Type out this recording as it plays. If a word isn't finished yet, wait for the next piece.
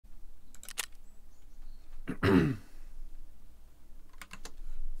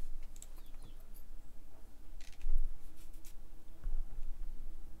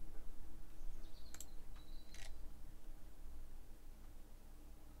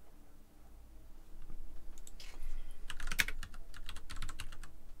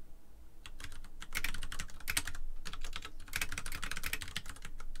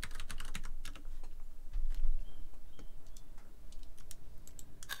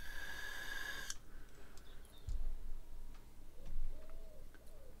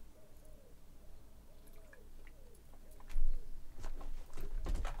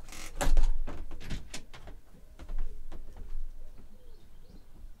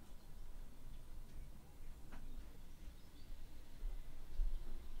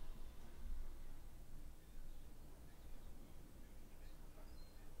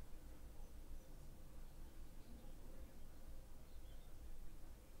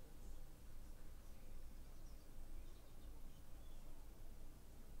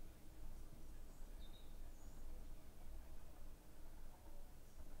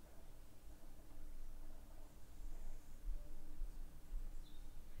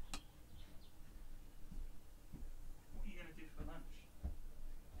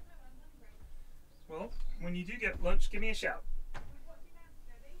Well, when you do get lunch, give me a shout.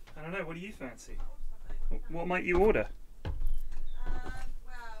 I don't know, what do you fancy? What might you order? Well,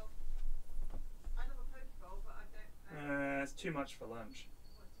 I love a poke bowl, but I don't... It's too much for lunch.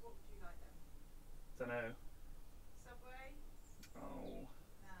 What would you like then? Don't know. Subway? Oh.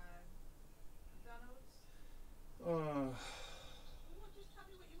 No. McDonald's? Oh. Well, just tell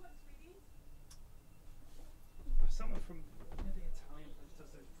me what you want, sweetie. Someone from the Italian place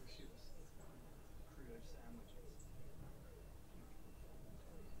does those prosciutto sandwiches.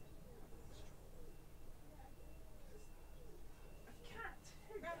 A cat!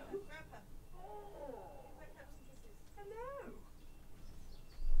 Grab her, grab her. Oh. Give her cups and kisses. Hello.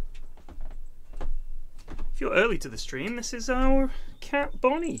 If you're early to the stream, this is our cat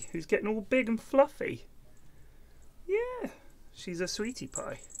Bonnie, who's getting all big and fluffy. Yeah, she's a sweetie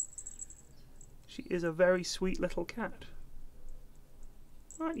pie. She is a very sweet little cat.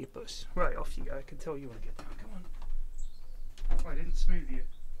 Aren't you, Puss? Right, off you go. I can tell you when I get down. Come on. Oh, I didn't smooth you.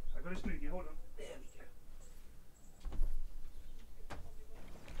 I got to smooth you. Hold on. There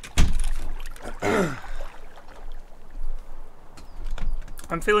we go.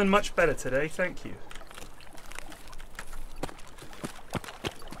 I'm feeling much better today, thank you.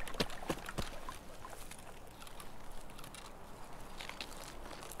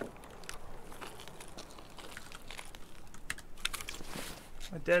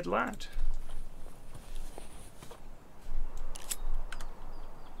 A dead lad.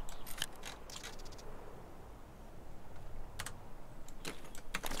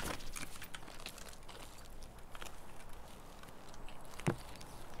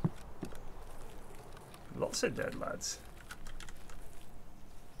 Lots of dead lads.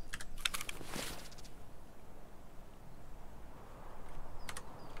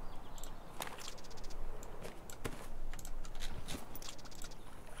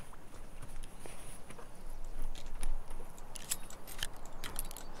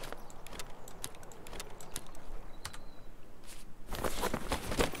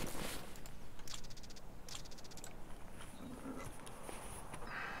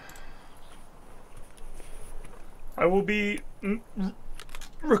 I will be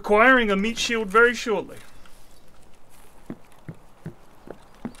requiring a meat shield very shortly.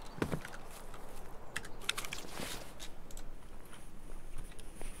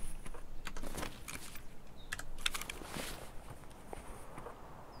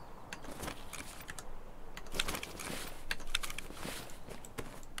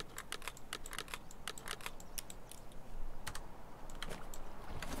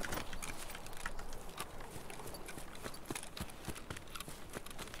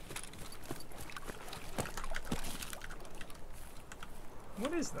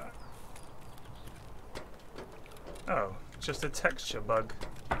 What is that? Oh, just a texture bug.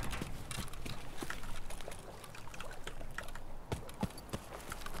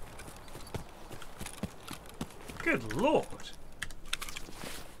 Good Lord.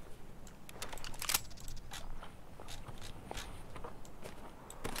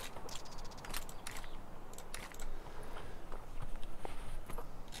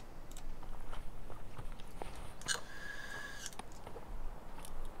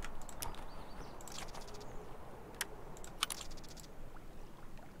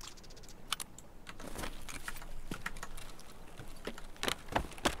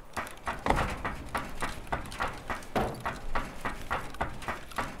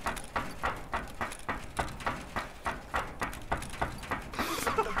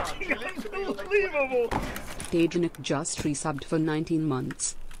 Unbelievable! Tajanic just resubbed for 19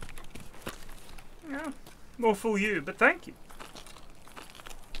 months. Yeah, more fool you, but thank you.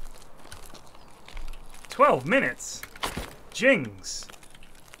 12 minutes. Jings.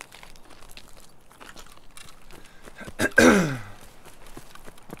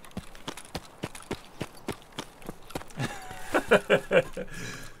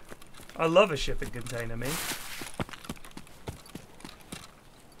 I love a shipping container, me.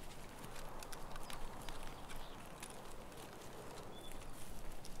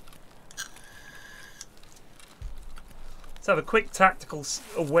 Let's have a quick tactical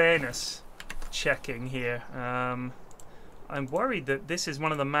awareness checking here. I'm worried that this is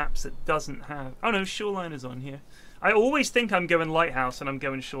one of the maps that doesn't have... Oh no, shoreline is on here. I always think I'm going lighthouse and I'm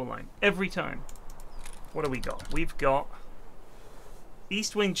going shoreline. Every time. What do we got? We've got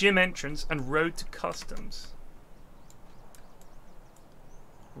East Wing Gym entrance and road to customs.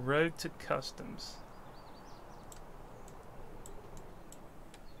 Road to customs.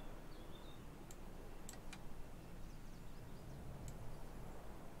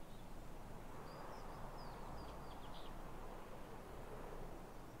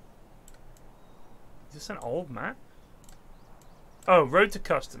 Is this an old map? Oh, road to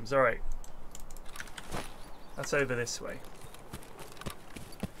customs. All right. That's over this way.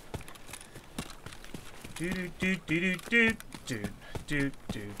 Do do do do do do do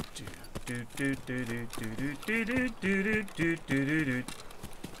do do do do do do do do do do do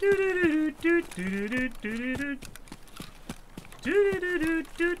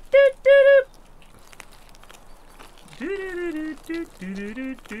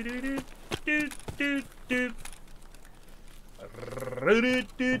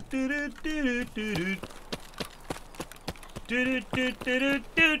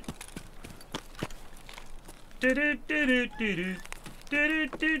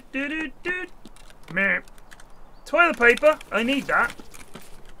Toilet paper, I need that.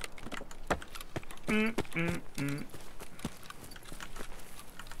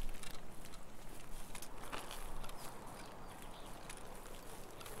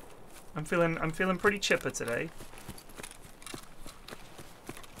 I'm feeling pretty chipper today.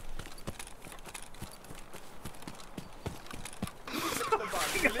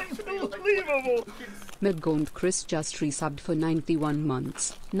 Unbelievable. Midgond Chris just resubbed for 91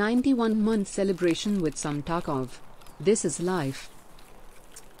 months. 91 month celebration with some Tarkov. This is life.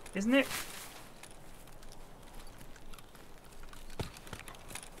 Isn't it?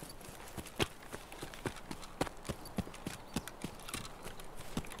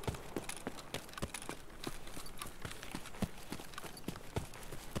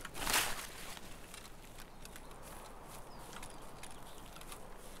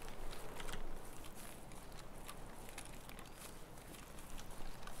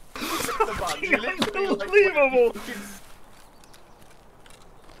 Unbelievable.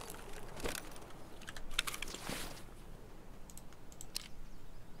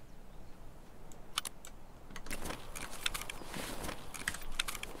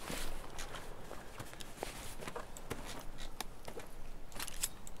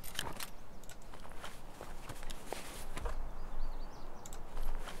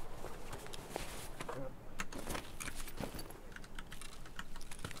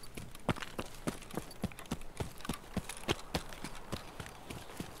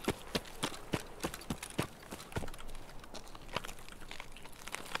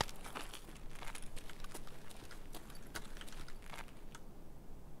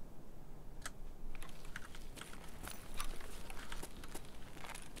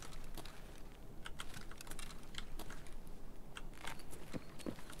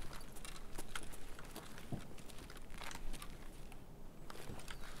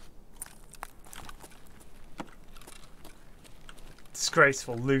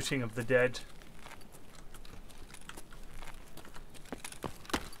 Disgraceful looting of the dead.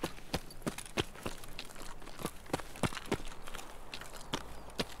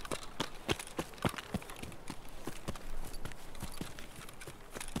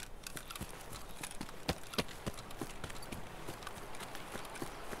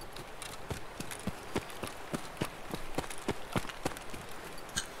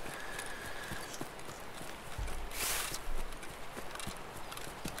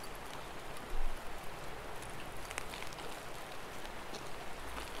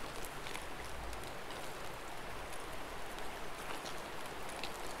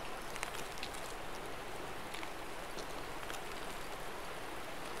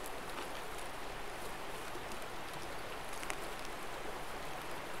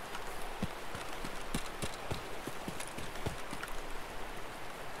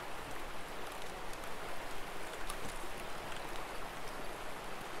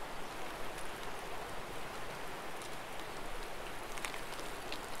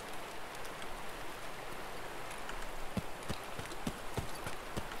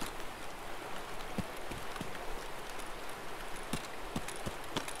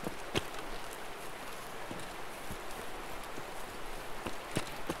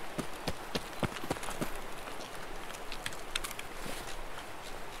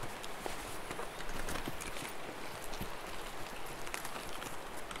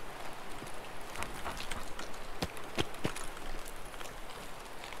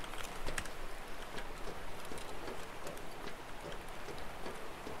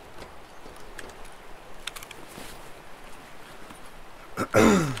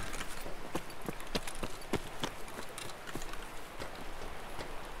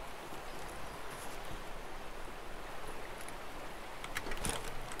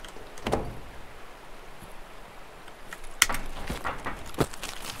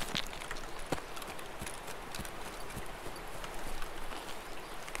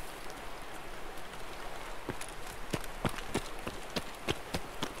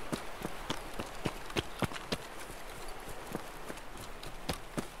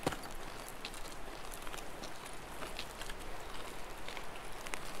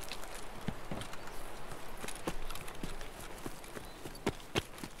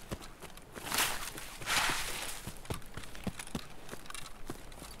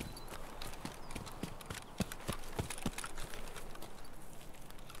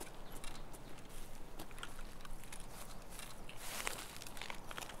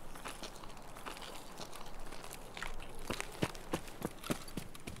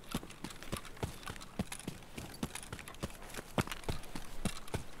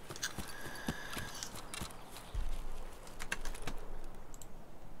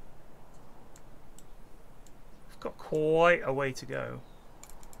 Got quite a way to go,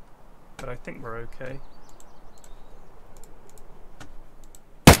 but I think we're okay.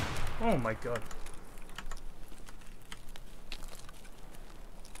 Oh my god.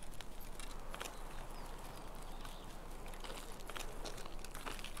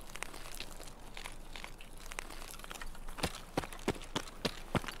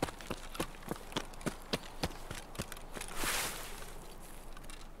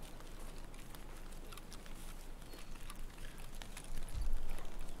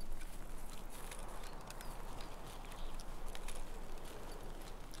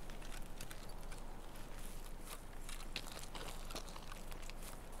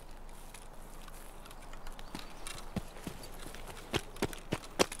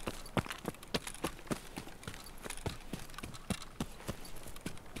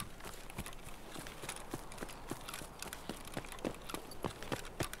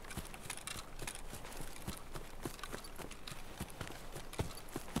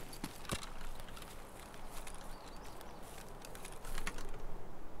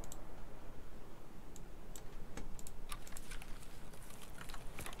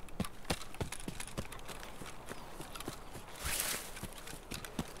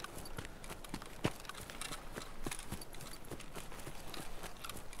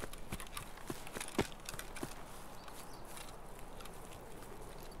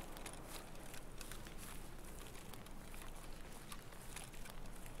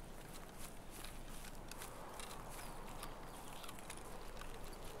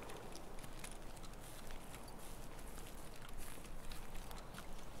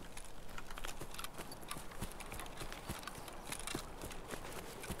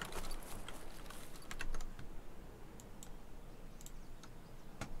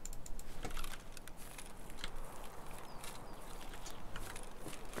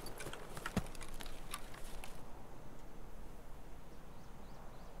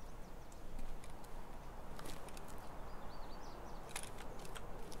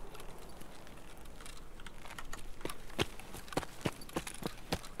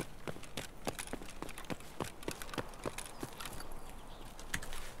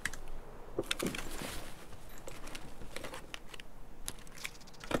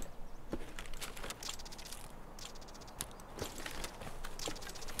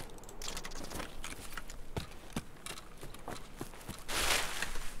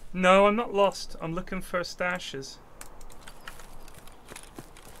 No, I'm not lost. I'm looking for stashes.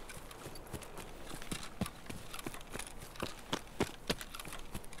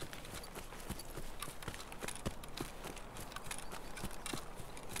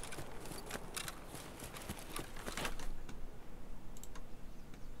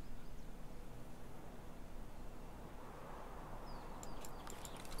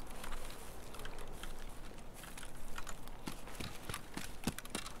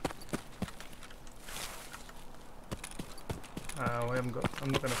 I'm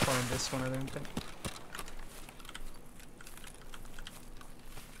not going to find this one, I don't think.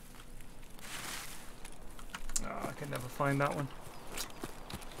 Oh, I can never find that one.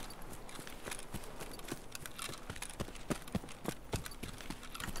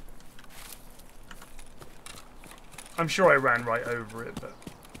 I'm sure I ran right over it, but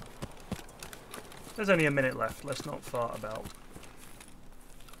there's only a minute left. Let's not fart about.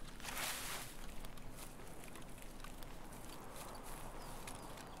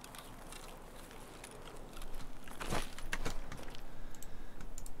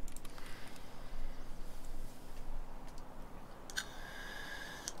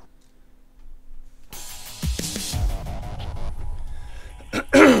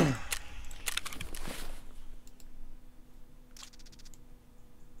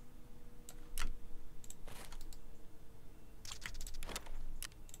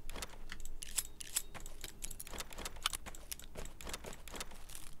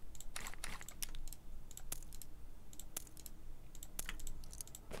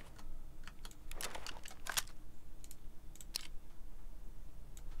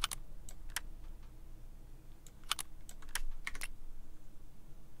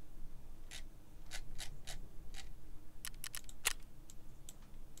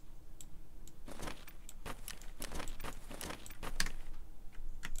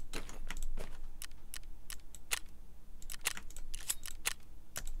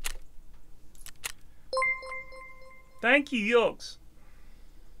 Thank you, Yogs.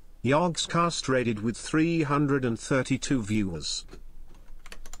 Yogscast rated with 332 viewers.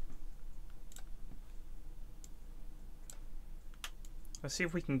 Let's see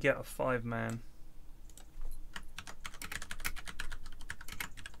if we can get a 5-man.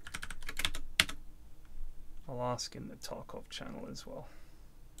 I'll ask in the Tarkov channel as well.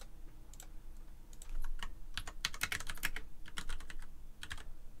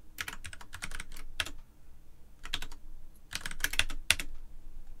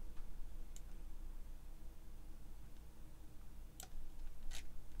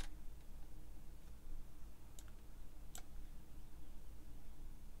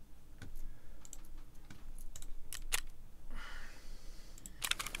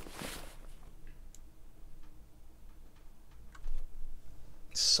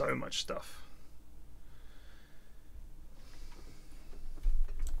 So much stuff.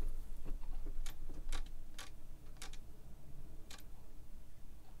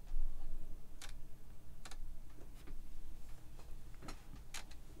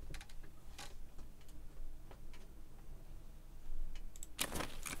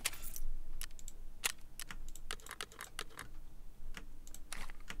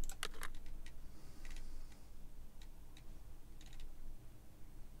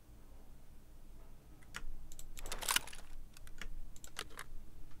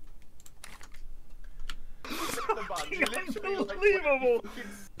 Unbelievable!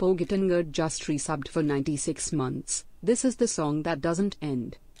 Pogitinger just resubbed for 96 months. This is the song that doesn't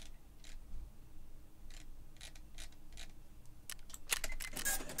end.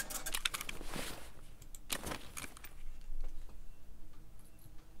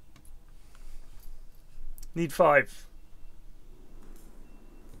 Need 5.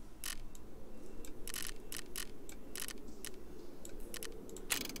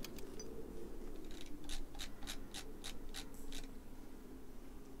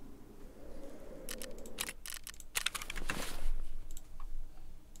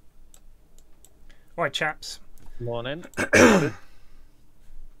 Alright, chaps. Morning. I'm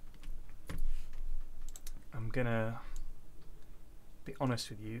gonna be honest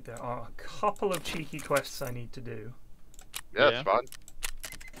with you, there are a couple of cheeky quests I need to do. Yeah, that's fine.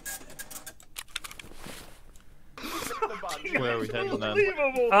 Where are we heading then?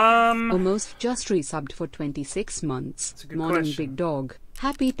 Almost just resubbed for 26 months. That's a good Morning, question. big dog.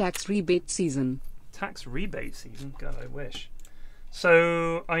 Happy tax rebate season. Tax rebate season? God, I wish.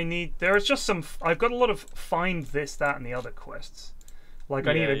 So I need. There is just some. I've got a lot of find this, that, and the other quests. Like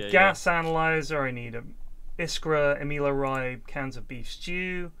I need a gas analyzer. I need a Iskra, Emila rye, cans of beef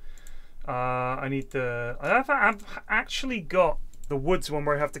stew. I need the. I've actually got the woods one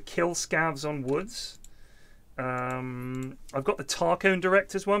where I have to kill scavs on woods. I've got the Tarkov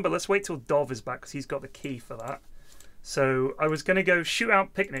directors one, but let's wait till Dov is back because he's got the key for that. So I was going to go shoot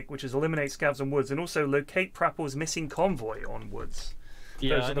out picnic, which is eliminate scavs on woods, and also locate Prapple's missing convoy on woods.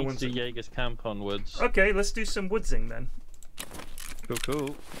 Yeah, Those are I the need ones to do that- Jaeger's camp on woods. Okay, let's do some woodsing then. Cool,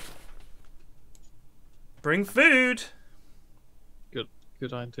 cool. Bring food.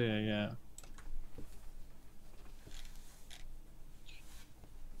 Good idea, yeah.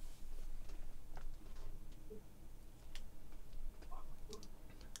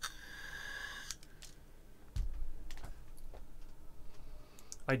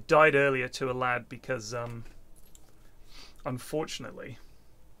 I died earlier to a lad because, unfortunately,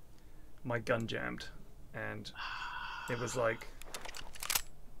 my gun jammed, and it was like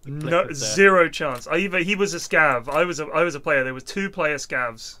zero chance. He was a scav. I was a player. There was 2 player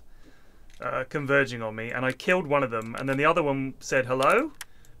scavs converging on me, and I killed one of them, and then the other one said hello,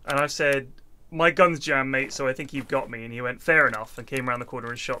 and I said, "My gun's jammed, mate, so I think you've got me." And he went, "Fair enough," and came around the corner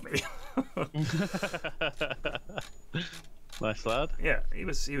and shot me. Nice lad. Yeah, he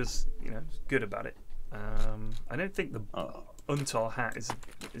was good about it. I don't think the Untar hat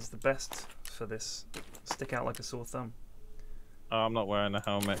is the best for this. Stick out like a sore thumb. Oh, I'm not wearing a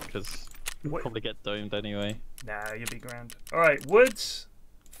helmet because we'll probably get domed anyway. Nah, you'll be grand. Alright, woods.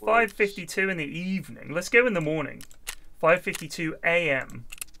 5:52 in the evening. Let's go in the morning. 5:52 a.m.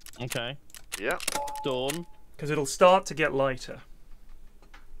 Okay. Yeah. Dawn. Because it'll start to get lighter.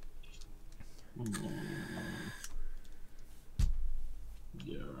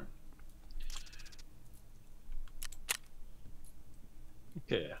 Yeah.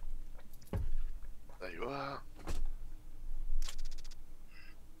 Okay. There you are.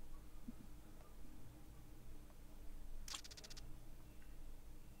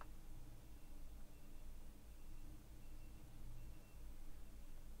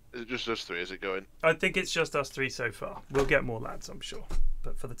 Is it just us 3? Is it going? I think it's just us 3 so far. We'll get more lads, I'm sure.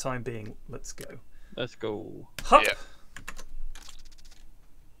 But for the time being, let's go. Let's go. Hup. Yeah.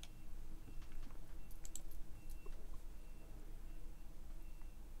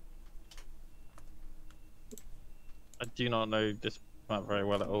 I do not know this map very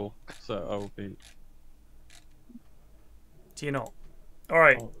well at all, so I will be. Do you not? All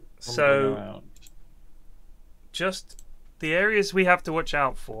right. wandering So around. just the areas we have to watch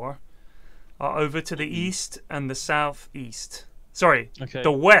out for are over to the east and the southeast. Sorry, Okay.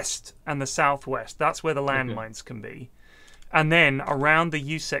 the west and the southwest. That's where the landmines can be. And then around the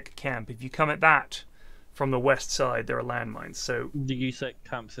USEC camp, if you come at that from the west side, there are landmines. So The USEC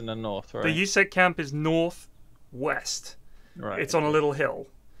camp's in the north, right? the USEC camp is northwest. Right. It's on a little hill.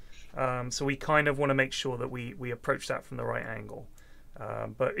 So we kind of want to make sure that we approach that from the right angle.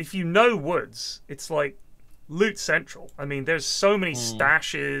 But if you know woods, it's like loot central. I mean, there's so many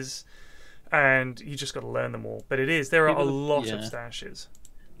stashes, and you just got to learn them all. But there are a lot of stashes.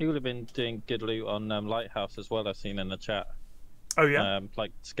 You would have been doing good loot on Lighthouse as well. I've seen in the chat. Oh yeah.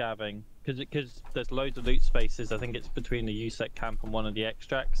 Like scavving, because there's loads of loot spaces. I think it's between the USEC camp and one of the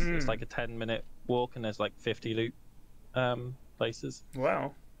extracts. It's like a 10-minute walk, and there's like 50 loot places.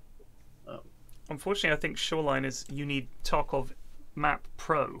 Wow. Unfortunately, I think Shoreline you need Tarkov Map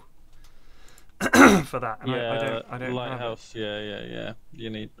Pro for that. And I don't Lighthouse. Yeah. You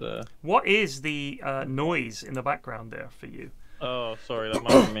need the. What is the noise in the background there for you? Oh, sorry, that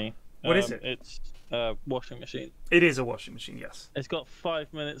might be me. What is it? It's washing machine. It is a washing machine, yes. It's got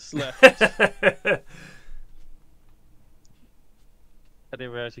 5 minutes left. I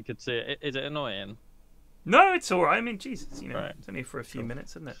didn't realize you could see it. Is it annoying? No, it's all right. I mean, Jesus, Right. it's only for a few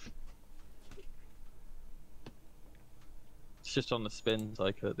minutes, isn't it? It's just on the spin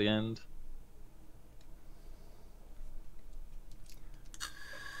cycle at the end.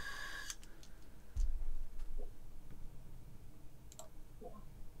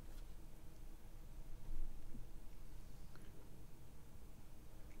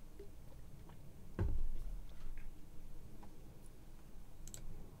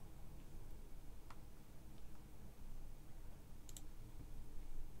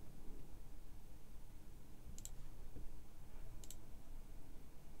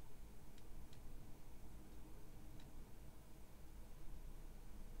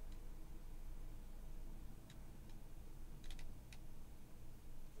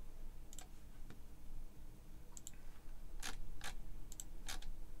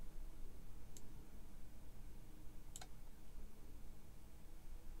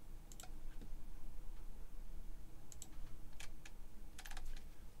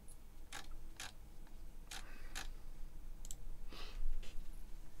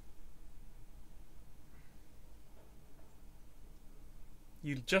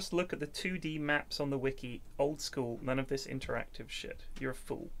 You just look at the 2D maps on the wiki. Old school, none of this interactive shit. You're a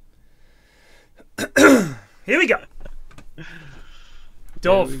fool. Here we go.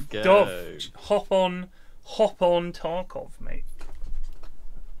 Dov, hop on Tarkov, mate.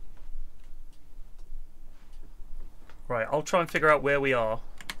 Right, I'll try and figure out where we are.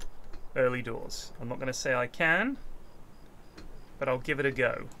 Early doors. I'm not going to say I can, but I'll give it a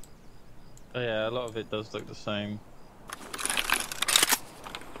go. Oh, yeah, a lot of it does look the same.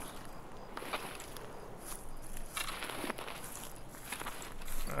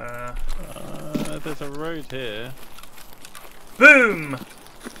 There's a road here. Boom!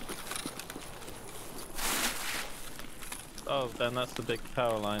 Oh, then that's the big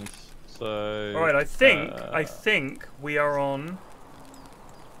power lines. So. All right, I think we are on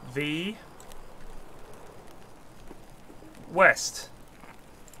the west.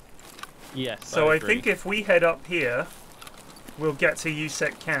 Yes. So I I agree. think if we head up here, we'll get to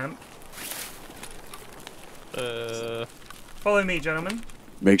USEC camp. Follow me, gentlemen.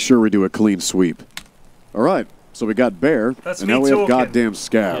 Make sure we do a clean sweep. All right, so we got bear, That's and me now we have talking. goddamn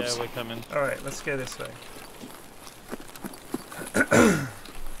scabs. Yeah, we're coming. All right, let's go this way.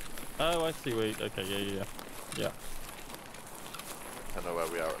 Oh, I see. Wait. Okay. Yeah. I know where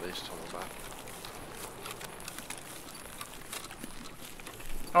we are at least on the map.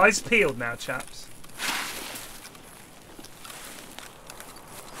 Eyes peeled now, chaps.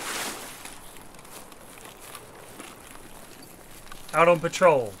 Out on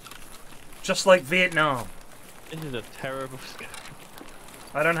patrol. Just like Vietnam. This is a terrible scope.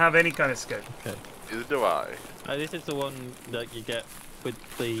 I don't have any kind of scope. Okay. Neither do I. This is the one that you get with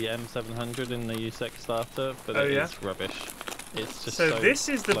the M700 in the USEC starter, but Oh, it yeah? is rubbish. It's just So so this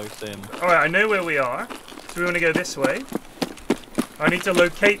is the- close in. Alright, I know where we are. So we want to go this way. I need to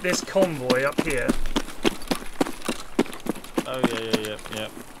locate this convoy up here. Oh yeah.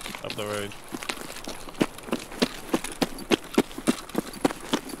 Up the road.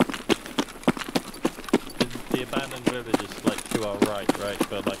 village is like to our right,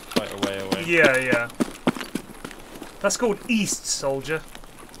 but like quite a way away. Yeah, yeah. That's called East, soldier.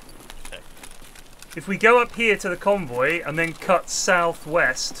 Okay. If we go up here to the convoy and then cut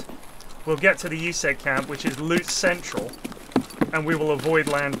southwest, we'll get to the USEG camp, which is Loot Central, and we will avoid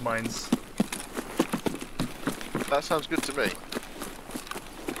landmines. That sounds good to me.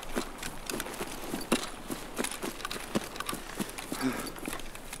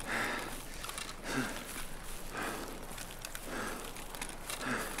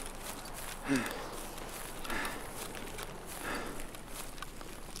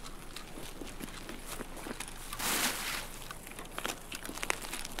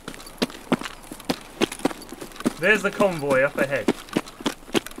 There's the convoy up ahead.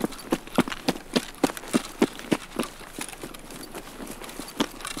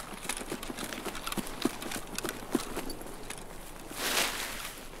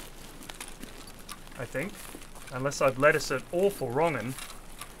 I think. Unless I've led us an awful wrong'un.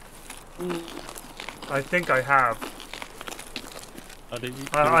 I think I have. Oh, did you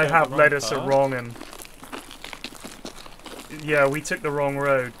I go have the led wrong us a path? wrong'un. Yeah, we took the wrong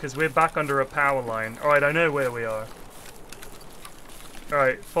road, because we're back under a power line. Alright, I know where we are.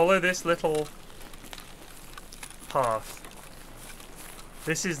 Alright, follow this little path.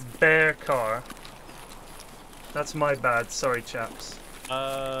 This is Bear Car. That's my bad, sorry chaps.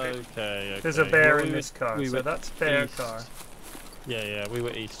 Okay. There's a bear Well, in we this were- car, we so were that's Bear east. Car. Yeah, we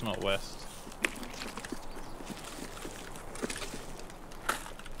were east, not west.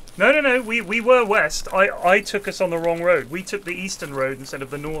 No, we were west. I took us on the wrong road. We took the eastern road instead of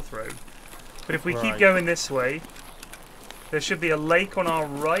the north road. But if we keep Right. going this way, there should be a lake on our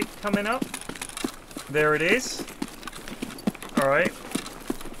right coming up. There it is. Alright.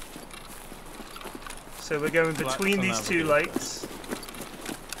 So we're going Flax between on these two navigator. lakes.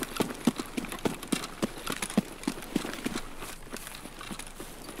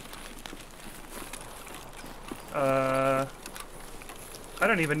 I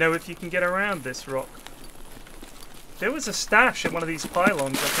don't even know if you can get around this rock. There was a stash at one of these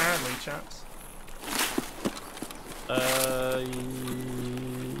pylons, apparently, chaps.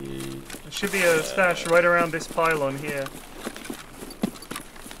 There should be a stash right around this pylon here.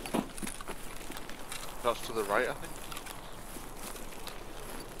 That's to the right, I think.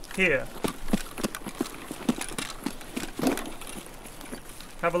 Here.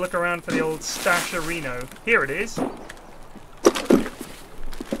 Have a look around for the old stasherino. Here it is.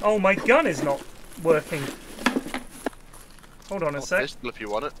 Oh, my gun is not working. Hold on a sec. Pistol if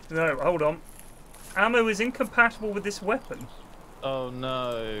you want it. No, hold on. Ammo is incompatible with this weapon. Oh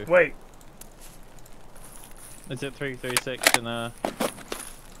no. Wait. Is it 336 and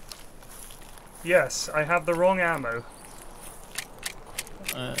Yes, I have the wrong ammo.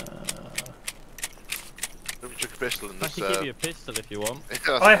 Let me chuck a pistol in I this. can give you a pistol if you want.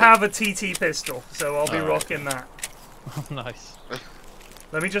 I have a TT pistol, so I'll be rocking that. Oh, nice.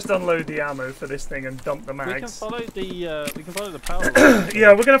 Let me just unload the ammo for this thing and dump the We can mags. follow the power line.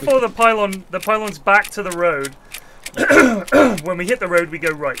 Yeah, we're gonna follow the pylon. The pylon's back to the road. When we hit the road, we go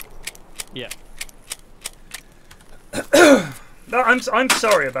right. Yeah. No, I'm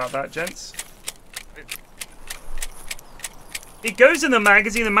sorry about that, gents. It goes in the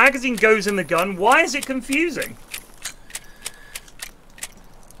magazine goes in the gun. Why is it confusing?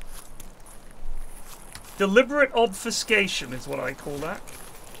 Deliberate obfuscation is what I call that.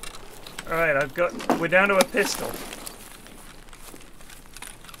 Alright, we're down to a pistol.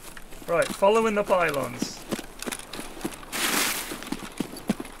 Right, following the pylons.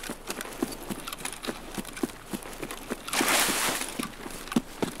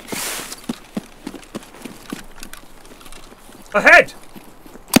 Ahead!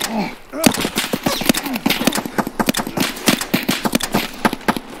 Oh,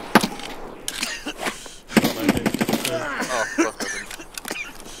 fuck, I think.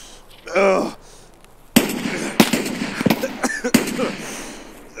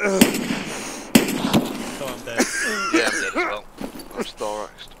 So I'm dead. Yeah, I'm dead as well. I'm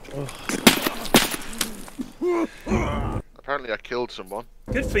thoraxed. Apparently I killed someone.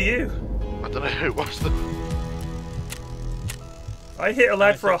 Good for you. I don't know who it was though. I hit a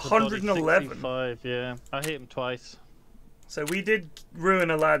lad for That's the body 111. 65, yeah. I hit him twice. So we did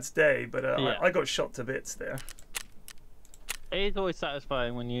ruin a lad's day, but Yeah. I got shot to bits there. It is always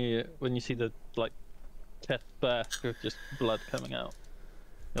satisfying when you see the like chest burst with just blood coming out.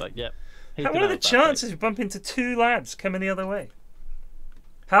 You're like, yep. he's What been are the out that chances we bump into two lads coming the other way?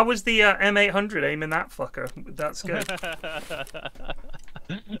 How was the M800 aiming that fucker? That's good.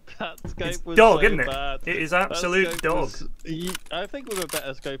 That scope It's was dog, so isn't it? bad. It is That absolute scope dog. I think with a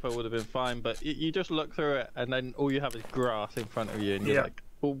better scope I would have been fine, but you just look through it and then all you have is grass in front of you, and you're like,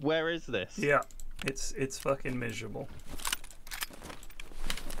 well, where is this? Yeah, it's fucking miserable.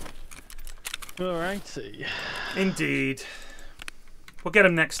 Alrighty. Indeed. We'll get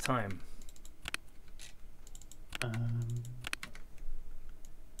him next time.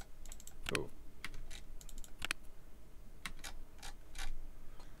 Cool.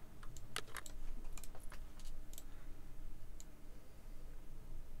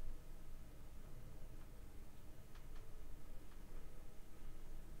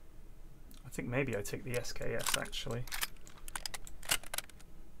 I think maybe I take the SKS actually.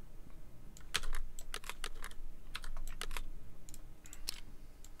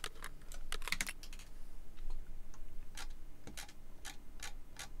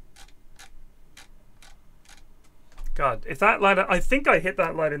 God, if that lad, I think I hit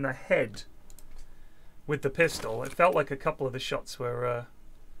that lad in the head with the pistol. It felt like a couple of the shots were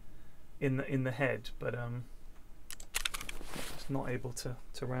in the head, but just not able to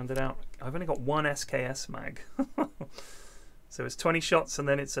round it out. I've only got one SKS mag, so it's 20 shots and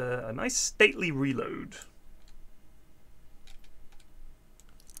then it's a nice stately reload.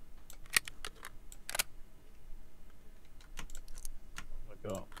 Oh my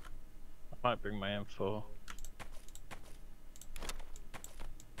god, I might bring my M4.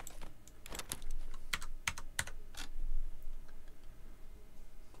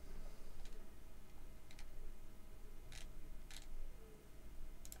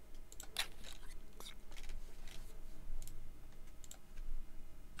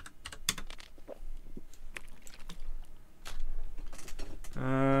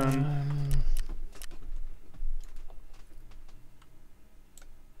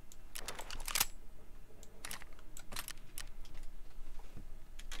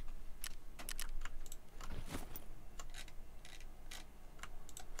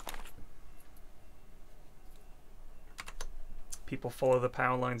 People follow the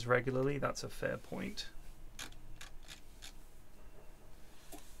power lines regularly. That's a fair point.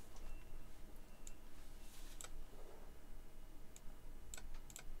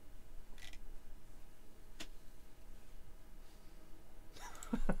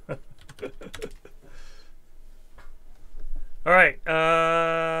 All right.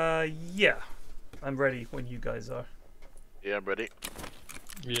 Yeah, I'm ready when you guys are. Yeah, I'm ready.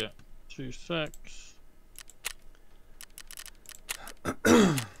 Yeah, 2 secs.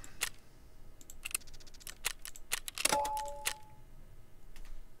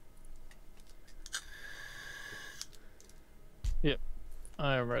 Yep,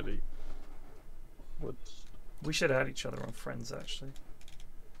 I am ready. Woods. We should add each other on friends, actually.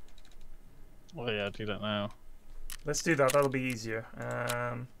 Oh yeah, do that now. Let's do that. That'll be easier.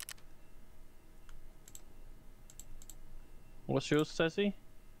 What's yours, Ceci?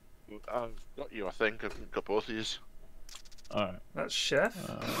 I've got you, I think. I've got both of you. Alright. That's Chef.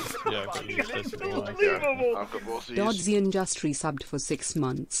 Yeah, I've got you, Ceci. Yeah, I've got both of you. Dodzian just resubbed for 6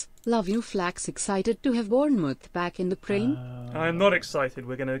 months. Love you, Flax. Excited to have Bournemouth back in the Prem? I'm not excited.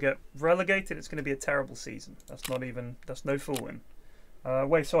 We're going to get relegated. It's going to be a terrible season. That's not even. That's no fooling.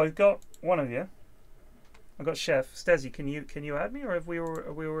 Wait. So I've got one of you. I've got Chef. Stezzy, can you add me, or have we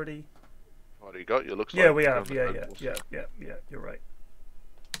already? Already got you. Looks Yeah, like we have. on Yeah, the yeah, yeah, yeah, yeah. You're right.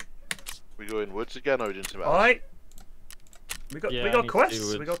 We go in woods again, or we doing something All else? right. We got Yeah, we I got need to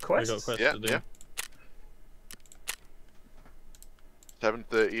quests. do We got woods. quests. We got quests Yeah, to do. yeah.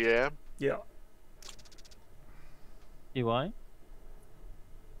 7:30 AM. Yeah. EY?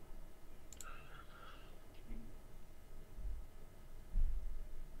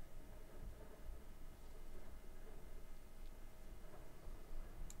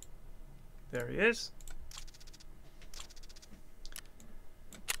 There he is.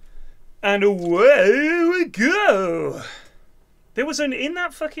 And away we go. There was in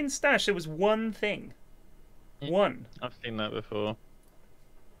that fucking stash. There was one thing. One. I've seen that before.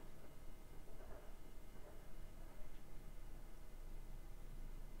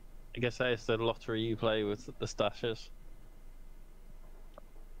 I guess that is the lottery you play with the stashes.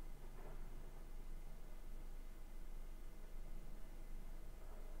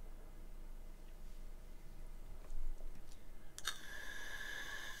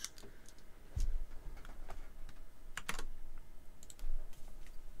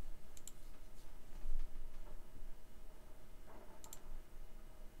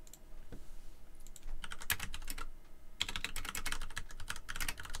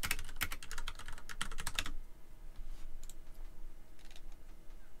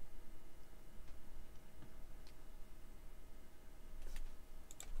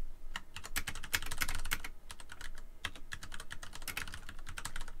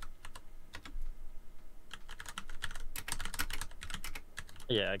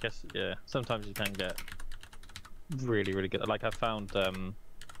 Yeah, I guess. Yeah, sometimes you can get really, really good. Like I found the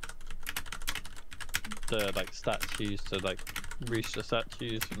like statues to like reach the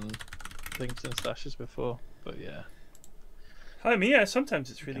statues and things in stashes before. But yeah, I mean, yeah, sometimes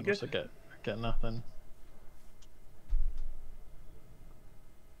it's really you can good. also get nothing.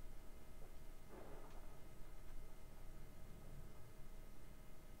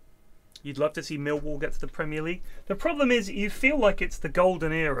 You'd love to see Millwall get to the Premier League. The problem is you feel like it's the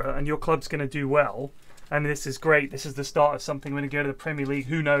golden era and your club's going to do well. And this is great. This is the start of something. We're going to go to the Premier League.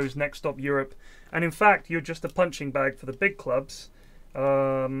 Who knows? Next stop, Europe. And in fact, you're just a punching bag for the big clubs.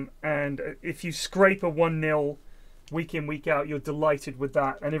 And if you scrape a 1-0 week in, week out, you're delighted with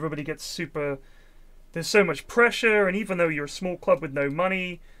that. And everybody gets super... There's so much pressure. And even though you're a small club with no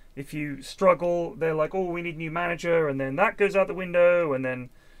money, if you struggle, they're like, oh, we need a new manager. And then that goes out the window. And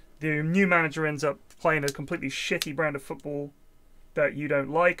then the new manager ends up playing a completely shitty brand of football that you don't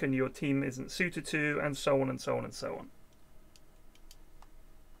like and your team isn't suited to, and so on and so on and so on.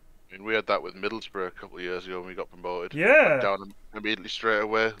 I mean, we had that with Middlesbrough a couple of years ago when we got promoted. Yeah. Went down immediately straight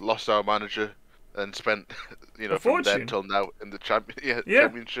away, lost our manager, and spent, you know, A from fortune. then till now in the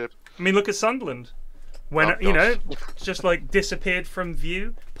championship. I mean, look at Sunderland. When, Oh, you know, gosh. just like disappeared from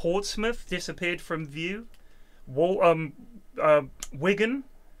view. Portsmouth disappeared from view. Wigan.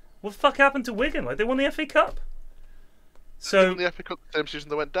 What the fuck happened to Wigan? Like, they won the FA Cup. So Didn't the FA Cup the same season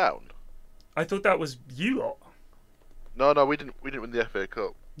they went down? I thought that was you lot. No, we didn't win the FA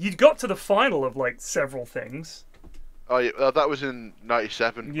Cup. You'd got to the final of like several things. Oh yeah, that was in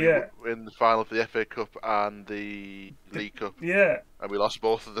 '97. Yeah. We were in the final for the FA Cup and the League Cup, Yeah. and we lost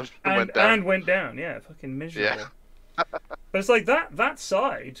both of them and And went down. and went down. Yeah, fucking miserable. Yeah. But it's like that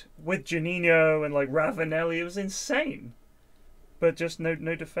side with Janino and like Ravanelli, it was insane. But just no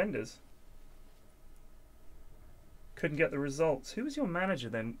defenders. Couldn't get the results. Who was your manager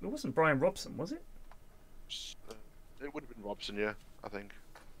then? It wasn't Brian Robson, was it? It would have been Robson, yeah, I think.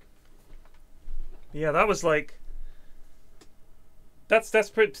 Yeah, that was like... That's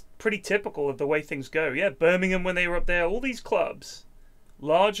pretty typical of the way things go. Yeah, Birmingham when they were up there, all these clubs,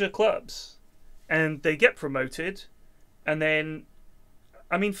 larger clubs, and they get promoted, and then...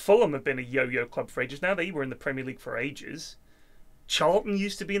 I mean, Fulham have been a yo-yo club for ages now. They were in the Premier League for ages. Charlton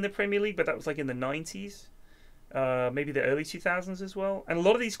used to be in the Premier League, but that was like in the 90s. Maybe the early 2000s as well. And a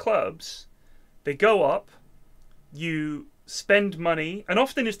lot of these clubs, they go up, you spend money, and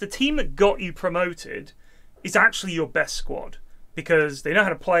often it's the team that got you promoted is actually your best squad because they know how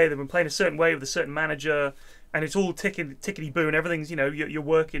to play, they've been playing a certain way with a certain manager, and it's all tickety-boo, and everything's, you know, you're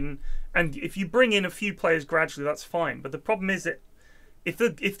working. And if you bring in a few players gradually, that's fine. But the problem is that if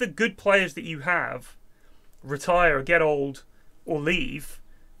the good players that you have retire or get old or leave,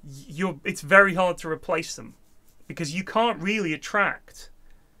 it's very hard to replace them. Because you can't really attract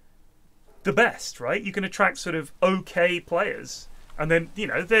the best, right? You can attract sort of okay players, and then you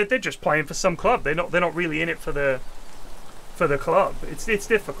know they're just playing for some club. They're not really in it for the club. It's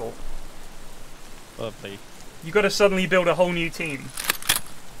difficult. Lovely. You got to suddenly build a whole new team.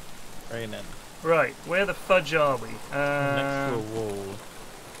 Raining. Right, where the fudge are we? Next to a wall.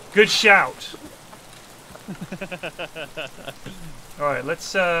 Good shout. All right,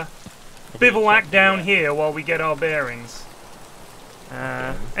 let's bivouac down here while we get our bearings.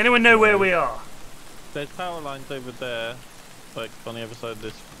 Anyone know where we are? There's power lines over there, like on the other side of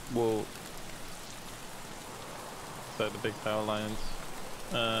this wall. So the big power lines.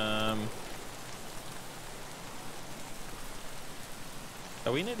 Are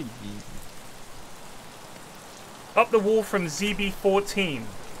we nearly? Up the wall from ZB14.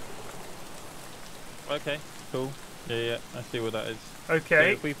 Okay, cool. Yeah, I see where that is. Okay. So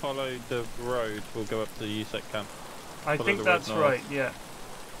if we follow the road, we'll go up to the USEC camp. I Follow think the road that's north. right, yeah.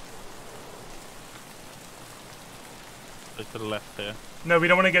 So to the left here. No, we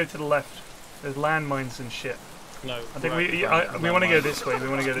don't want to go to the left. There's landmines and shit. No. I think right, we want to go this way. We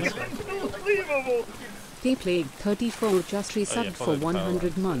want to go this way. Plague 34 just resubbed follow for the power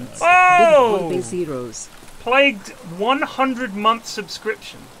 100 lines, months. Oh! Big Bombay zeros. Plagued 100-month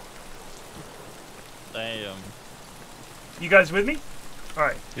subscription. Damn. You guys with me? All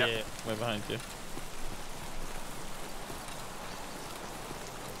right. Yeah, we're behind you.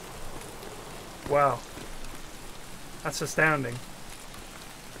 Wow. That's astounding.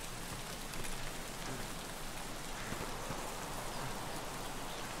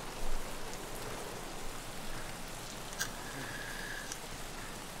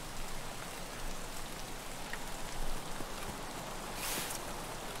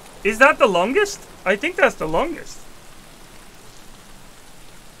 Is that the longest? I think that's the longest.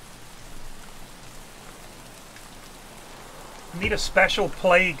 Need a special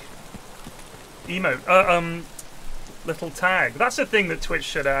plague emote. Little tag. That's a thing that Twitch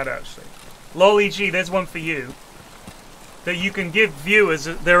should add, actually. LolEG, there's one for you. That you can give viewers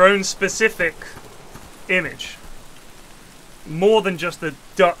their own specific image. More than just a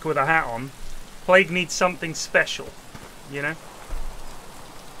duck with a hat on. Plague needs something special, you know?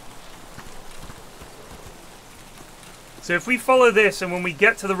 So if we follow this and when we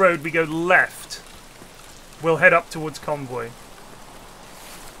get to the road we go left, we'll head up towards Convoy.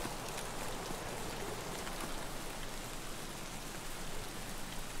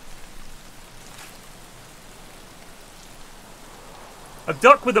 A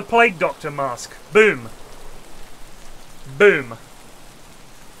duck with a plague doctor mask. Boom. Boom.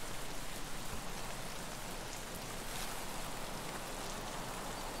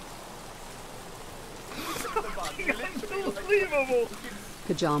 Unbelievable.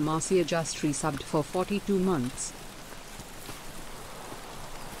 Kajamasia just resubbed for 42 months.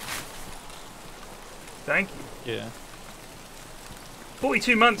 Thank you. Yeah.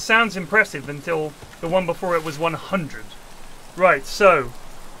 42 months sounds impressive until the one before it was 100. Right, so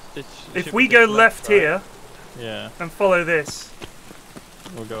if we go left right? here Yeah. and follow this,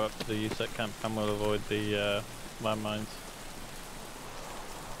 We'll go up to the USEC camp and we'll avoid the landmines.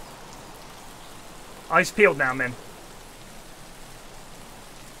 eyes peeled now, men.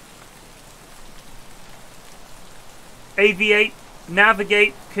 Aviate,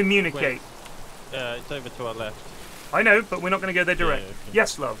 navigate, communicate. It's over to our left. I know, but we're not going to go there direct. Yeah, okay.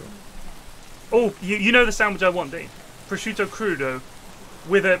 Yes, love. Oh, you know the sandwich I want, don't you? Prosciutto crudo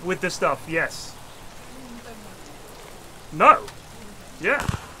with the stuff. Yes. No. Yeah.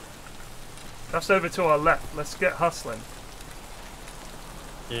 That's over to our left. Let's get hustling.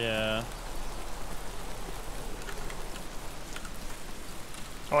 Yeah.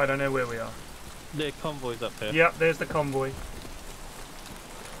 Oh, I don't know where we are. The convoy's up here. Yep, there's the convoy.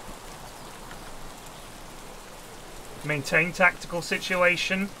 Maintain tactical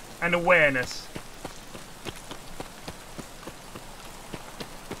situation and awareness.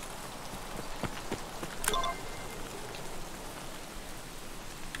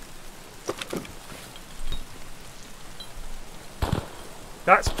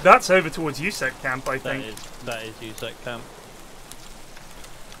 That's over towards USEC camp, I think. That is USEC camp.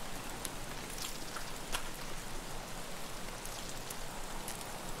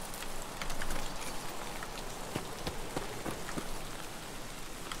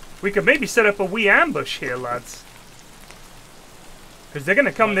 We could maybe set up a wee ambush here, lads. Because they're going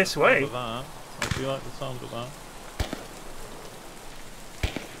to come this way. I do like the sound of that.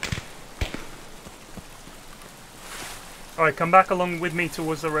 Alright, come back along with me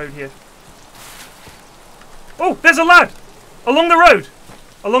towards the road here. Oh, there's a lad! Along the road!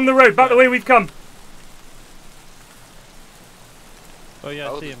 Along the road, back the way we've come. Oh yeah,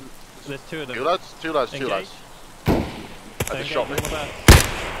 I see him. There's two of them. Two lads. I just shot me.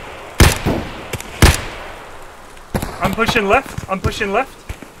 I'm pushing left.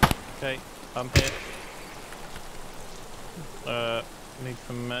 Okay, I'm here. Need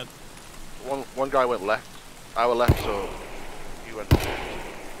some med. One guy went left. Our left, so you went. I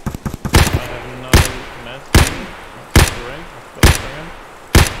have no med. That's great. I've got to bring him.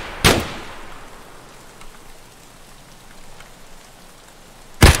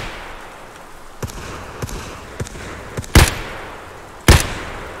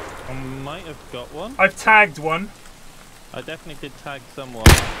 I might have got one. I've tagged one. I definitely did tag someone.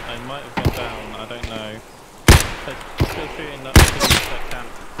 I might have gone down. I don't know. They're still shooting up that camp.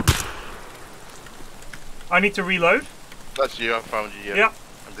 I need to reload. That's you. I found you. Yeah.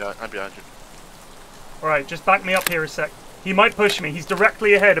 I'm behind you. Alright, just back me up here a sec. He might push me. He's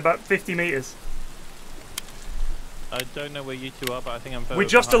directly ahead, about 50 meters. I don't know where you two are, but I think I'm. We're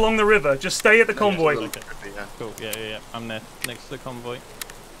just along the river. Just stay at the convoy. Yeah. Cool. Yeah. I'm there, next to the convoy.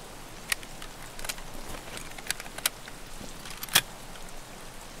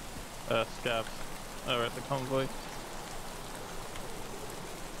 Scavs are at the convoy.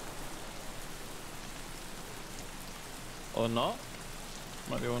 Or not?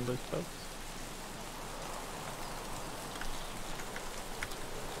 Might be one of those pubs.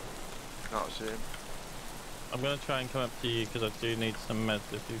 Not see him. I'm gonna try and come up to you because I do need some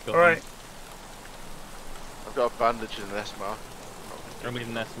meds if you've got Alright. I've got a bandage in this mark. them. I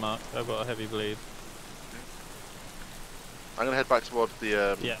mean nest mark. I've got a heavy bleed. I'm gonna head back towards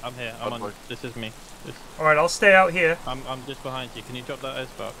the. Yeah, I'm here. I'm on. This is me. Alright, I'll stay out here. I'm just behind you. Can you drop that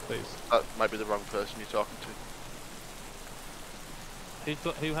S-Bark, please? That might be the wrong person you're talking to.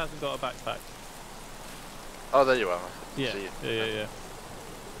 Who hasn't got a backpack? Oh, there you are. Yeah. See you. Yeah.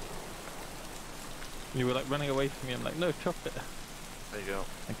 You were like running away from me. I'm like, no, chop it. There you go.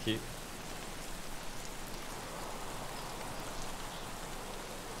 Thank you.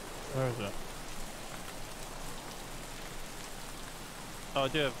 Where is it? Oh, I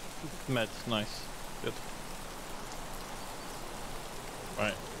do have meds. Nice. Good.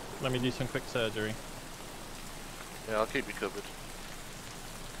 Right. Let me do some quick surgery. Yeah, I'll keep you covered.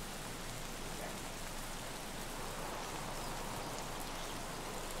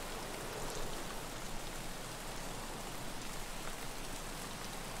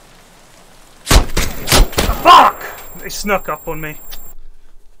 Fuck! They snuck up on me.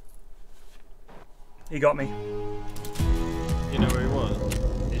 He got me. You know where he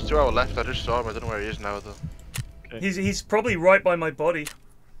was? He's to our left. I just saw him. I don't know where he is now though. Okay. He's probably right by my body.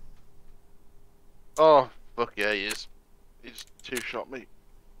 Oh fuck yeah, he is. He's two-shot me.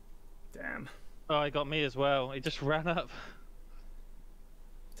 Damn. Oh, he got me as well. He just ran up.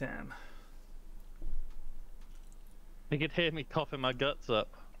 Damn. He could hear me coughing my guts up.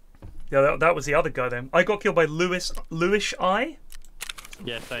 Yeah, that was the other guy then. I got killed by Lewis I.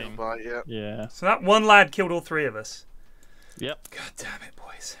 Yeah, same. Bye, yeah. Yeah. So that one lad killed all three of us. Yep. God damn it,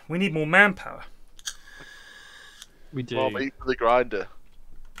 boys. We need more manpower. We do. More meat for the grinder.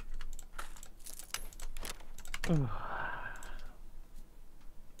 And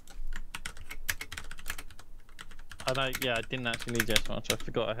I didn't actually need Jess much. I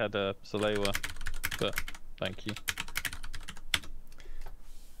forgot I had a Salewa, but thank you.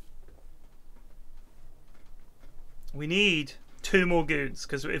 We need 2 more goons,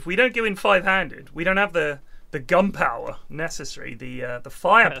 because if we don't go in 5-handed, we don't have the gunpowder necessary. The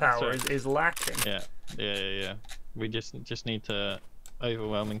firepower right. is lacking. Yeah. We just need to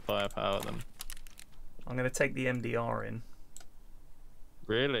overwhelming firepower them. I'm going to take the MDR in.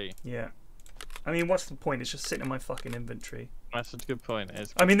 Really? Yeah. I mean, what's the point? It's just sitting in my fucking inventory. That's a good point.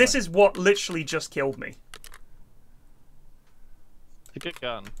 I mean, this is what literally just killed me. It's a good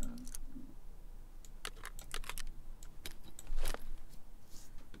gun.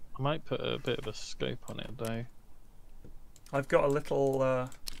 I might put a bit of a scope on it though. I've got a little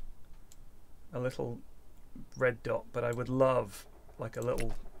red dot, but I would love like a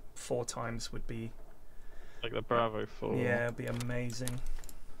little 4 times would be. Like the Bravo 4. Yeah, it'd be amazing.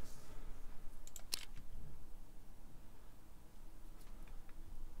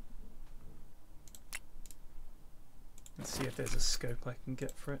 Let's see if there's a scope I can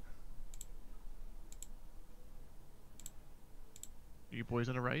get for it. Are you boys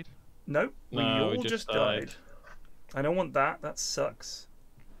in a raid? Nope, No, we we all just just died. I don't want that. That sucks.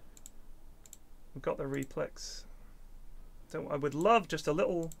 We've got the replex. I would love just a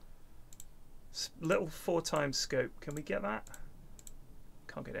little 4 times scope. Can we get that?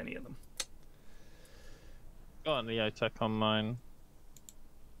 Can't get any of them. Got an EOTech on mine.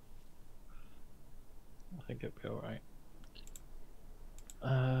 I think it'll be alright.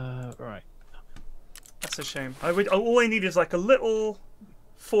 Right. That's a shame. All I need is like a little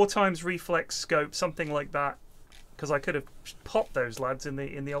 4 times reflex scope, something like that, because I could have popped those lads in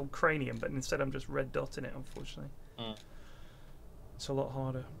the old cranium, but instead I'm just red dotting it. Unfortunately, it's a lot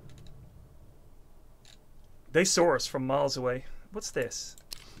harder. They saw us from miles away. What's this?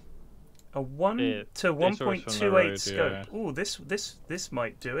 A 1 to 1.28 scope. Yeah. Ooh, this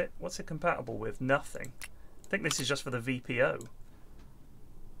might do it. What's it compatible with? Nothing. I think this is just for the VPO.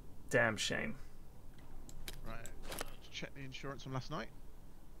 Damn shame. Right. Let's check the insurance from last night.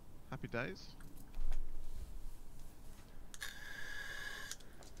 Happy days.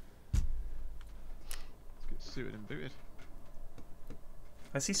 Let's get suited and booted.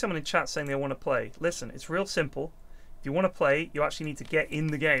 I see someone in chat saying they want to play. Listen, it's real simple. If you want to play, you actually need to get in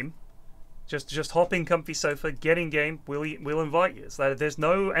the game. Just hop in comfy sofa, get in game. We'll invite you. So there's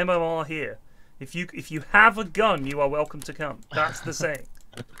no MMR here. If you have a gun, you are welcome to come. That's the saying.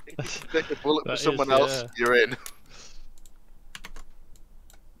 Take a bullet for That someone is, else, yeah. you're in.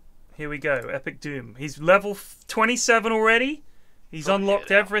 Here we go. Epic Doom. He's level 27 already. He's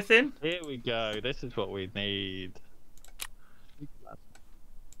unlocked everything. Here we go. This is what we need.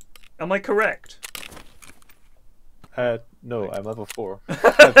 Am I correct? No, I'm level 4.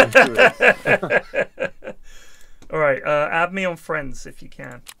 I've been through it. All right. Add me on friends if you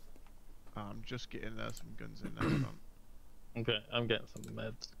can. I'm just getting some guns in there. Hold on. Okay, I'm getting some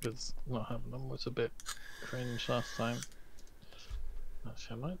meds because not having them was a bit cringe last time.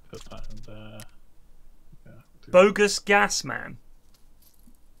 Actually, I might put that in there. Yeah, Bogus Gas Man.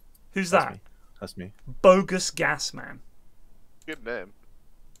 Who's that? That's me. Bogus Gas Man. Good name.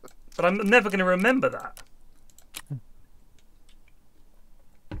 But I'm never going to remember that. Use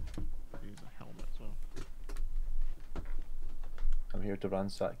a helmet as well. I'm here to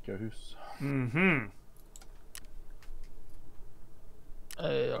ransack your house. Mm-hmm.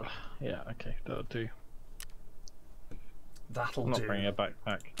 Yeah, okay, that'll do. That'll I'm not do. bringing a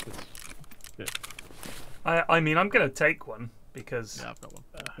backpack. I mean, I'm gonna take one because Yeah, I've got one.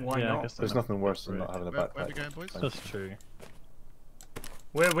 why yeah, I not? guess There's nothing worse than not having a Where backpack. we going, boys? That's true.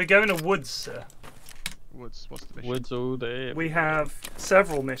 We're going to woods, sir. Woods. What's the mission? Woods all day. We have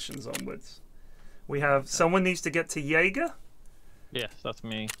several missions on woods. We have someone needs to get to Jaeger. Yes, that's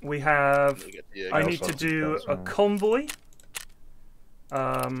me. We have. Yeah, I go need for to it. do That's a fine. convoy.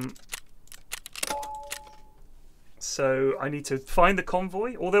 So I need to find the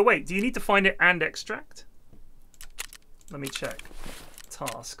convoy. Although wait, do you need to find it and extract? Let me check.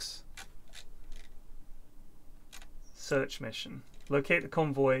 Tasks. Search mission. Locate the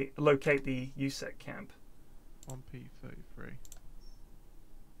convoy. Locate the USEC camp. 1P33.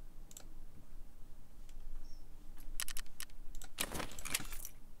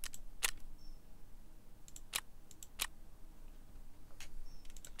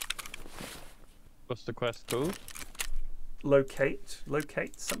 What's the quest called? Locate,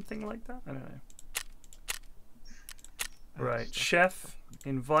 something like that. I don't know. Right, chef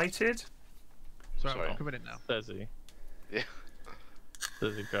invited. Sorry, I'm coming in now. Desi. Yeah.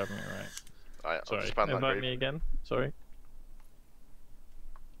 Desi grabbed me, right. I'll Sorry, just ban that invite group. me again. Sorry.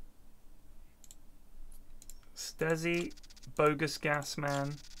 Stesi, bogus gas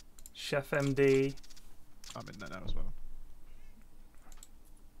man, chef MD. I'm in there now as well.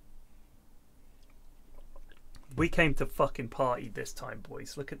 We came to fucking party this time,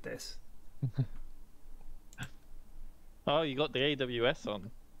 boys. Look at this. Oh, you got the AWS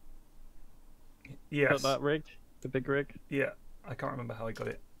on. Yes. Got that rig? The big rig? Yeah. I can't remember how I got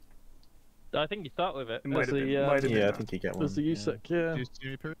it. I think you start with it. It might have been. Might have been Yeah, I that. think you get one. There's the USEC, yeah. Do you see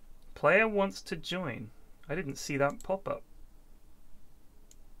me, Pooh? Player wants to join. I didn't see that pop up.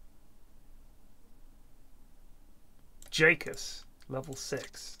 Jacus, level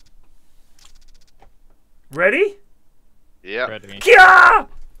 6. Ready? Yeah. Ready. Kya!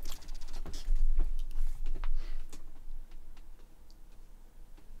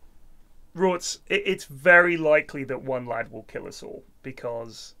 Rorts, it's very likely that one lad will kill us all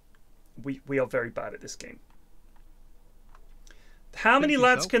because we are very bad at this game. How many Think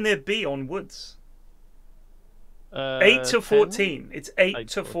lads yourself. can there be on woods? 8 to 10? 14. It's 8 8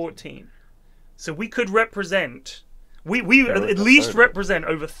 to to 14. So we could represent. We Yeah, at that's least fair. represent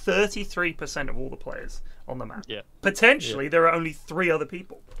over 33% of all the players on the map. Yeah. Potentially, there are only 3 other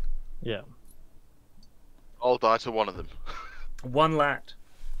people. Yeah. I'll die to one of them. One lad.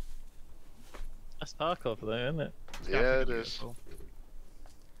 That's Tarkov though, isn't it? Yeah, it is.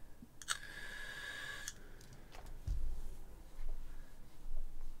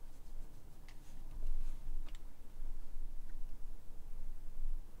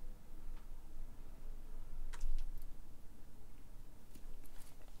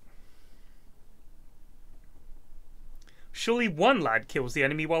 Surely one lad kills the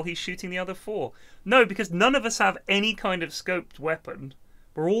enemy while he's shooting the other 4. No, because none of us have any kind of scoped weapon.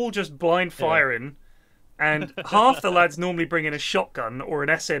 We're all just blind firing, and half the lads normally bring in a shotgun or an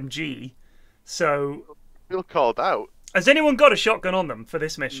SMG. So, Feel called out. has anyone got a shotgun on them for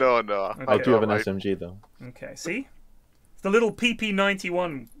this mission? No. I do have an Alright. SMG though. Okay, see? It's the little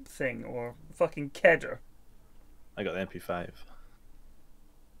PP91 thing, or fucking Kedder. I got the MP5.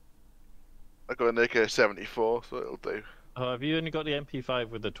 I got an AK-74, so it'll do. Oh, have you only got the MP5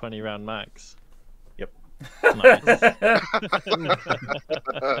 with the 20 round max? Yep. Nice.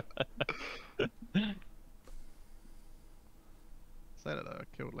 Say that I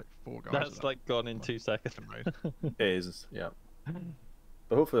killed like 4 guys. That's like gone in 2 seconds. It is, yeah.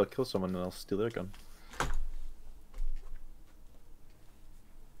 But hopefully I'll kill someone and I'll steal their gun.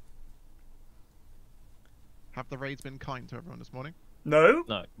 Have the raids been kind to everyone this morning No?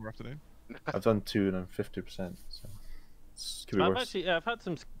 No. or afternoon? I've done 2 and I'm 50%, so it could be I've worse. actually I've had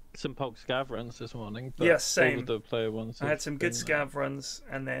some Pulp Scav runs this morning. But Yes, all same. of the player ones. I had have some good been, scav runs,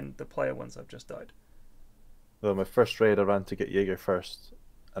 and then the player ones I've just died. Well, my first raid I ran to get Jaeger first,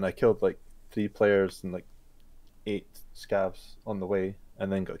 and I killed like 3 players and like 8 scavs on the way,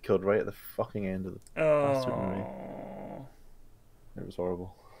 and then got killed right at the fucking end of the bastard raid. Oh. It was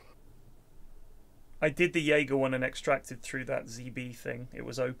horrible. I did the Jaeger one and extracted through that ZB thing. It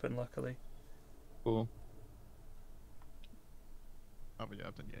was open, luckily. Cool. Oh, but yeah,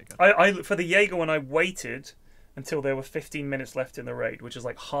 I've done Jaeger. I for the Jaeger one, I waited until there were 15 minutes left in the raid, which is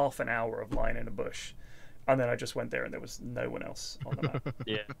like half an hour of lying in a bush. And then I just went there and there was no one else on the map.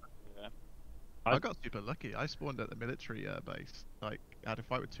 Yeah. I got super lucky. I spawned at the military base. Like, I had a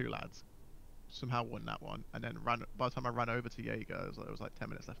fight with 2 lads. Somehow won that one, and then ran. By the time I ran over to Jaeger, there was like 10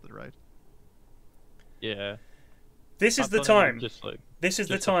 minutes left of the raid. Yeah. This is I the thought it time. was just, like, This is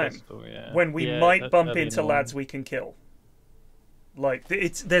the just a time pistol, yeah. when we Yeah, might bump early in into the morning. lads we can kill. Like,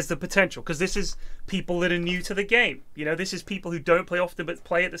 there's the potential, because this is people that are new to the game. You know, this is people who don't play often but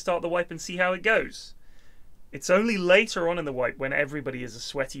play at the start of the wipe and see how it goes. It's only later on in the wipe when everybody is a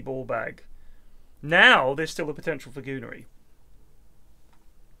sweaty ball bag. Now there's still a potential for goonery.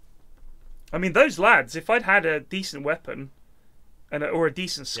 I mean, those lads, if I'd had a decent weapon or a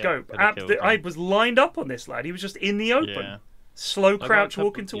decent scope, I was lined up on this lad. He was just in the open. Yeah. Slow crouch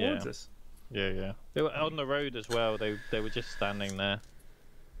walking towards us. Yeah. They were on the road as well. They were just standing there.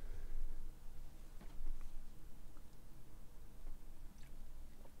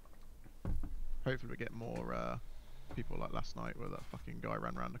 Hopefully we get more people like last night where that fucking guy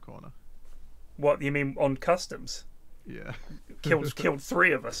ran around the corner. What, you mean on customs? Yeah. Killed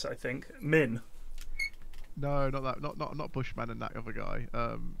 3 of us, I think. Min. No, not that. Not Bushman and that other guy.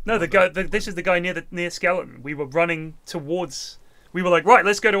 No, the guy. This is the guy near skeleton. We were running towards. We were like, right,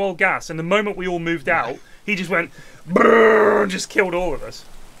 let's go to old gas. And the moment we all moved out, he just went, brrr, and just killed all of us.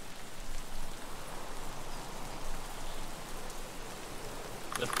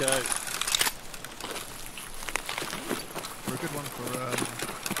 Let's go. We're a good one for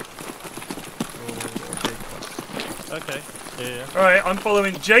big quest. Okay. Yeah. Alright, I'm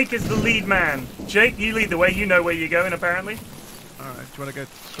following. Jake is the lead man. Jake, you lead the way. You know where you're going, apparently. Alright, do you want to go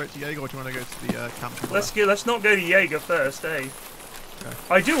straight to Jaeger or do you want to go to the camp? Let's not go to Jaeger first, eh? Okay.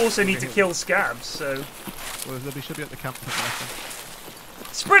 I do also need to kill scabs, so... Well, we should be at the camp.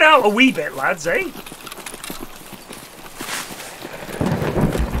 Spread out a wee bit, lads, eh?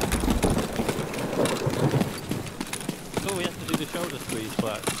 Oh, we have to do the shoulder squeeze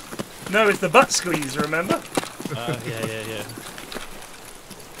flat. No, it's the butt squeeze, remember? Yeah.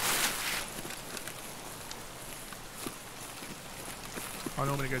 I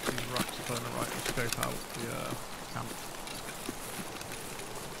normally go to these rocks if I'm on the right and scope out the camp.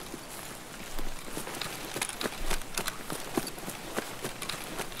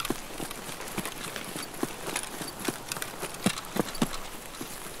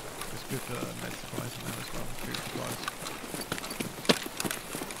 There's good med supplies in there as well, food supplies.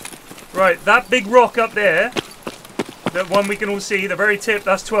 Right, that big rock up there, that one we can all see, the very tip,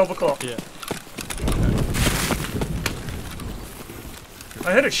 that's 12 o'clock. Yeah.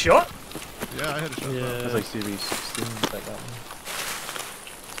 I heard a shot. Yeah, I heard a shot. Yeah. It's like CV16, like that one.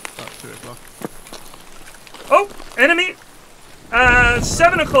 About 2 o'clock. Oh, enemy!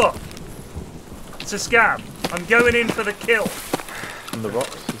 7 o'clock. It's a scab. I'm going in for the kill. On the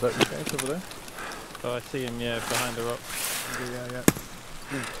rocks, is that you guys over there? Oh, I see him, yeah, behind the rock. Yeah.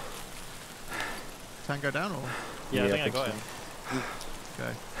 Tango down or? Yeah, I think I got so. him.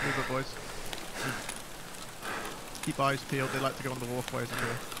 Okay, move it, boys. Keep eyes peeled, they like to go on the walkways in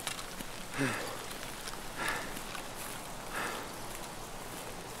here.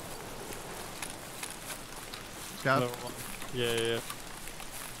 Scav? Yeah.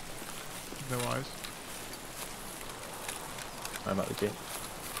 No eyes. I'm at the gate.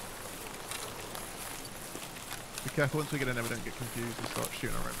 Be careful once we get in there, we don't get confused and start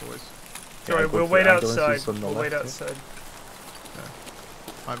shooting our own boys. Sorry, I'll go we'll for wait the ambulances outside. on the We'll wait left, outside. Okay.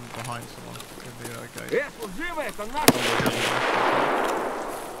 I'm behind someone in the gate. I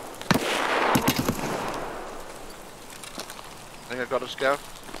think I got a scout.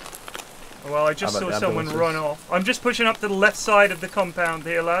 Well, I just How about saw the someone ambulances? run off. I'm just pushing up to the left side of the compound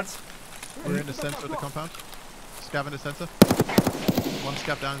here, lads. We're in the centre of the compound. Scav in the centre. One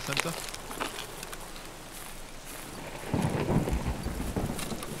scav down in the centre.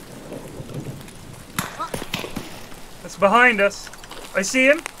 That's behind us. I see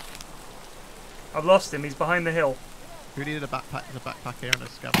him. I've lost him. He's behind the hill. Who needed a backpack? There's a backpack here and a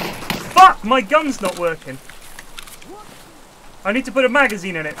scav. Fuck! My gun's not working. I need to put a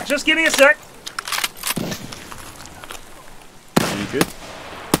magazine in it. Just give me a sec. Are you good?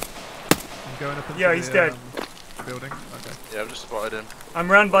 I'm going up into Yeah, he's dead. Building. Okay. Yeah, I've just spotted him.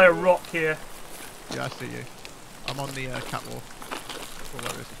 I'm round by a rock here. Yeah, I see you. I'm on the catwalk. Or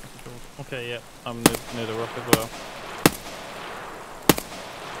whatever it is it's called. Okay, yeah. I'm near the rock as well.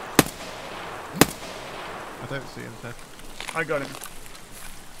 I don't see him, Ted. I got him.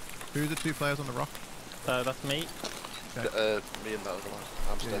 Who's the 2 players on the rock? That's me. Okay. Me and that other one.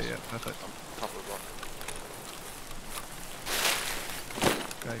 I'm Yeah, stairs. perfect. I'm top of the rock.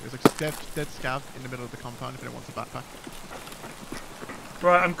 Okay, there's a dead scav in the middle of the compound if anyone wants a backpack.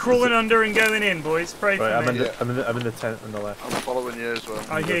 Right, I'm crawling under and going in, boys. Pray Right, for me. I'm in the tent on the left. I'm following you as well.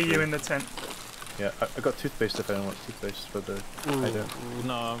 I hear you in the tent. Yeah, I got toothpaste if anyone wants toothpaste for the hideout.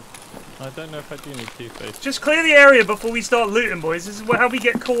 No, I don't know if I do need toothpaste. Just clear the area before we start looting, boys. This is how we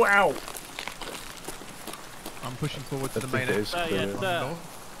get caught out. I'm pushing forward to I the think main it is entrance. clear. yes, On the sir.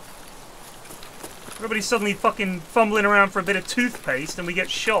 north. Everybody's suddenly fucking fumbling around for a bit of toothpaste and we get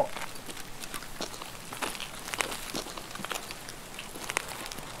shot.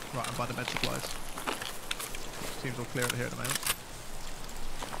 Right, I'm by the med supplies. Seems all clear here at the moment.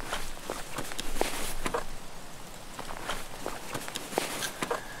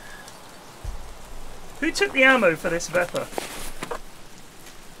 Who took the ammo for this Vepper?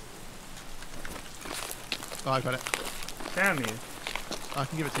 Oh, I got it. Damn you. I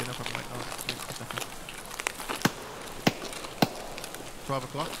can give it to you, no problem, mate. Oh, give me a second. 12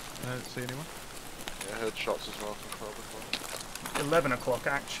 o'clock. I don't see anyone. Yeah, I heard shots as well from 12 o'clock. 11 o'clock,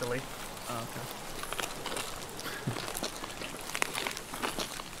 actually. Oh, okay.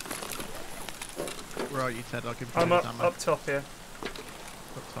 Where are you, Ted? I'll give you I'm ammo. up top here.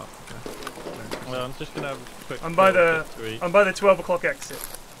 Up top, okay. Well, I'm just gonna have a quick. I'm by the look to eat. I'm by the 12 o'clock exit.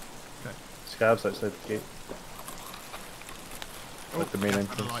 Scabs outside the gate. Oh, At the main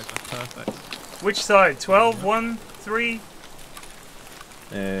entrance. analyzer. Perfect. Which side? 12, 1, 3?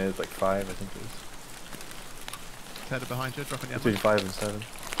 It's like 5, I think it is. Ted behind you, dropping the ammo. Between 5 and 7.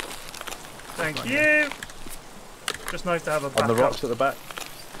 Thank Right, you. Just nice to have a On backup. the rocks at the back.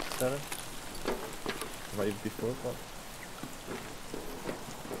 7. Might even be 4 o'clock.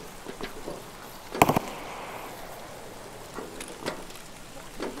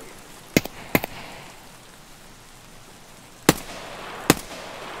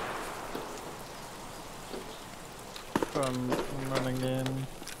 I'm running in.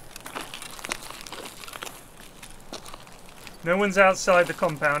 No one's outside the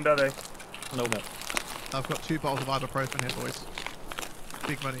compound, are they? No. I've got 2 bottles of ibuprofen here, boys.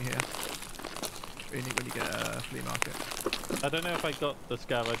 Big money here. When you get a flea market. I don't know if I got the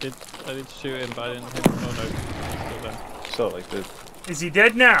scab. I did shoot him, but I didn't hit him. Oh no, still there. So like the Is he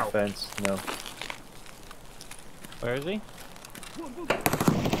dead now? fence, no. Where is he? One's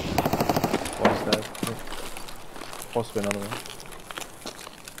dead. Yeah. Possibly another one.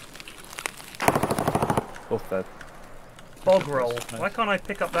 Both dead. Bog roll. Why can't I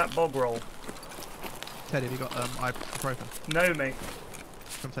pick up that bog roll? Ted, have you got ibuprofen? No, mate.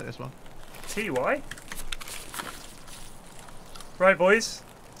 Come take this one. TY? Right, boys.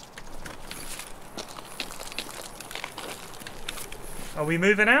 Are we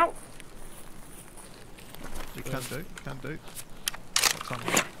moving out? You can do, can do. What time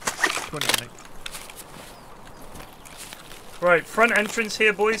is it? 20, mate. Right, front entrance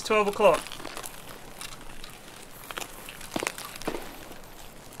here, boys, 12 o'clock.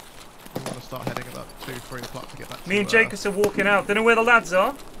 We want to start heading about 2, 3 o'clock to get back to Me and Jacobs are walking out. Don't know where the lads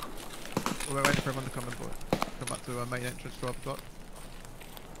are. We're waiting for everyone to come and come back to our main entrance, 12 o'clock.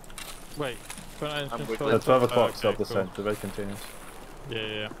 Wait. Front entrance. with 12 o'clock, okay, stop the cool. center, the red containers.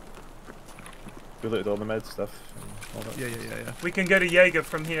 Yeah. We looked at all the med stuff and all that. Yeah. We can go to Jaeger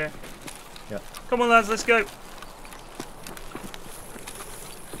from here. Yeah. Come on, lads, let's go.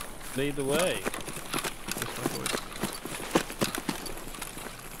 Lead the way. This way, boys.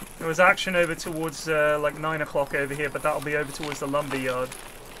 There was action over towards like 9 o'clock over here, but that'll be over towards the lumber yard.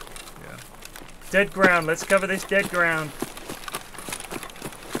 Yeah. Dead ground. Let's cover this dead ground.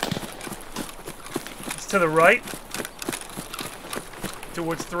 It's to the right.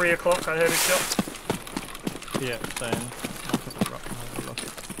 Towards 3 o'clock, I heard a shot. Yeah, same. Off of the rock, no, we lost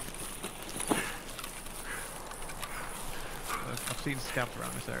it. I've seen scabs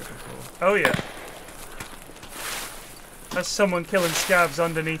around this area before. Oh yeah. That's someone killing scabs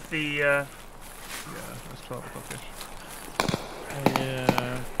underneath the. Yeah, that's 12 o'clock-ish.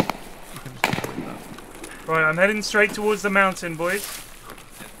 Yeah. You can just avoid that. Right, I'm heading straight towards the mountain, boys.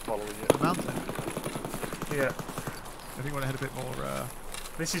 Following it. The mountain. Yeah. I think we want to head a bit more.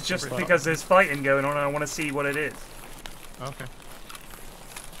 This is just Right. because there's fighting going on and I want to see what it is. Okay.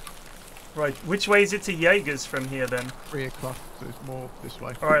 Right, which way is it to Jaeger's from here then? 3 o'clock, so it's more this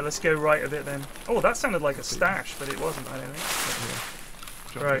way. Alright, let's go right a bit then. Oh, that sounded like a stash, but it wasn't, I don't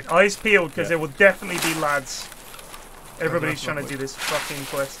think. Jump Right, in. eyes peeled, because Yeah. there will definitely be lads. Everybody's that's trying to lovely. do this fucking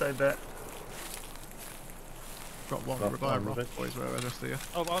quest, I bet. Got one Rock, revive rock, rock, rock. boys, where the rest of you.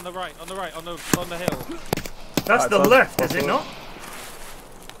 Oh, on the right, on the hill. That's Ah, the it's left, on- is it not?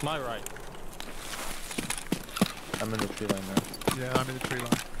 My right. I'm in the tree line now. Yeah, I'm in the tree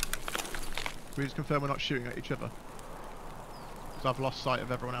line. We just confirm we're not shooting at each other. Because I've lost sight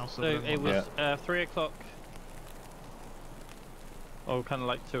of everyone else. So other than it one. was 3 o'clock. Or kind of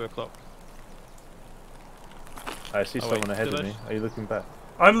like 2 o'clock. I see Oh, someone wait, ahead did of I me. Are you looking back?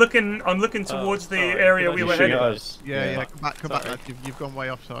 I'm looking towards the sorry. area Did I we shoot were you heading. guys? Us. Yeah, come back, Sorry. lads. You've gone way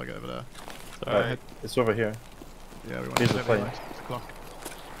off target over there. Sorry. Alright, it's over here. Yeah, we want Here's to the head plane. by 6 o'clock.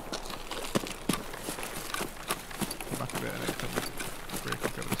 back a bit and then come 3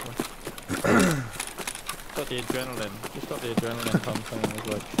 o'clock over this way. Got the adrenaline. Just got the adrenaline pumping. It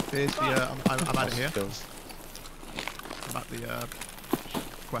was like. Here's the. I'm at it here. I'm at the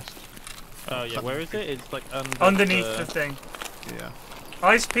quest. Oh yeah, where is it? It's like underneath the thing. Yeah.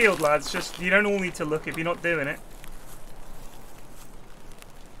 Eyes peeled, lads. Just you don't all need to look if you're not doing it.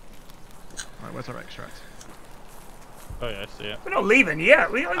 Right, where's our extract? Oh yeah, I see it. We're not leaving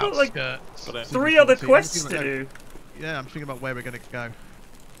yet. I got like Outskirts. 3 other quests to do. Yeah, I'm thinking about where we're gonna go.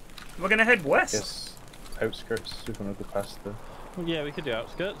 We're gonna head west. Yes, outskirts. We're gonna go past the. Yeah, we could do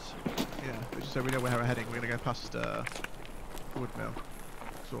outskirts. Yeah, but just so we know where we're heading, we're gonna go past wood mill,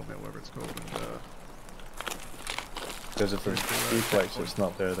 sawmill, whatever it's called, and Because if there's PFlax that's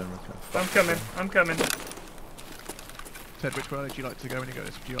not there, then we're kind of. I'm coming. I'm coming. Ted, which way would you like to go when you go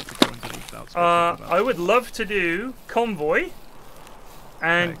this? Would you like to go underneath outskirts? I would love to do convoy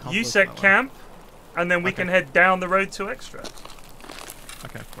and USEC camp, and then we can head down the road to extract.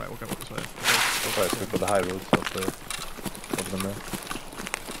 Okay, right, we'll go this way. Right, so we've got the high roads up there, over the mill.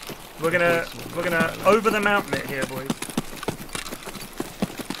 We're gonna over the mountain it here, boys.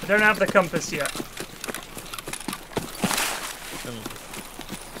 I don't have the compass yet.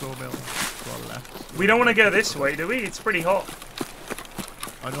 Sawmill to our left. We don't want to go this way, do we? It's pretty hot.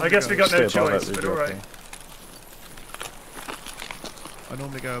 I guess we got no choice, but alright. I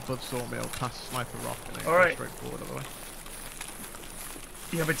normally go above sawmill, past Sniper Rock, and then go straight forward all the way.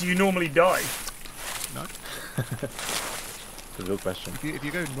 Yeah, but do you normally die? No. It's a real question. If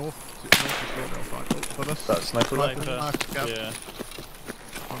you go north to sawmill, fine. Oh, above us. That's Sniper Rock. Yeah.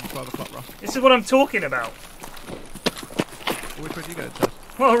 On 12 o'clock rock. This is what I'm talking about. Which way do you go, Ted?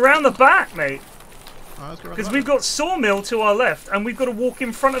 Well, around the back, mate. Because we've got sawmill to our left, and we've got to walk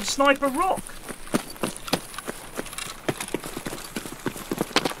in front of Sniper Rock.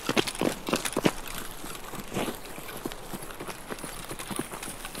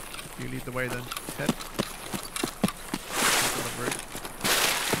 You lead the way then, Ted.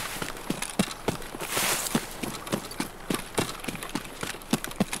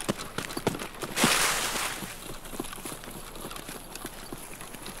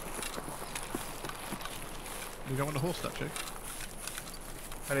 You don't want a horse statue?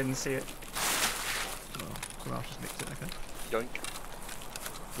 I didn't see it. Well, someone else just nicked it, okay. Yoink.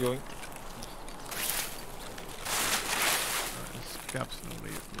 Yoink. Right, there's scabs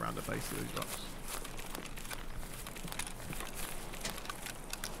normally around the base of these rocks.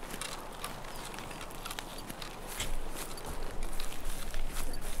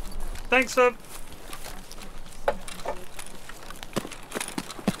 Thanks, sir.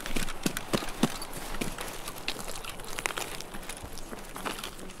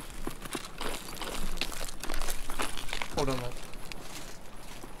 Hold on, lad.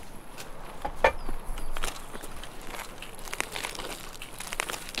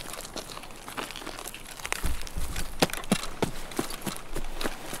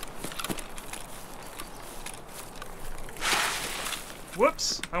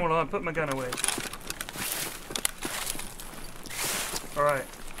 Whoops! Hold on, put my gun away. Alright.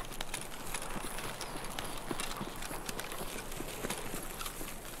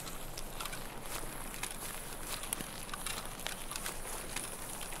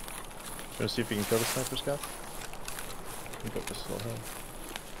 Wanna see if you can kill the sniper scout? We've got this little hill.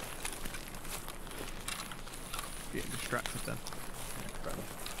 Getting distracted then. Yeah, fair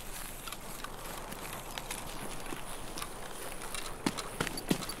enough.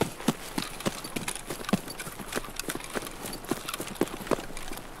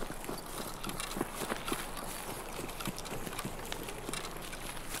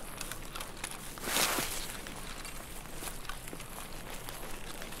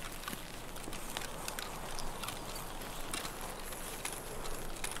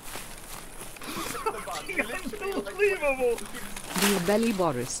 Unbelievable! Dear Belly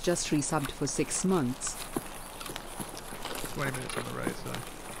Boris just resubbed for 6 months. 20 minutes on the road,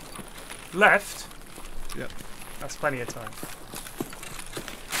 so. Left? Yep. That's plenty of time.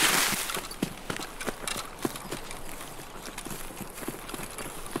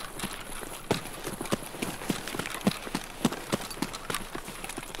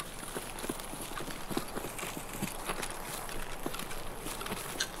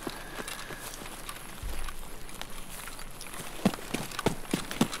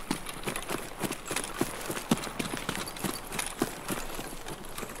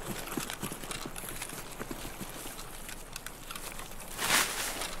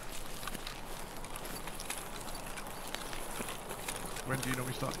 When do you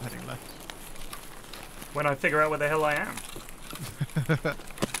normally start heading left? When I figure out where the hell I am. I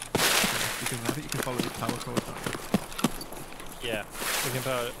think you can follow these power cords, can't you? Yeah, we can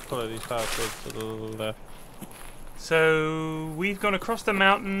follow these power cords to the left. So we've gone across the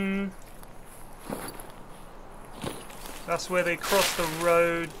mountain. That's where they cross the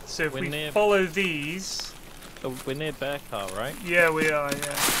road. So if we follow these... Oh, we're near Bear Car, right? Yeah, we are,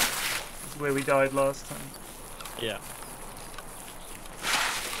 yeah. It's where we died last time. Yeah.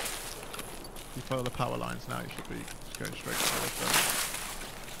 You follow the power lines now, you should be going straight towards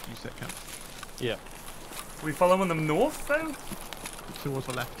the USEC camp. Yeah. We follow on the north, though? Towards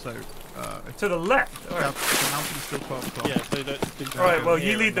the left, so... to the left? Alright. The mountain's still 12 o'clock. Yeah, so don't Alright, well,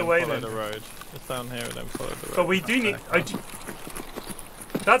 you lead the way follow then. The road. It's down here and then follow the road. But we do need...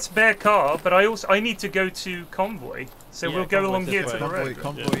 That's Bear Car, but I need to go to Convoy. So we'll go along here to the road.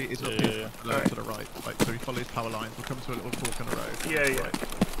 Convoy is up here to the right. Like, so we follow these power lines, we'll come to a little fork in the road. Yeah, yeah. Right.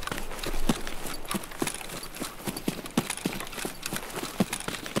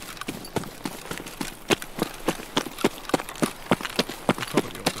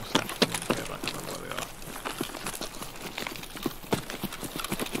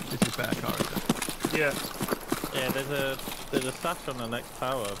 Yeah. Yeah, there's a stash on the next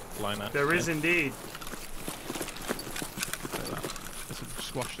power line actually. There is indeed. There's some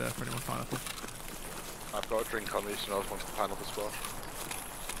squash there for anyone pineapple. I've got a drink on me, so I want the pineapple squash.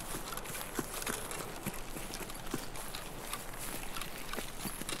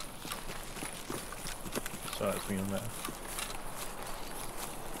 So that's me on there.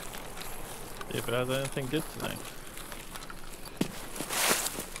 See if it has anything good today.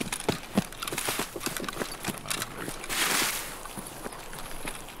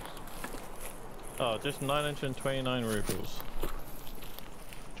 Oh, just 929 rubles. Do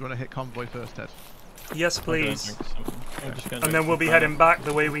you want to hit Convoy first, Ted? Yes, please. And then we'll be heading back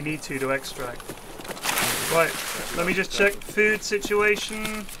the way we need to extract. Right, let me just check food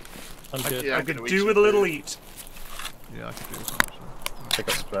situation. I could do with a little eat. Yeah, I could do with actually. Pick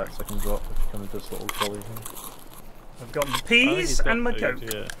up scraps I can drop if you come into this little gully here. I've got my peas and my coke.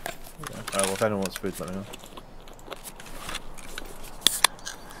 Yeah. Well, if anyone wants food, let me know.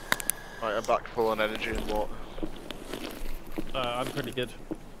 Right, I'm back full on energy and water. I'm pretty good.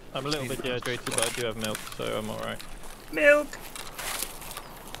 I'm a little bit dehydrated, but I do have milk, so I'm alright. Milk!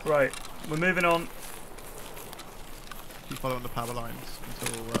 Right, we're moving on. Keep following the power lines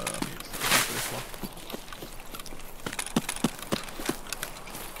until it's after this one.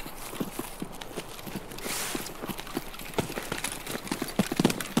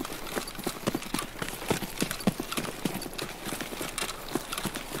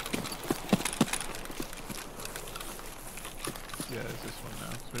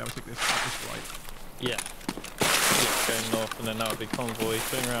 Yeah. Keep going north and then that would be Convoy,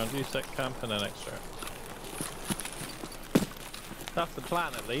 swing around USEC camp and then extract. That's the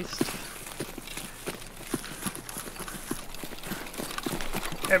plan at least.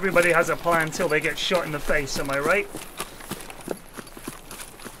 Everybody has a plan till they get shot in the face, am I right?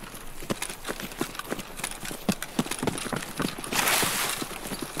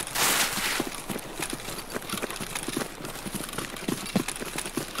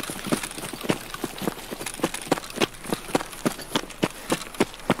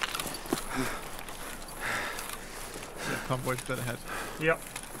 Convoy's dead ahead. Yep.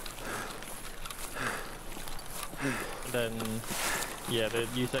 Then, yeah, the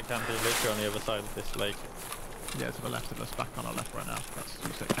USEC camp is literally on the other side of this lake. Yeah, to the left of us, back on our left right now. That's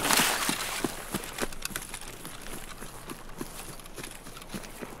USEC camp.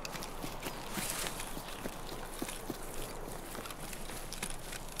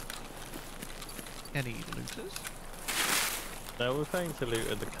 Any looters? No, we're paying to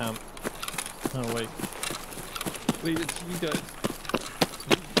loot at the camp. Oh wait. Leave it to you guys.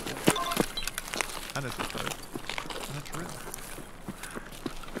 And there's a boat. And a drill.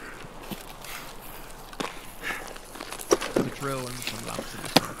 There's a drill and some lamps in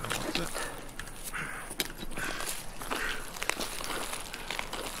this one. That's it.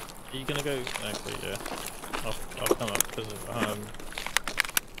 Are you gonna go? Actually, yeah. I'll come up because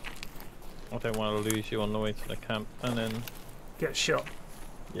I don't want to lose you on the way to the camp and then get shot.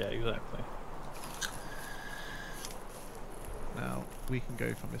 Yeah, exactly. Now we can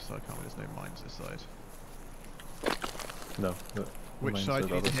go from this side, can't we? There's no mines this side. No. Which side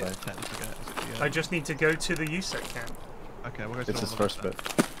do you need to hit? Is it the, I just need to go to the USEC camp. Okay, we'll go to it's his first bit.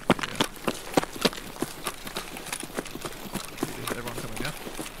 Yeah. Is everyone coming, yeah?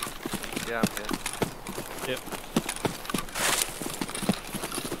 Yeah, I'm here. Yep.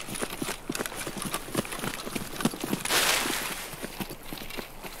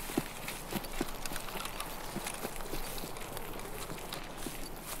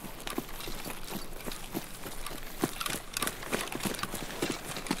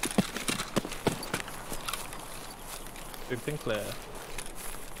 Open clear.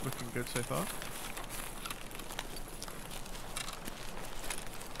 Looking good so far.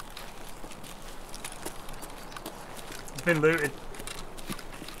 It's been looted.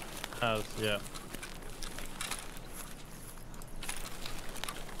 Has, yeah.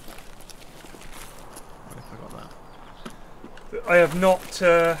 What if I got that? I have not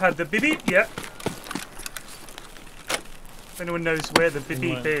had the beep beep yet. If anyone knows where the beep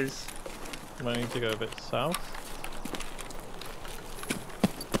beep is. Might need to go a bit south.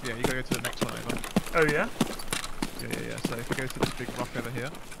 Yeah, you gotta go to the next one over. Oh yeah? Yeah. So if you go to this big rock over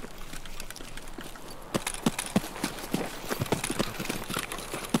here.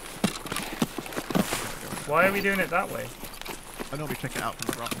 Why are we doing it that way? I normally check it out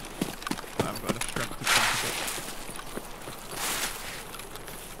from the rock. But I haven't got enough strength to jump it.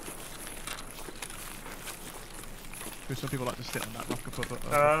 Because some people like to sit on that rock above the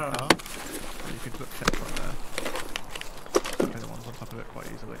car. You can look check right there. Okay, the one's on top of it quite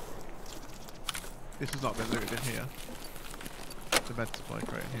easily. This has not been looted in here. The med supply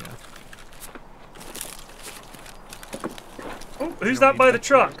crate in here. Oh, who's that by the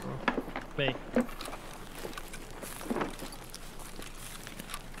truck? Me.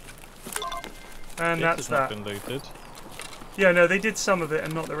 And that's that. Been looted. Yeah, no, they did some of it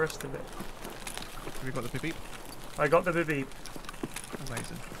and not the rest of it. Have you got the beep beep? I got the beep beep.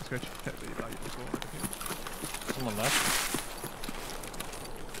 Amazing. Let's go check the valuable score over here. Someone left.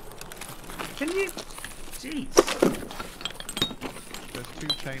 Can you? Jeez. There's 2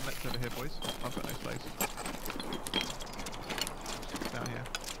 chain lets over here, boys. I've got no space. Down here.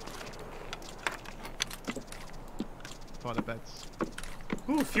 By the beds.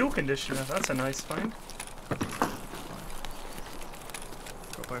 Ooh, fuel conditioner. That's a nice find.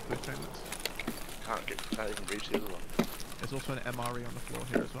 Got both those chain lets. Can't even reach the other one. There's also an MRE on the floor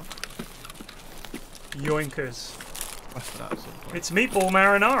here as well. Yoinkers. West of that at some point. It's Meatball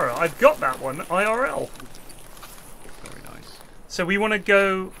Marinara. I've got that one, IRL. Very nice. So we want to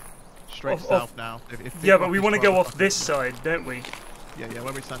go... Straight off, south now. If yeah, but we want to go off this side, don't we? Yeah,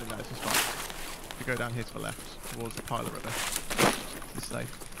 where we're standing now, this is fine. If you go down here to the left, towards the Pilot River, it's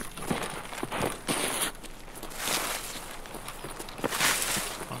safe.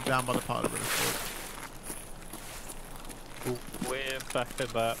 I'm down by the Pilot River ford. We're back at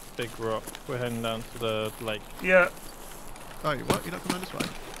that big rock. We're heading down to the lake. Yeah. Oh, you what? You're not coming this way?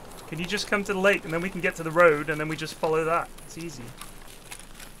 Can you just come to the lake and then we can get to the road and then we just follow that? It's easy.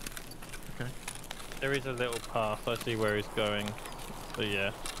 Okay. There is a little path. I see where he's going. So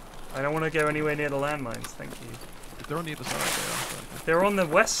yeah. I don't want to go anywhere near the landmines, thank you. If they're on the other side, they are. They're on the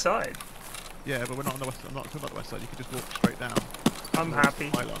west side. Yeah, but we're not on the west. I'm not talking about the west side. You can just walk straight down. I'm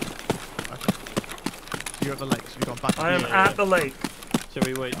happy. Okay. So you're at the lake, so you've gone back. I am at the lake. Shall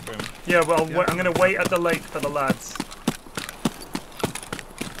we wait for him? Yeah, well, I'm going to wait at the lake for the lads.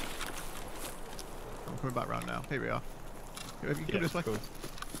 I'm coming back round now. Here we are. You can come this way. Cool.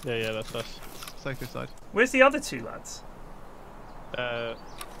 Yeah, that's us. Safe this side. Where's the other 2 lads?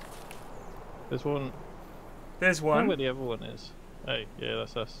 There's one. There's I don't know one. where the other one is. Hey, yeah,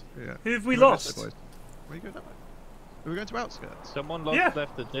 that's us. Yeah. Who have we Come on lost? this way, boys. Where are you going that way? Are we going to outskirts? Someone Yeah.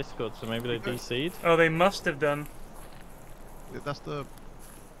 left the Discord, so maybe they DC'd. Oh, they must have done. That's the...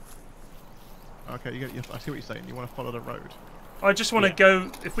 Okay, I see what you're saying. You want to follow the road. I just want to go...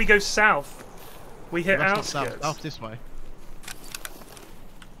 If we go south, we hit That's not outskirts. south. South this way.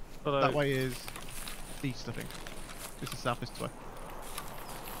 Although, That way is east, I think. This is south this way.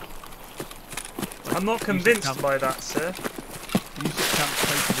 I'm not convinced by that, sir. You should camp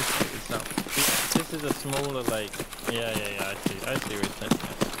facing this way is south. this is a smaller lake. Yeah, I see where it's at.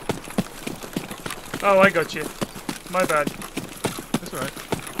 Oh, I got you. My bad. That's alright.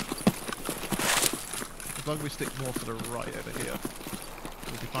 As long as we stick more to the right over here,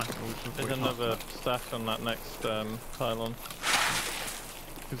 we'll be fine. There's another stash on that next pylon.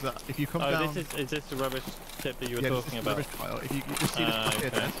 Because if you come oh, down... is this the rubbish tip that you were this talking is the about? rubbish pile. If you just see this path here,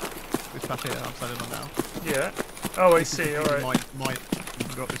 okay. Des, this path here I'm standing on now. Yeah. Oh, I This is see, the alright. mine, you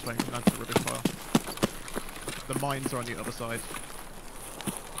can go up this way and come down to the rubbish pile. The mines are on the other side.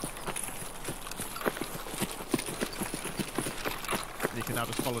 And you can now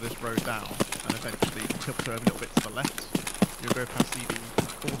just follow this road down and eventually tilt to a little bit to the left. You'll go past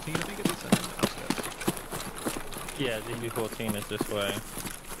CB14, I think it is, and then outskirts. Yeah, DB14 is this way.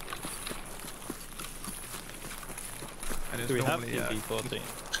 And it's Do we have normally DB14?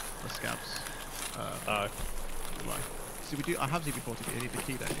 the scabs. Oh, Right. See, we do. I have ZB40, but you need the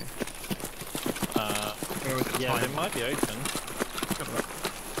key, don't you? Or is it yeah, time? they might be open. Got it.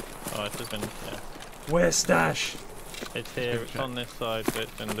 Oh, it's just been, yeah. Where's Stash? It's here, it's on this side, but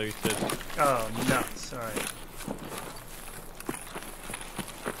it's been looted. Oh, nuts. Alright.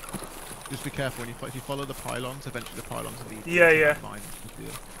 Just be careful when if you follow the pylons. Eventually, the pylons will lead. Yeah.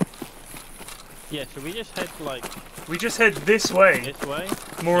 Yeah. Should we just head like? We just head this way. This way.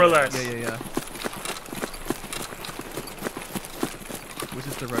 More or less. Yeah. Was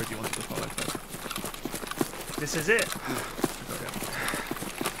this the road you wanted to follow? This is it.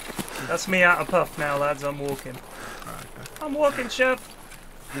 That's me out of puff now, lads. I'm walking. Alright, okay. I'm walking, chef.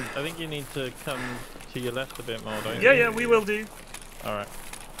 I think you need to come to your left a bit more, don't you? Yeah, we will do. Alright.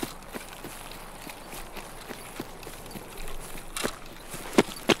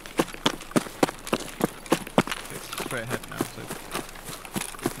 It's straight ahead now, so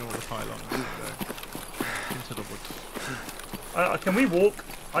ignore the pylons and go into the woods. Can we walk?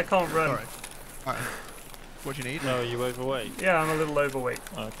 I can't run. Alright. What do you need? No, are you overweight? Yeah, I'm a little overweight.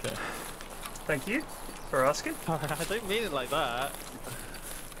 Okay. Thank you for asking. I don't mean it like that.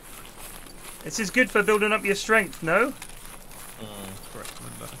 This is good for building up your strength, no? Correct.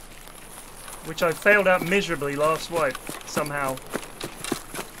 Which I failed at miserably last wipe, somehow.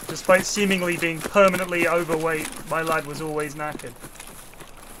 Despite seemingly being permanently overweight, my lad was always knackered.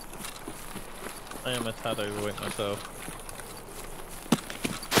 I am a tad overweight myself.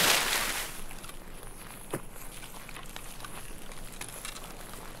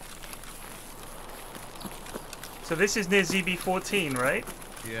 So this is near ZB14, right?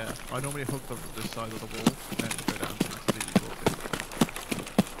 Yeah, I normally hook them to this side of the wall and then go down to the ZB14.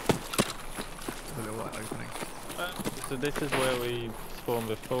 The little white opening. So this is where we spawned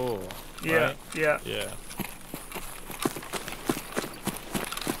before. Yeah, right? yeah. Yeah.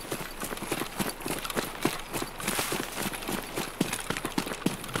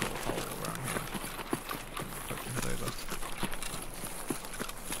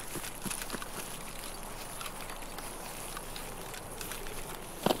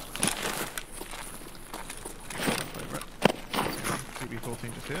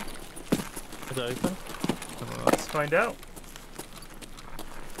 Just here. Is it open? Let's find out.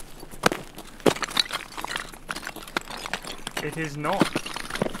 It is not.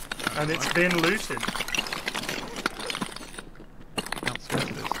 And it's been looted.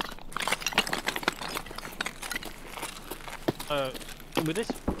 With this,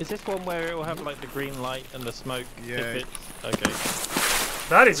 is this one where it will have like the green light and the smoke? Yeah. If it's, okay.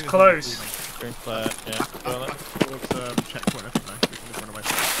 That is close. Green flare, yeah. Well, checkpoint, I think, though. We can just run away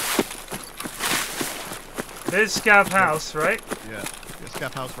from it. There's Scav House, right? Yeah.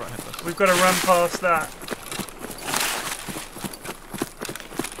 Scav House right ahead of us. We've got to run past that.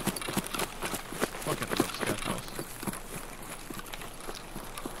 Fucking love Scav House.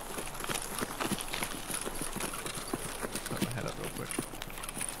 Put my head up real quick.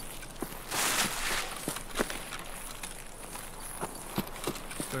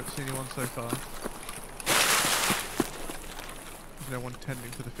 Don't see anyone so far. There's no one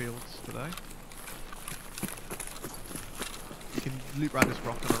tending to the fields today. You can loop around this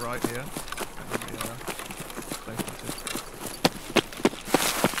rock on the right here, and then we are stay planted.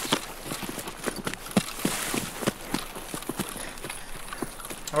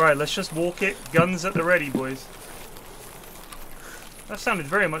 Alright, let's just walk it. Guns at the ready, boys. That sounded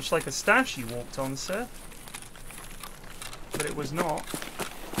very much like a stash you walked on, sir. But it was not.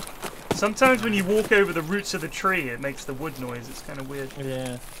 Sometimes when you walk over the roots of the tree, it makes the wood noise. It's kind of weird.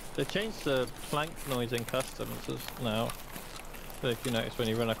 Yeah. They changed the plank noise in customs now. So if you notice when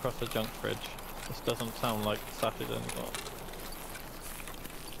you run across the junk bridge, this doesn't sound like static anymore.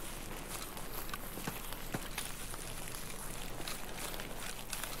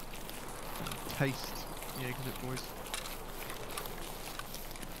 Taste. Yeah, because it boys.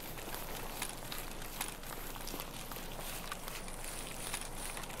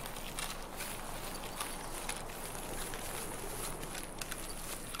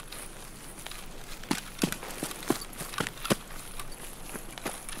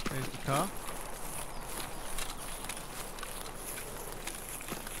 There's the car.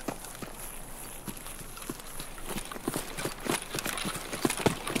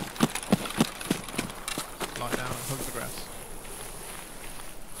 Lie down and hug the grass.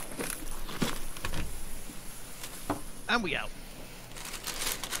 And we out.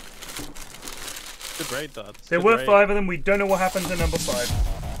 Good raid, Dad. There were 5 of them. We don't know what happened to number 5.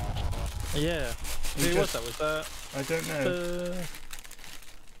 Yeah. Who was that? Was that? I don't know.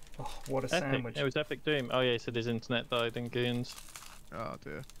 Oh, what a Epic. sandwich. It was Epic Doom. Oh yeah, he said his internet died in Goons. Oh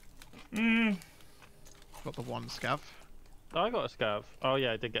dear. Mm. Got the one scav. Oh, I got a scav. Oh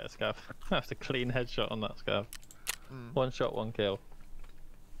yeah, I did get a scav. That's a clean headshot on that scav. 1 shot, 1 kill.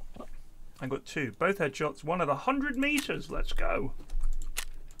 I got 2. Both headshots. One at 100 meters. Let's go.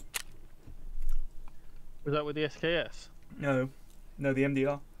 Was that with the SKS? No. No, the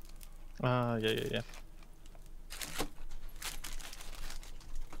MDR. Yeah.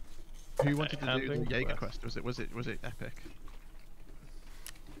 Who wanted to do the Jaeger quest? Was it Epic?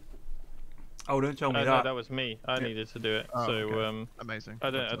 Oh, don't tell me that. No, that was me. I needed to do it. Oh, so okay. Amazing. I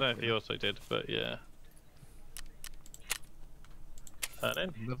don't know if he also did, but yeah.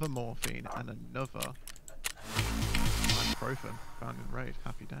 Another morphine and another ibuprofen found in raid.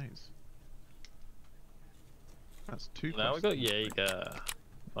 Happy days. That's 2 Now we got Jaeger.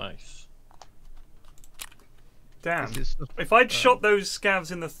 Nice. Damn. If I'd shot those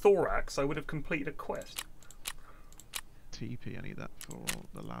scavs in the thorax, I would have completed a quest. TP, I need that for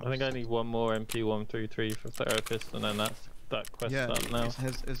the labs. I think I need one more MP133 for therapist, and then that quest done now.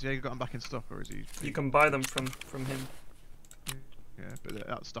 Has Jaeger gotten back in stock, or is he? You can buy them from him. Yeah, but they're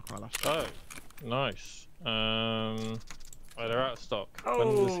out of stock on our last. Oh, nice. Oh, they're out of stock. Oh,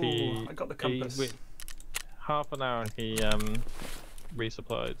 when was he? I got the compass. Half an hour and he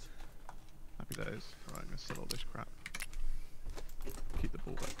resupplied. Happy days. Right, I'm gonna sell all this crap. Keep the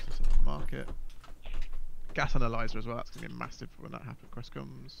ball back to sell the market. Gas analyzer as well. That's gonna be massive when that happens. Quest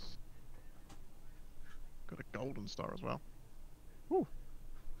comes. Got a golden star as well. Woo.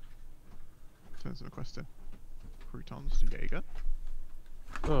 Turns into a quest in. Croutons to Jaeger.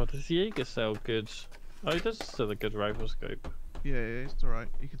 Oh, does Jaeger sell good? Oh, he does sell a good rifle scope. Yeah, it's alright.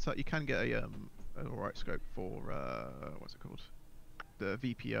 You can get a an alright scope for what's it called? The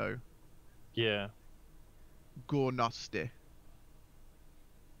VPO. Yeah. Gornosti.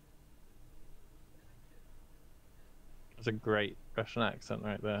 That's a great Russian accent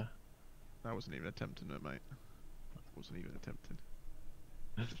right there. I wasn't even attempting it, mate. Wasn't even attempting.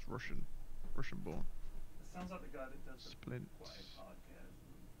 Just Russian born. It sounds like the guy that does Splint.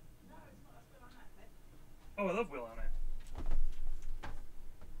 Oh, I love Will on it.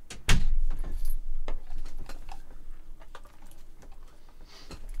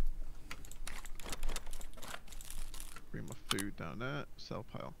 Bring my food down there. Sell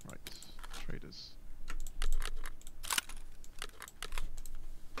pile. Right. Traders.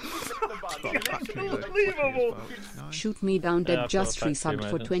 Unbelievable! Shoot me down dead just resubbed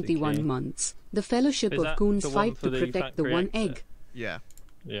for 21 months. The Fellowship of Goons fight to protect the one egg. Yeah.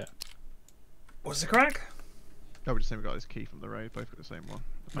 Yeah. What's the crack? Oh, we just we got this key from the raid. Both got the same one.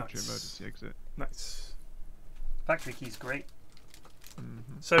 The factory Nice. emergency exit. Nice. Factory key's great.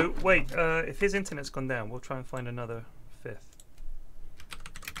 So wait, if his internet's gone down, we'll try and find another 5th.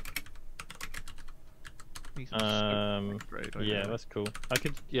 Yeah, that's cool. I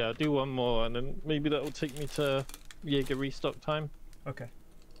could, I'll do one more, and then maybe that will take me to Jaeger restock time. Okay.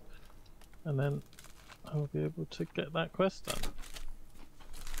 And then I'll be able to get that quest done.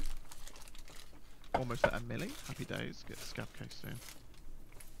 Almost at a milli. Happy days. Get the scab case soon.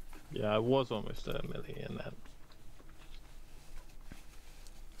 Yeah, I was almost at a milli, and then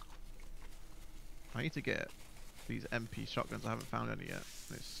I need to get these MP shotguns. I haven't found any yet.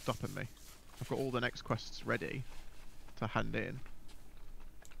 It's stopping me. I've got all the next quests ready to hand in.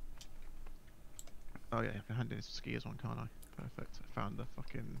 Oh yeah, I can hand in this skiers one, can't I? Perfect. I found the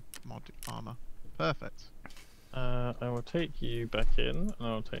fucking mod armor. Perfect. I will take you back in, and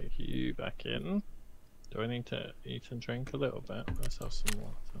I'll take you back in. Do I need to eat and drink a little bit? Let's have some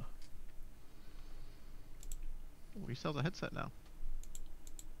water. We sell the headset now.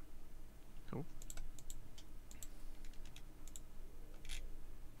 Cool.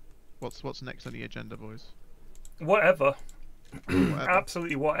 What's next on the agenda, boys? Whatever. Whatever.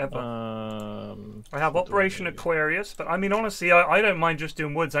 Absolutely whatever. I have what do I Operation need? Aquarius, but I mean, honestly, I don't mind just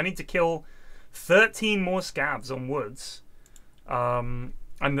doing woods. I need to kill 13 more scabs on woods.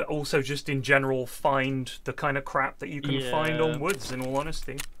 And also just in general find the kind of crap that you can find on woods, in all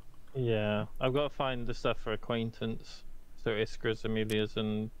honesty. Yeah, I've got to find the stuff for acquaintance. So Iskras, Amelias,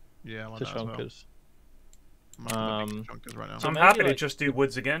 and Yeah, I want that as well. Tashonkas. I'm chunkers right now. So I'm maybe, happy to like, just do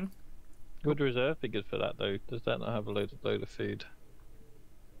woods again. Would reserve be good for that though? Does that not have a load of food?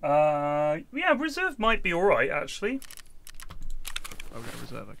 Yeah, reserve might be alright, actually. Okay,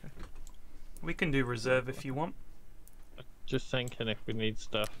 reserve, okay. We can do reserve if you want. Just thinking if we need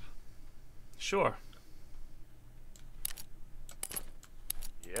stuff. Sure.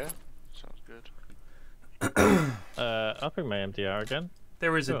 Yeah, sounds good. I'll bring my MDR again.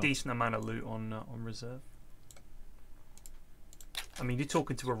 There is a Sure. decent amount of loot on reserve. I mean, you're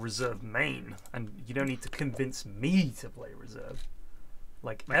talking to a reserve main, and you don't need to convince me to play reserve.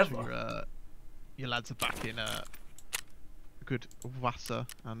 Like, Make ever. sure, your lads are back in good Wasser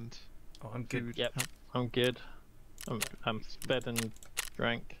and Oh, I'm good. food. Yep, help. I'm good. I'm fed and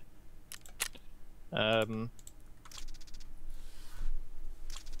drank.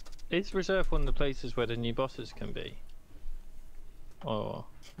 Is reserve one of the places where the new bosses can be? Oh,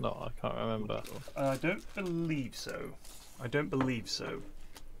 no, I can't remember. I don't believe so. I don't believe so.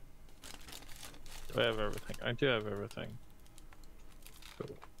 Do I have everything? I do have everything.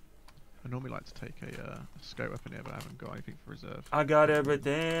 Cool. I normally like to take a scope up in here, but I haven't got anything for reserve. I got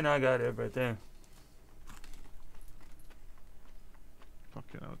everything. I got everything.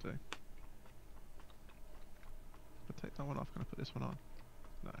 Fucking hell, do. If I take that one off, can I put this one on?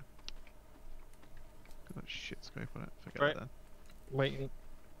 No. Got that shit scope on it. Forget it then. Waiting.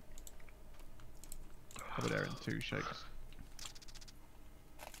 Over there in 2 shakes.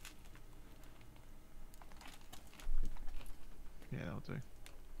 Yeah, that'll do.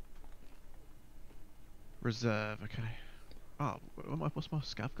 Reserve, okay. Oh, what's my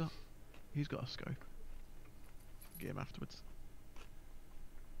scav got? He's got a scope. Get him afterwards.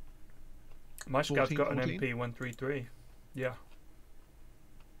 My scav's got 14? an MP133. Yeah. I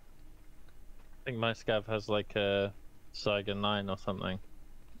think my scav has like a Saiga 9 or something.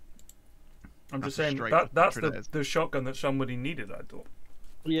 I'm That's just saying that's the shotgun that somebody needed, I thought.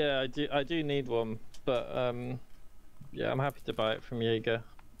 Yeah, I do need one, but yeah, I'm happy to buy it from Jaeger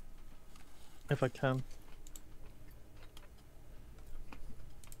if I can.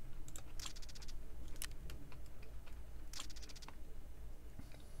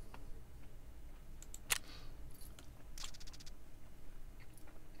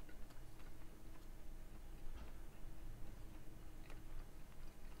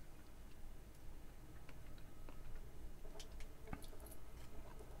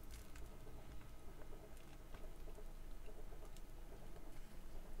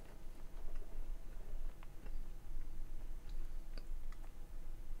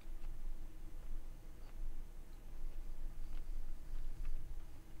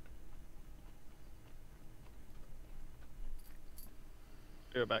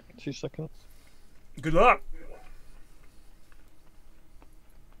 Go back 2 seconds. Good luck.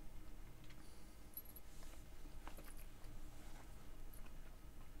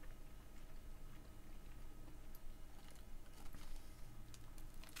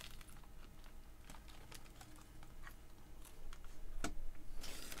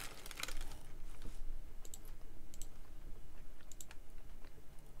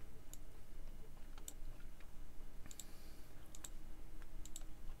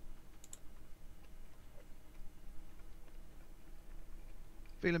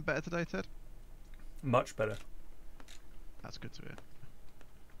 Feeling better today, Ted? Much better. That's good to hear.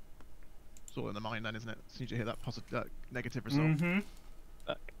 It's all in the mind then, isn't it? As soon as you hear that positive, negative result. Mm-hmm.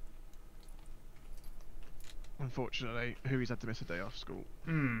 Unfortunately, Huey's had to miss a day off school.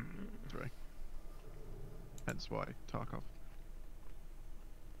 Hmm. 3. Hence why Tarkov.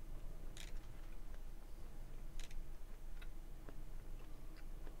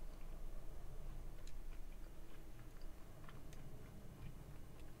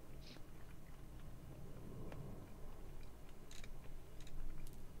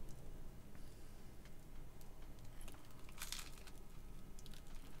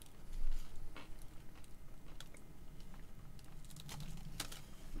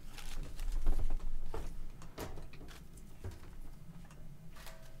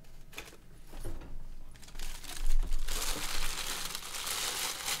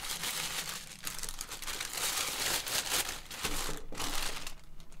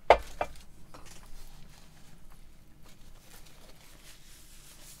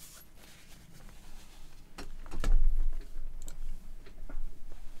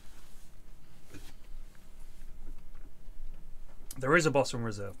 There is a boss on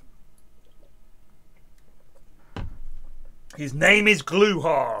reserve. His name is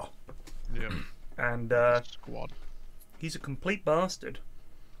Gluhar. Yeah. And squad. He's a complete bastard.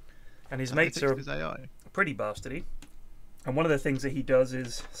 And his mates are his AI. pretty bastardy. And one of the things that he does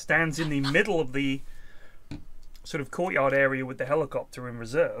is stands in the middle of the sort of courtyard area with the helicopter in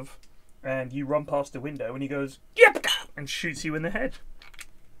reserve, and you run past the window and he goes, "Yep," and shoots you in the head.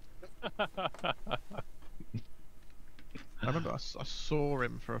 I remember I saw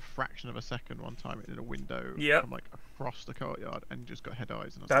him for a fraction of a second one time in a window from like across the courtyard and just got head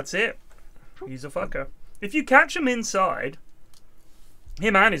eyes. And that's it. He's a fucker. If you catch him inside,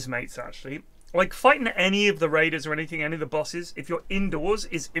 him and his mates actually, like fighting any of the raiders or anything, any of the bosses, if you're indoors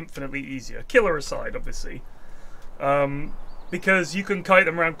is infinitely easier. Killer aside, obviously. Because you can kite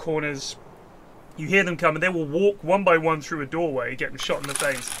them around corners, you hear them come and they will walk one by one through a doorway, getting shot in the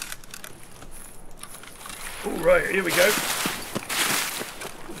face. All right, here we go.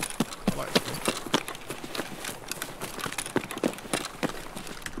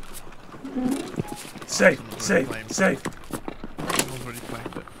 Safe. Someone's already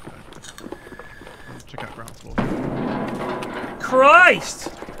claimed it. Check out ground floor.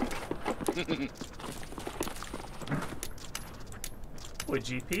 Christ! Wood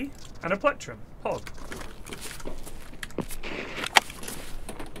GP and a plectrum. Pog.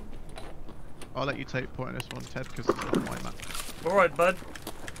 I'll let you take point on this one, Ted, because it's not my map. Alright, bud.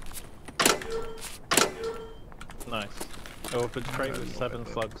 Nice. Oh, but crate with 7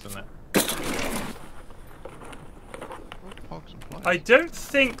 slugs in it. I don't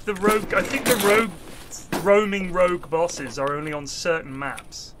think the rogue. I think the roaming rogue bosses are only on certain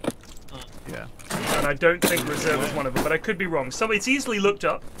maps. Yeah. And I don't think Reserve is one of them, but I could be wrong. So it's easily looked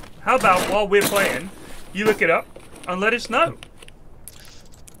up. How about while we're playing, you look it up and let us know?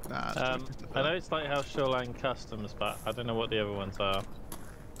 Nah, I know it's like how Shoreline Customs, but I don't know what the other ones are.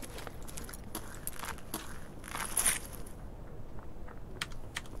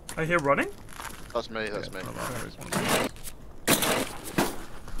 I hear running? That's me, that's me.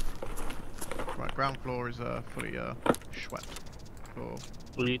 Right, ground floor is fully swept. Floor.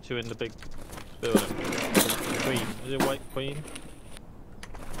 You two in the big building. Queen. Is it White Queen?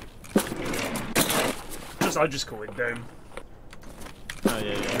 I just call it Dome. Oh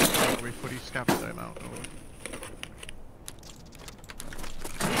yeah. Are we fully scabbed Dome out? Or...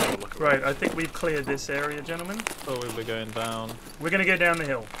 Right, I think we've cleared this area, gentlemen. Oh, we're going down. We're gonna go down the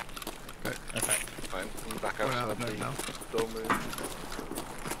hill. Okay. Fine, I'm back out to the now. Don't move.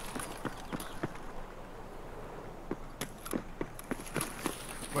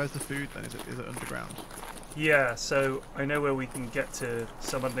 Where's the food then? Is it underground? Yeah, so I know where we can get to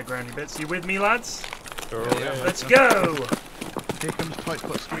some underground bits. You with me, lads? Sure, yeah. Let's go! Here comes tight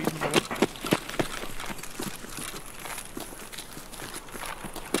butt squeeze number 1.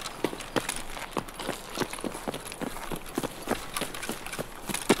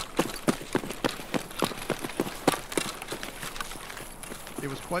 It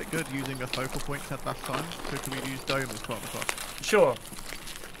was quite good using a focal point set last time, so can we use Dome as 12 o'clock? Sure.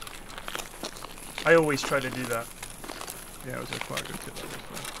 I always try to do that. Yeah, it was quite a good tip.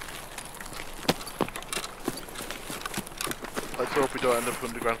 Let's hope we don't end up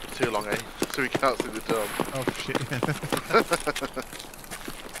underground for too long, eh? So we can't see the dome. Oh shit.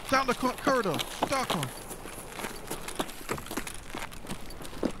 Down the corridor! Dark one!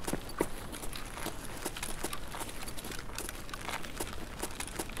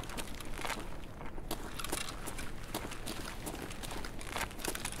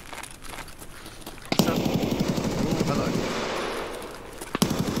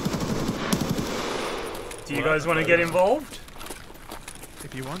 Do you guys want to get involved?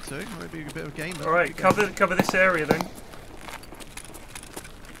 If you want to, it might be a bit of a game. Alright, cover this area then.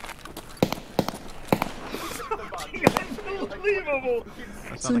 Unbelievable!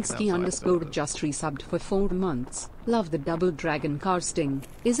 Sunsky_ just resubbed for 4 months. Love the double dragon car sting.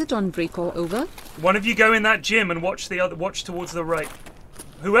 Is it on break or over? One of you go in that gym and watch towards the right.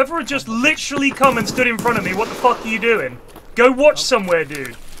 Whoever had just literally come and stood in front of me, what the fuck are you doing? Go watch somewhere,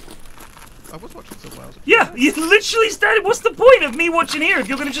 dude. I was watching somewhere else. Yeah, you literally standing. What's the point of me watching here if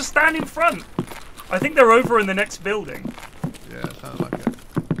you're gonna just stand in front? I think they're over in the next building. Yeah, sounds like it.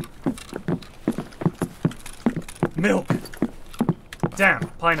 Milk. Damn,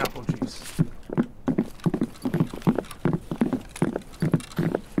 pineapple juice.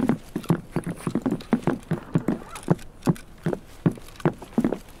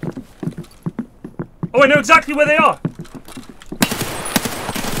 Oh, I know exactly where they are.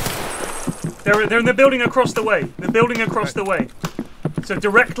 They're in the building across the way. The building across the way. So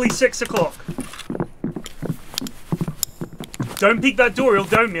directly 6 o'clock. Don't peek that door, he'll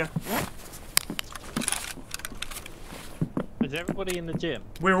dome you. Is everybody in the gym?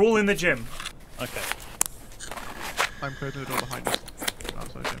 We're all in the gym. Okay. I'm closing the door behind us.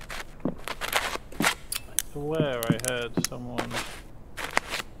 Outside gym. I swear I heard someone.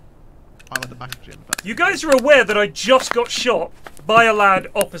 I'm at the back of gym. You guys are aware that I just got shot by a lad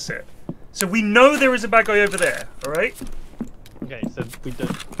opposite. So we know there is a bad guy over there, alright? Okay, so we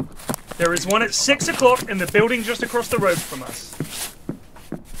don't. There is one at 6 o'clock in the building just across the road from us.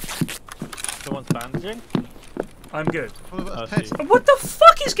 Someone's bandaging? I'm good. What the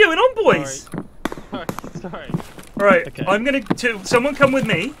fuck is going on, boys? Sorry. Alright, Okay. I'm gonna... someone come with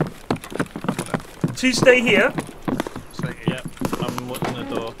me. 2 stay here. Yep, I'm watching the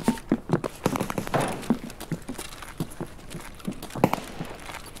door.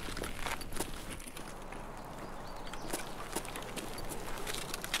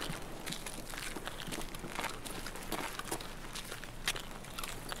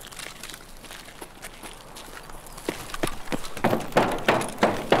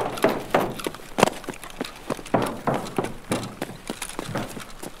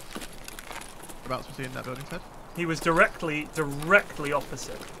 Whereabouts was he in that building, Ted? He was directly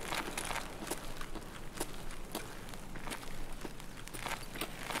opposite.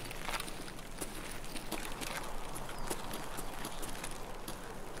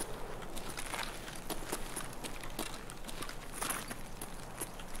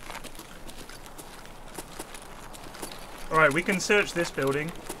 Alright, we can search this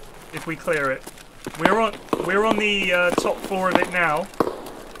building if we clear it. We're on the top floor of it now.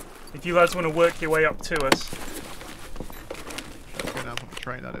 If you lads want to work your way up to us. Let's go down from the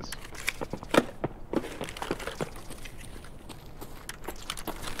train, that is.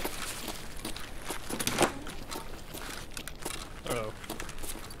 Oh.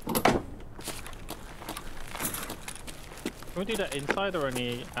 Can we do that inside or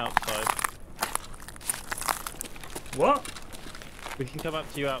only outside? What? We can come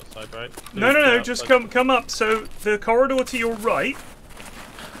up to you outside, right? No, just come up. So the corridor to your right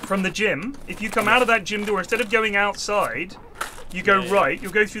from the gym, if you come out of that gym door, instead of going outside, you go right,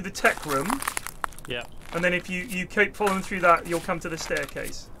 you'll go through the tech room. Yeah. And then if you keep following through that, you'll come to the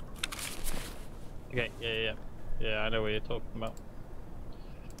staircase. Okay, yeah. Yeah, I know what you're talking about.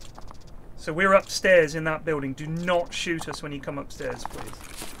 So we're upstairs in that building. Do not shoot us when you come upstairs, please.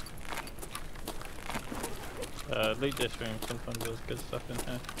 Loot this room, sometimes there's good stuff in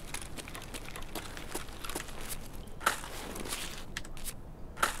here.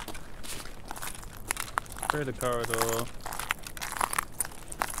 Through the corridor.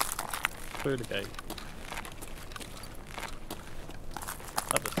 Through the gate.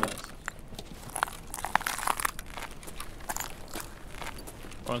 Up the stairs.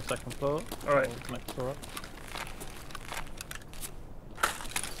 We're on second floor. Alright. Next floor up.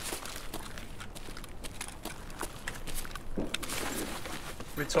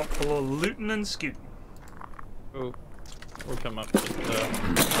 We're top floor looting and scooting. Oh, we'll come up.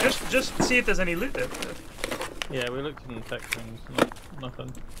 Just see if there's any loot there. Yeah, we looked in the tech rooms.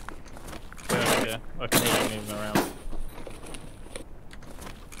 Nothing. Yeah, I can hear you moving around.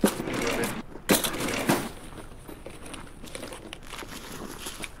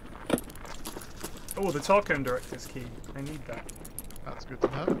 Oh, the Tarkov director's key. I need that. That's good to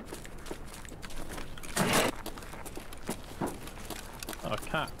know. Oh,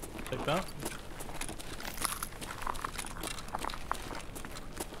 cat. Take that.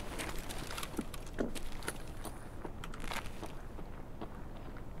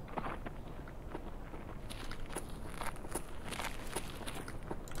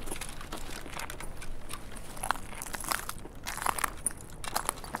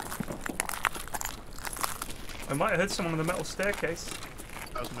 I might have heard someone on the metal staircase.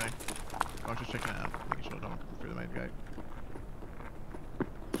 That was me. I was just checking it out, making sure I don't walk through the main gate.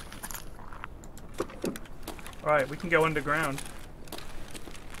 Alright, we can go underground.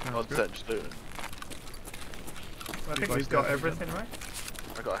 One set, just do it. I think we've got everything, right?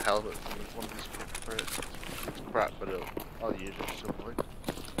 I got a helmet from one of these crates. It's crap, but I'll use it at some point.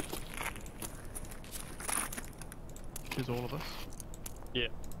 Is all of us? Yeah.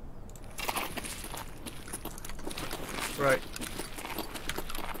 Right.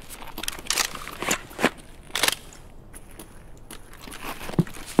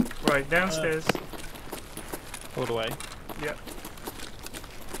 Right, downstairs. All the way. Yep.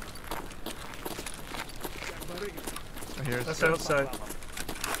 Oh, here's That's outside.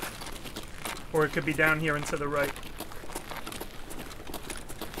 Or it could be down here and to the right.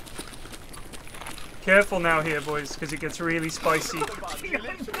 Careful now here, boys, because it gets really spicy.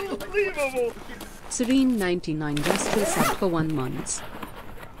 Unbelievable! Serene 99 just will sub for 1 month.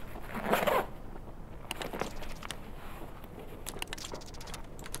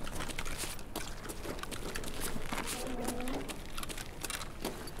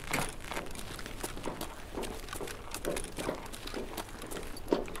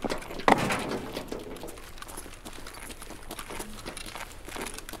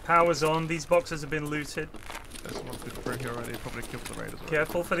 Power's on, these boxes have been looted. There's someone been through here already, probably killed the raiders already.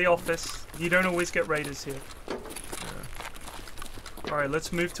 Careful for the office. You don't always get raiders here. Yeah. Alright,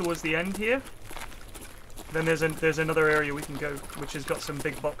 let's move towards the end here. Then there's another area we can go, which has got some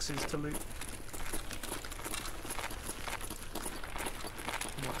big boxes to loot.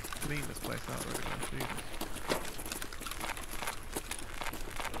 I might clean this place out really well, Jesus.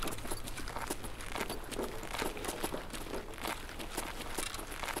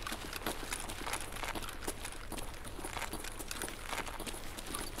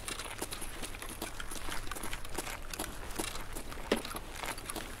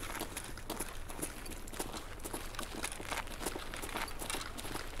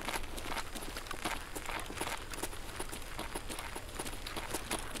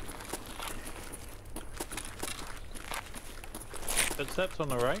 footsteps on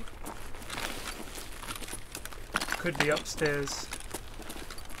the right? Could be upstairs.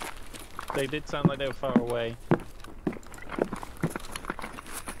 They did sound like they were far away.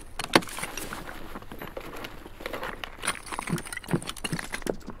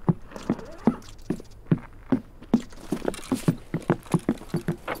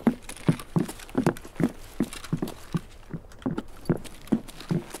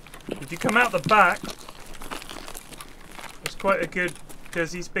 If you come out the back, it's quite a good.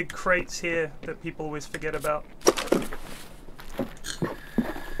 There's these big crates here that people always forget about.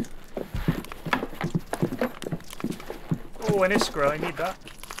 Oh, an Iskra, I need that.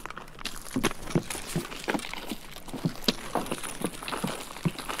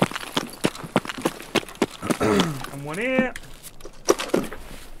 And one here.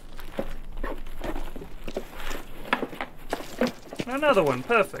 Another one,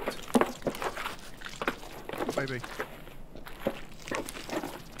 perfect. Maybe.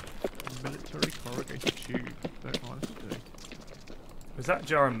 Military corrugated tube. Don't mind if I do. Was that a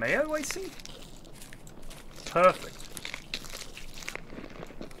jar of mayo I see? Perfect.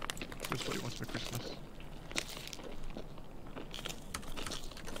 Just what you want for Christmas.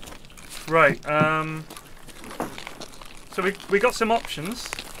 Right, so we got some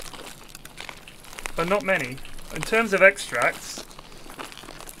options, but not many. In terms of extracts,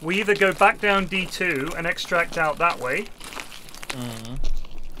 we either go back down D2 and extract out that way.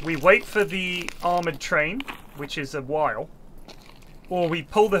 We wait for the armoured train, which is a while. Or we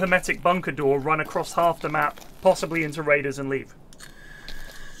pull the hermetic bunker door, run across half the map, possibly into raiders and leave.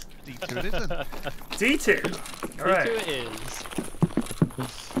 D2 it isn't. D2! Alright. D2 it is.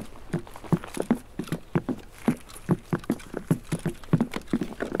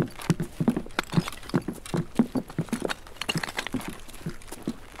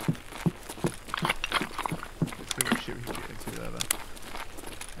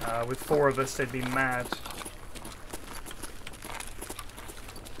 With 4 of us, they'd be mad.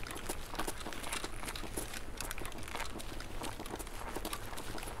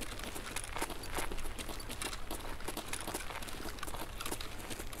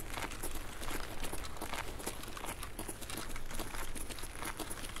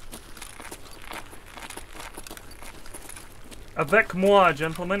 Avec moi,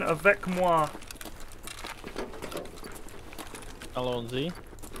 gentlemen, avec moi. Allons-y.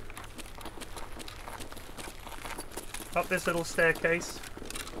 Up this little staircase.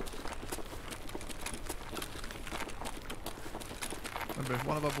 Remember, if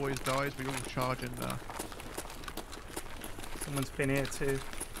one of our boys dies, we all charge in there. Someone's been here too.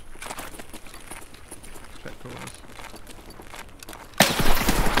 Check corners.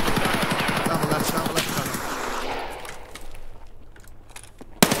 Down the left, down the left.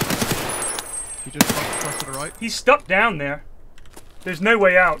 He just bumped across to the right. He's stuck down there. There's no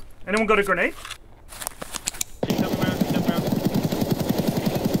way out. Anyone got a grenade?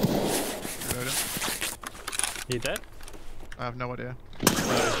 He dead? I have no idea. No, he's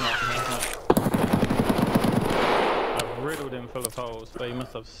not. I've riddled him full of holes, but he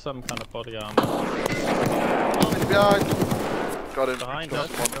must have some kind of body armor. Behind! Got him. Behind us.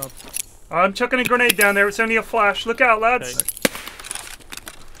 I'm chucking a grenade down there. It's only a flash. Look out, lads. Okay.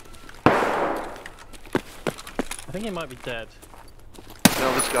 I think he might be dead.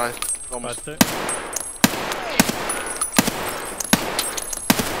 No, this guy. Almost.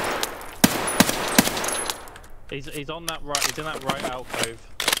 He's on that right. He's in that right alcove.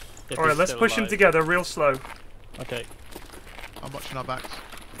 All right, let's push him together, real slow. Okay. I'm watching our backs.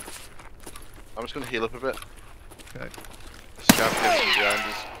 I'm just gonna heal up a bit. Okay. Scab him behind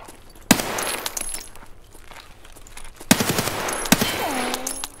us.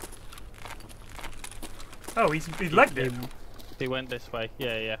 Oh, he legged it. He went this way.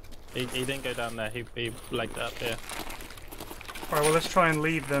 Yeah. He didn't go down there. He legged it up here. All right, well let's try and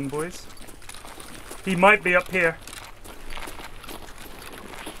leave then, boys. He might be up here.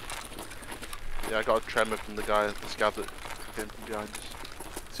 Yeah, I got a tremor from the guy, the scab that came from behind us.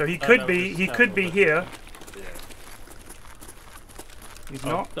 So he could be. He could be here. Yeah. He's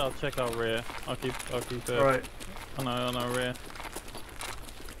not. I'll check our rear. I'll keep it. Right. On our rear.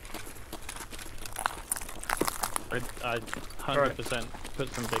 I 100%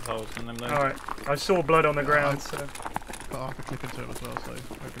 put some big holes in them though. Alright, I saw blood on the ground, so... Got half a clip into it as well, so maybe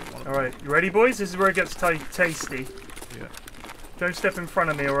one of them. Alright, you ready boys? This is where it gets tasty. Yeah. Don't step in front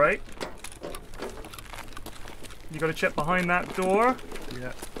of me, alright? You gotta check behind that door.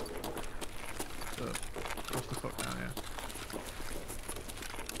 Yeah. So, what's the fuck down here?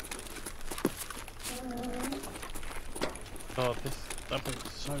 Oh, that was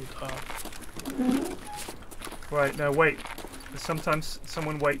so tough. Right, no, wait. Sometimes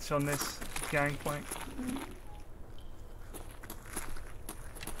someone waits on this gangplank.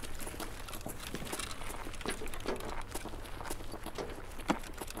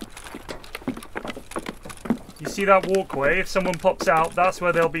 You see that walkway? If someone pops out, that's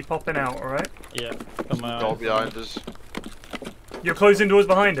where they'll be popping out, alright? Yeah, come on. Door behind us. You're closing doors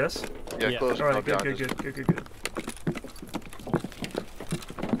behind us? Yeah, closing Alright, door good, behind us. good.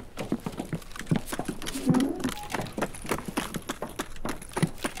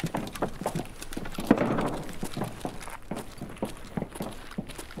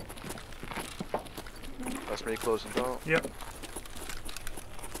 That's me closing door. Yep.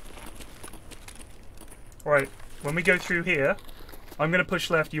 Alright, when we go through here, I'm going to push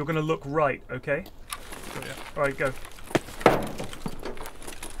left, you're going to look right, okay? Oh, yeah. Alright, go.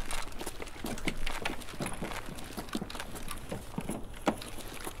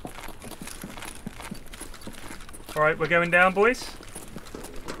 Alright, we're going down, boys.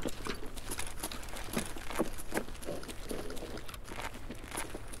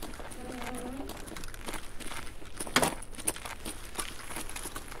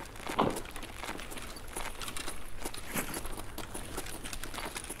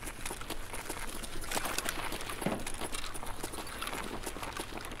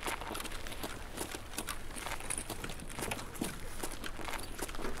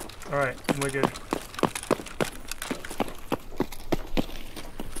 Alright, we're good.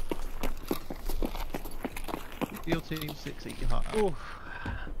 Your team 6 eat your heart out. Oof.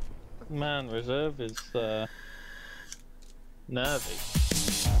 Man, reserve is nervy.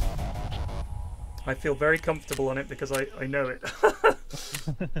 I feel very comfortable on it because I know it.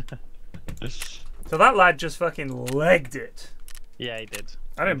 So that lad just fucking legged it. Yeah, he did.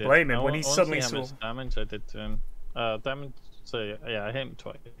 I don't blame him when he I wanna suddenly see saw. how much damage I did to him. Damage. So yeah, I hit him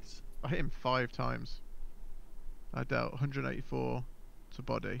twice. I hit him 5 times. I dealt 184 to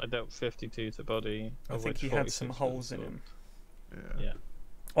body. I dealt 52 to body. I of think which he had some 46 holes was in him. Yeah.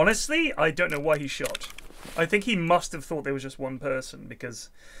 Honestly, I don't know why he shot. I think he must have thought there was just one person because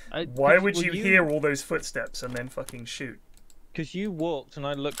why would you hear all those footsteps and then fucking shoot? Because you walked and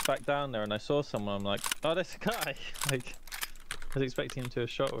I looked back down there and I saw someone. I'm like, oh, there's a guy. Like, I was expecting him to have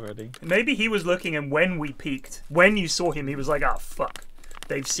shot already. Maybe he was looking, and when we peeked, when you saw him, he was like, "Ah, fuck,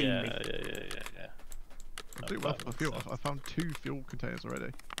 they've seen me." Yeah. I do well for the fuel. I found 2 fuel containers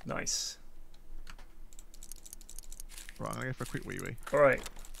already. Nice. Right, I'm gonna go for a quick wee wee. All right.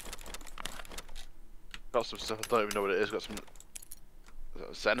 Got some stuff, I don't even know what it is. Got some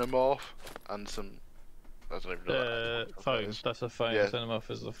xenomorph and some. I don't even know. Foam. That's a foam. Yeah. Xenomorph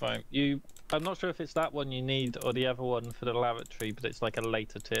is the foam. I'm not sure if it's that one you need or the other one for the lavatory, but it's like a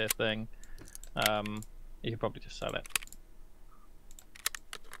later tier thing. You could probably just sell it.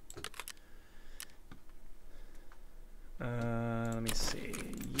 Let me see.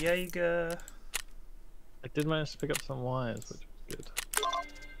 Jaeger. I did manage to pick up some wires, which was good.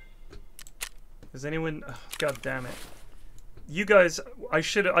 Does anyone? Oh, God damn it! You guys, I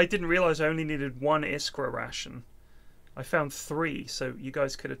didn't realize I only needed 1 Iskra ration. I found 3, so you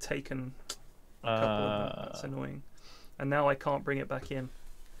guys could have taken a couple of them. That's annoying. And now I can't bring it back in.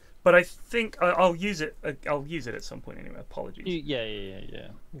 But I think I'll use it. I'll use it at some point anyway. Apologies. Yeah.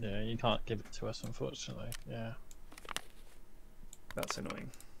 You can't give it to us, unfortunately. Yeah. That's annoying.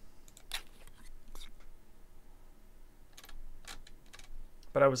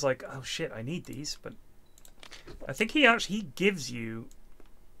 But I was like, oh shit, I need these. But I think he gives you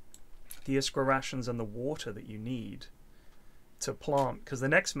the Iskra rations and the water that you need to plant, because the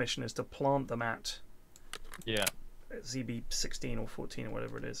next mission is to plant them at ZB 16 or 14 or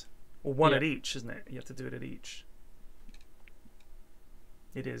whatever it is, or 1 at each, isn't it? You have to do it at each.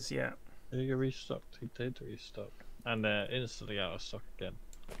 It is, yeah. He restocked. He did restock, and they're instantly out of stock again.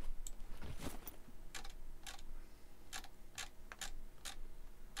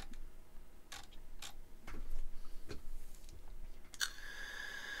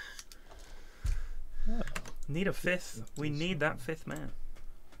 Need a 5th. We need that 5th man.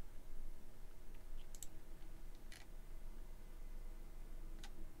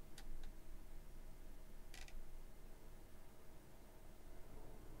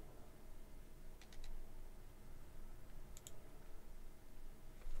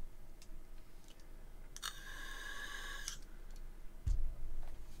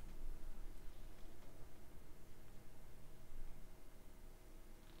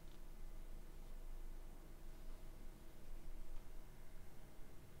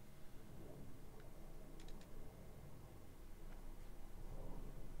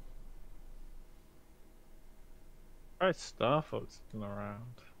 Right, Star Fox still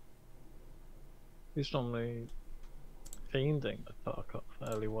around. He's normally. fiending the Tarkov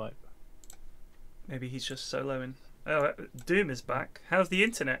early wipe. Maybe he's just soloing. Oh, Doom is back. How's the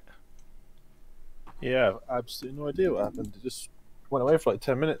internet? Yeah, I've absolutely no idea what happened. It just went away for like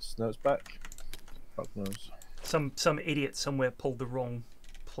 10 minutes. Now it's back. Fuck knows. Some idiot somewhere pulled the wrong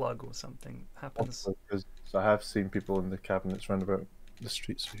plug or something. Happens. Because I have seen people in the cabinets round about the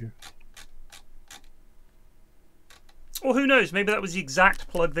streets here. Or who knows? Maybe that was the exact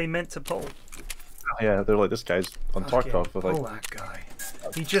plug they meant to pull. Yeah, they're like, this guy's on Tarkov. With, like, pull that guy.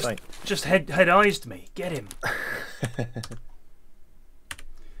 He just head eyes me. Get him.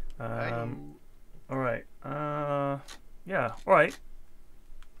 All right. Yeah. All right.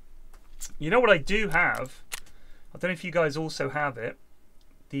 You know what I do have? I don't know if you guys also have it.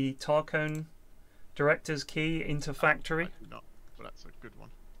 The Tarkov director's key into factory. I do not, but that's a good one.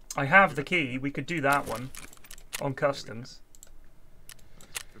 I have the key. We could do that one on customs.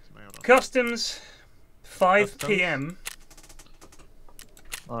 Customs, 5 p.m.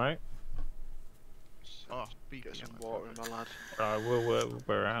 All right. Oh, Get some water in my lad. We'll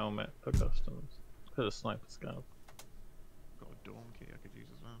wear a helmet for customs. Put a sniper scout. Got a dorm key I could use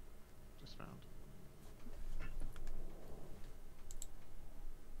as well. Just found.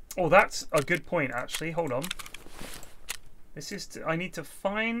 Oh, that's a good point, actually. Hold on. This is... I need to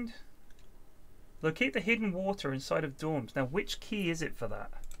find... Locate the hidden water inside of dorms. Now, which key is it for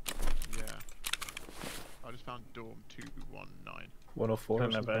that? Yeah. I just found dorm 219. 104.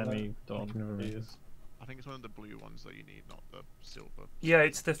 Don't have any dorm keys. I think it's one of the blue ones that you need, not the silver. Yeah,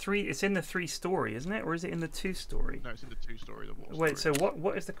 it's the 3. It's in the 3-story, isn't it? Or is it in the 2-story? No, it's in the 2-story. The water. Wait, story. so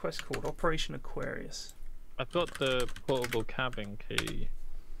what is the quest called? Operation Aquarius. I've got the portable cabin key.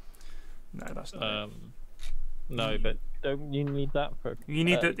 No, that's not it. No, but don't you need that for? You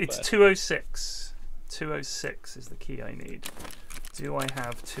need the. It's 206. 206 is the key I need. Do I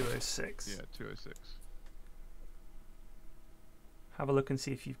have 206? Yeah, 206. Have a look and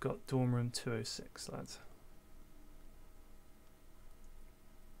see if you've got dorm room 206, lads.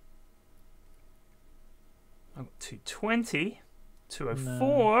 I've got 220,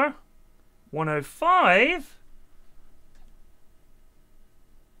 204, 105.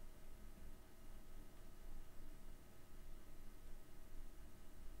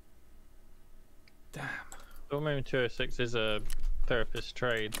 Damn. Dorm room 206 is a therapist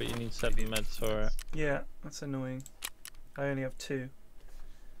trade, but you need 7 meds for it. Yeah, that's annoying. I only have 2.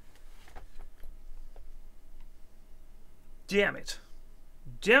 Damn it.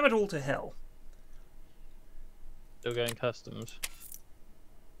 Damn it all to hell. Still going customs.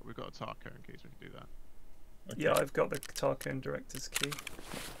 We've got a Tarkov in case we can do that. Okay. Yeah, I've got the Tarkov director's key.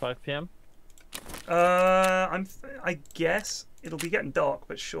 5 p.m. I guess it'll be getting dark,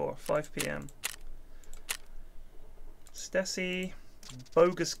 but sure, 5 p.m. Stessie,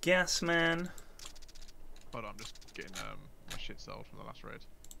 bogus gas man. Hold on, I'm just getting my shit sold from the last raid.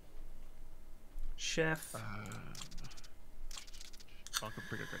 Chef. I could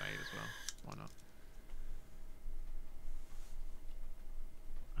bring a grenade as well. Why not?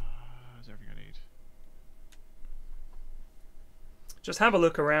 Is everything I need? Just have a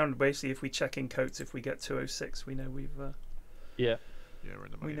look around. Basically, if we check in coats, if we get 206, we know we've. Yeah. Yeah, we're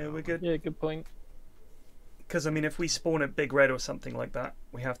in the money. We know now, we're good. Yeah, good point. Because I mean, if we spawn at Big Red or something like that,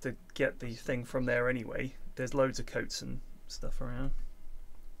 we have to get the thing from there anyway. There's loads of coats and stuff around.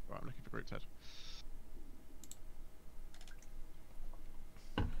 Right, I'm looking for Group's head.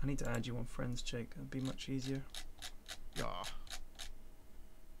 I need to add you on friends, Jake. That'd be much easier. Yeah.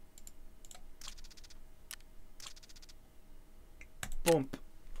 Bump.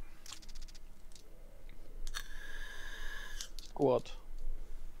 Squad.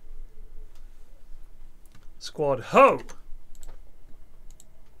 Squad ho!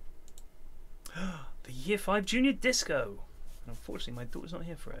 The Year 5 Junior Disco. Unfortunately, my daughter's not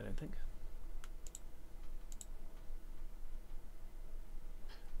here for it, I don't think.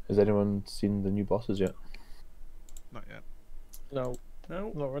 Has anyone seen the new bosses yet? Not yet. No.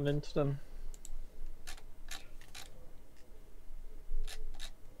 No. Not run into them.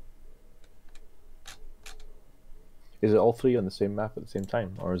 Is it all 3 on the same map at the same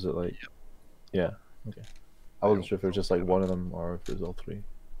time, or is it like? Yeah. Okay. I wasn't sure if it was just like one of them or if it was all 3.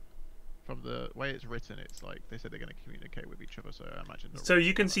 From the way it's written, it's like they said they're going to communicate with each other, so I imagine. So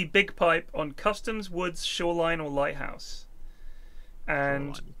you can see Big Pipe on Customs, Woods, Shoreline, or Lighthouse,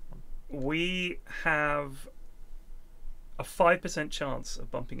 and we have a 5% chance of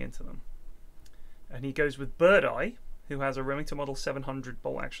bumping into them. And he goes with Bird Eye, who has a Remington Model 700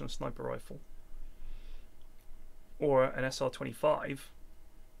 bolt action sniper rifle, or an SR-25.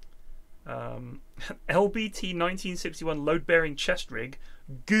 LBT 1961 load bearing chest rig,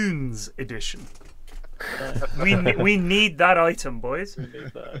 GOONS edition. We need that item, boys. We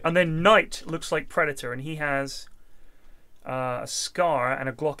need that. And then Knight looks like Predator, and he has a Scar and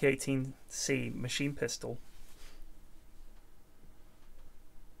a Glock 18C machine pistol.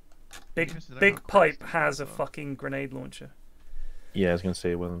 Big Pipe has a fucking grenade launcher. Yeah, I was gonna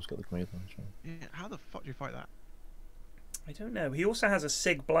say William's got the grenade launcher. Yeah, how the fuck do you fight that? I don't know. He also has a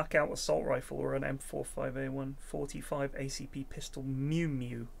SIG Blackout assault rifle or an M45A1 45 ACP pistol Mew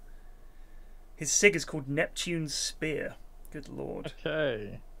Mew. His SIG is called Neptune's Spear. Good lord.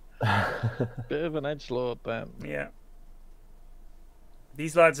 Okay. Bit of an edgelord then. Yeah.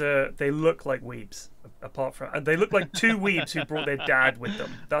 These lads they look like weebs. Apart from, they look like two weebs who brought their dad with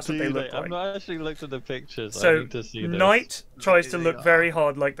them. That's what they look like. I've not actually looked at the pictures. So I need to see this. Knight tries to look very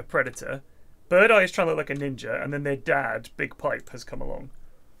hard like the Predator. Bird Eye is trying to look like a ninja, and then their dad, Big Pipe, has come along.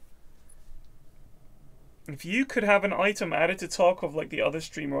 If you could have an item added to Tarkov like the other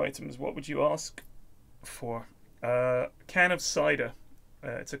streamer items, what would you ask for? Can of cider.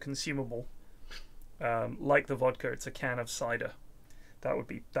 It's a consumable. Like the vodka, it's a can of cider. That would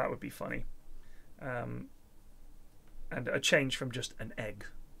be funny. And a change from just an egg.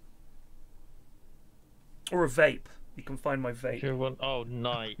 Or a vape. You can find my vape. Oh,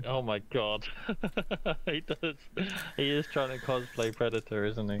 Knight. Oh my god. He does. He is trying to cosplay Predator,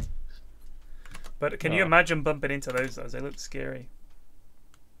 isn't he? But can you imagine bumping into those? They look scary.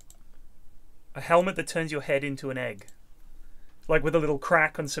 A helmet that turns your head into an egg. Like with a little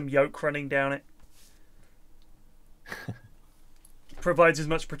crack and some yolk running down it. Provides as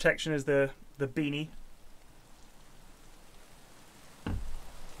much protection as the beanie.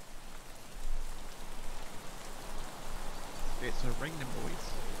 It's a raining,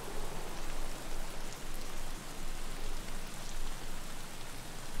 boys.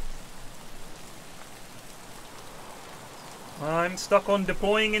 I'm stuck on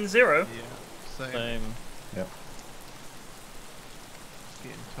deploying in 0. Yeah, Same. Yep.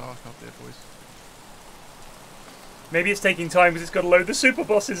 Getting Tarkov there, boys. Maybe it's taking time because it's got to load the super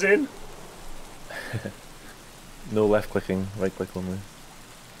bosses in. No left clicking, right click only.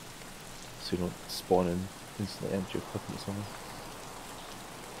 So you don't spawn in instantly empty or clicking at someone.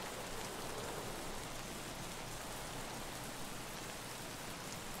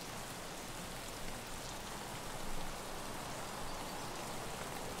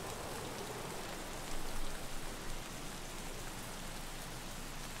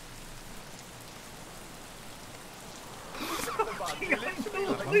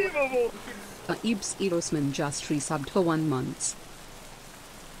 Unbelievable! Ibs Erosman just resubbed for 1 month.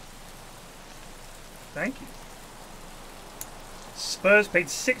 Thank you. Spurs paid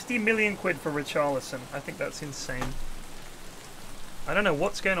 60 million quid for Richarlison. I think that's insane. I don't know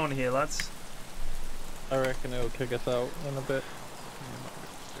what's going on here, lads. I reckon it'll kick us out in a bit.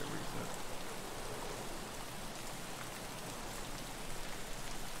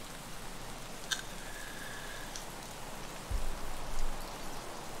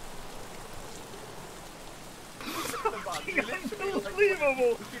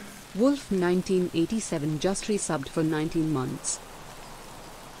 Unbelievable! Wolf 1987 just resubbed for 19 months.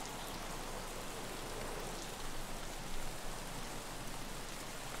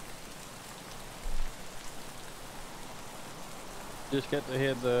 Just get to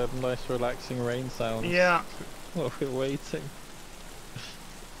hear the nice relaxing rain sounds. Yeah. While we're waiting.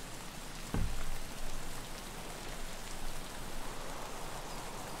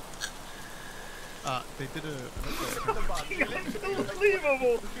 They did an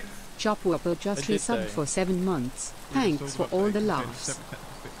Unbelievable! Chop Whopper just resubbed for 7 months. Thanks for all the laughs. 7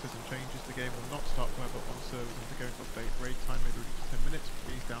 technical fixes and changes. The game will not start forever on servers undergoing update. Raid time may be reached 10 minutes.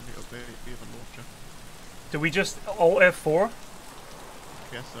 Please down the update via the launcher. Do we just Alt F4?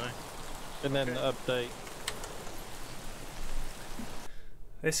 Yes, so. And then update.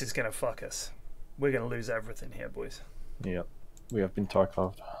 This is gonna fuck us. We're gonna lose everything here, boys. Yep. We have been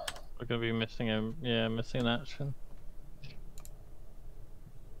Tarkoved. We're gonna be missing him. Yeah, missing action.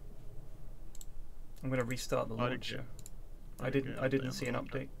 I'm gonna restart the launcher. I didn't see an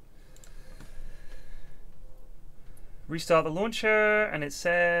update. Restart the launcher, and it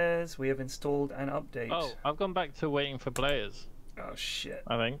says we have installed an update. Oh, I've gone back to waiting for players. Oh shit.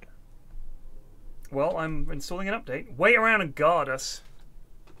 I think. Well, I'm installing an update. Wait around and guard us.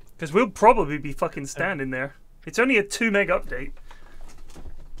 Because we'll probably be fucking standing there. It's only a 2 meg update.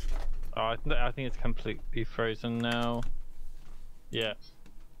 Oh, I think it's completely frozen now. Yeah.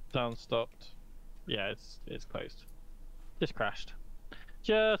 Sound stopped. Yeah, it's closed. Just crashed.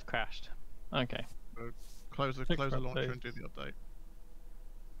 Just crashed. Okay. So close the launcher and do the update.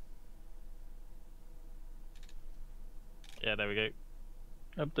 Yeah, there we go.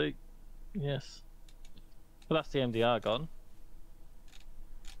 Update. Yes. Well, that's the MDR gone.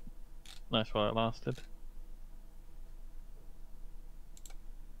 Nice while it lasted.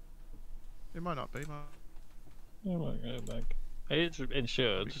 It might not be. It might go back. It is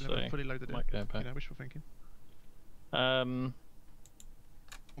insured, so fully loaded might go back. You know, wishful thinking. Almost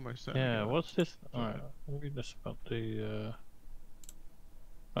certainly. yeah, what's this? Alright, let me just about the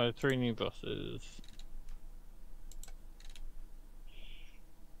 3 new bosses.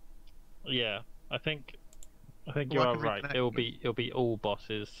 Yeah, I think you are right. It'll be all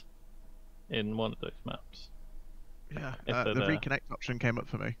bosses in one of those maps. Yeah, the reconnect option came up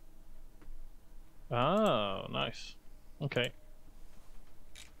for me. Oh, nice. Okay.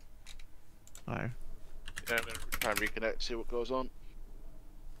 Oh. Yeah, I'm gonna try and reconnect, see what goes on.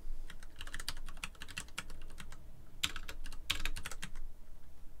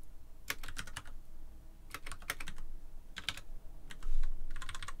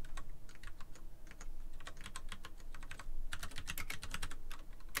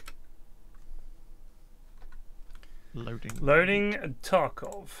 Loading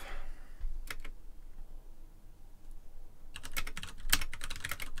Tarkov.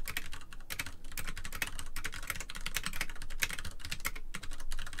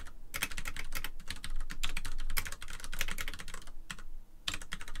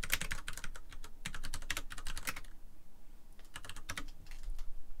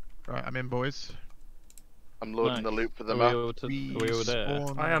 Right, I'm in, boys. I'm loading the loop for the Are map. we all there?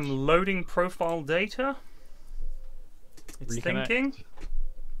 I am loading profile data. It's Reconnect. thinking.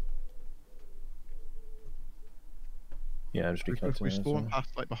 Yeah, I'm just reconnecting. We spawned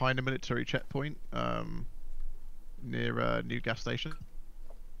past like behind a military checkpoint, near a new gas station.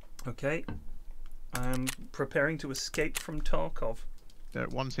 Okay. I'm preparing to escape from Tarkov.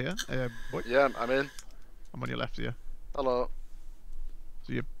 One's here. Boy. Yeah, I'm in. I'm on your left here. Hello.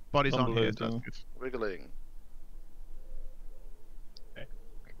 So your body's on here. So that's good. Wiggling.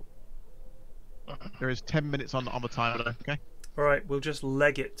 There is 10 minutes on the timer. Okay. All right, we'll just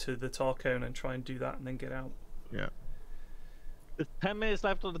leg it to the Tarkon and try and do that, and then get out. Yeah. There's 10 minutes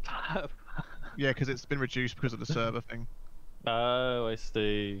left on the time. Yeah, because it's been reduced because of the server thing. Oh, I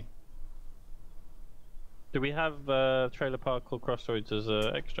see. Do we have Trailer Park or Crossroads as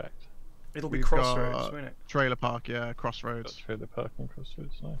extract? It'll be We've Crossroads, got won't it? Trailer Park, yeah, Crossroads. Got Trailer Park and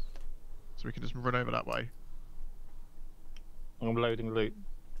Crossroads, nice. So we can just run over that way. I'm loading loot.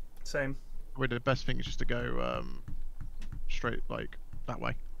 Same. The best thing is just to go straight like that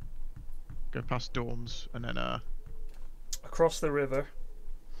way. Go past dorms and then Across the river.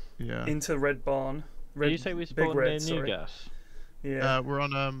 Yeah. Into Red Barn. Did you say we spawned near New Gas? Yeah. We're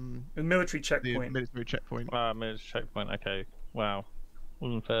on a military checkpoint. The military checkpoint. Ah, military checkpoint. Okay. Wow.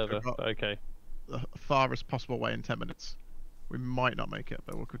 Even further. So But okay. The farthest possible way in 10 minutes. We might not make it,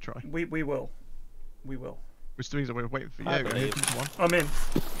 but we could try. We will. We will. We're still we're waiting for you. I believe. Come on. I'm in.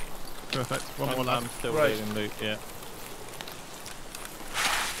 Perfect. One more lap. I'm still Right. loading loot. Yeah.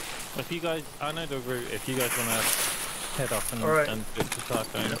 If you guys, I know the route. If you guys want to head off and go to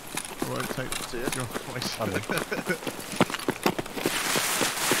Tarkov. Yep. I won't take your voice.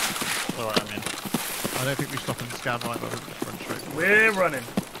 Alright, I'm in. I don't think we stop and scan right, but we'll just run straight. We're running.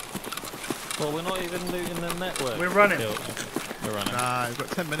 Well, we're not even looting the network. We're running. Still. We're running. Nah, we've got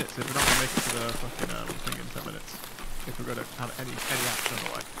 10 minutes. If we're not going to make it to the fucking thing in 10 minutes. If we're going to have any action on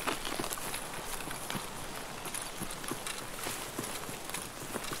the way.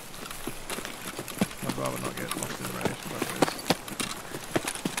 I'd rather not get lost in the race, whatever it is.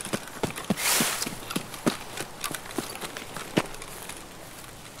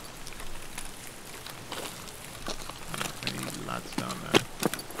 Any lads down there?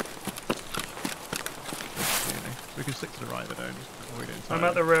 We can stick to the right, but don't just avoid it entirely. I'm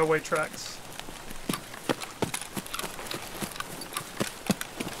at the railway tracks.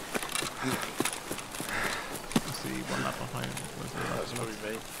 I see one lap behind. That's probably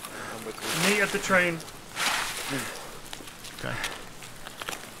me. I'm with you. Meet at the train. Okay.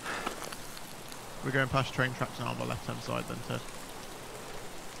 We're going past train tracks now on the left hand side then, Ted.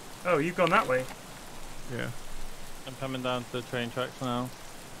 Oh, you've gone that way. Yeah. I'm coming down to the train tracks now.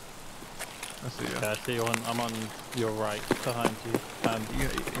 I see you. Okay, I see you on. I'm on your right, behind you. And You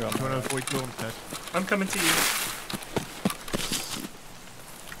you're on want my to right. avoid dorms, Ted? I'm coming to you.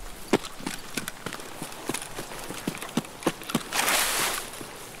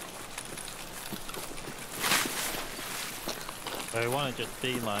 We want to just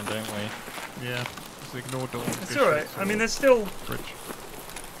beeline, don't we? Yeah. Just ignore dorms. It's alright. I mean, there's still... Bridge.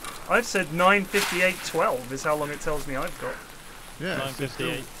 I've said 9:58:12 is how long it tells me I've got. Yeah.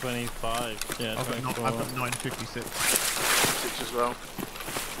 9:58:25. Yeah, I've got 24. 9:56. 6 as well.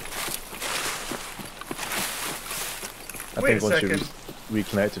 I Wait think a once second. you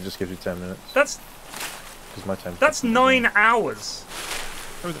reconnect, it just gives you 10 minutes. That's My time. That's 9 hours.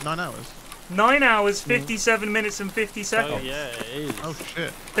 Oh, is it 9 hours? 9 hours, 57 minutes and 50 seconds. Oh yeah, it is. Oh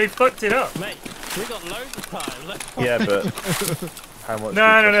shit. They fucked it up. Mate, we got loads of time. Yeah, but how much?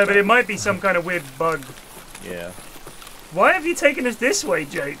 No, but it might be some kind of weird bug. Yeah. Why have you taken us this way,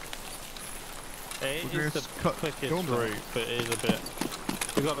 Jake? It We're is the gonna cut quickest Gauntlet. route, but it is a bit.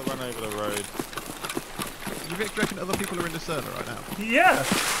 We got to run over the road. Do you reckon other people are in the server right now? Yeah.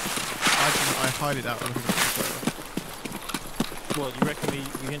 I highly doubt other people are in the server. What, you reckon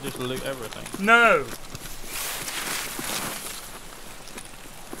we can just loot everything? No.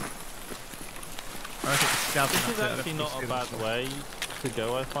 I think the scouts This is actually not a bad way to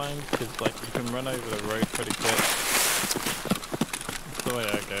go, I find, because like you can run over the road pretty quick. That's the way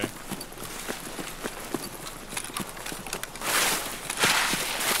I go.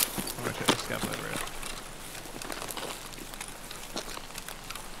 I'm gonna check the scouts over here.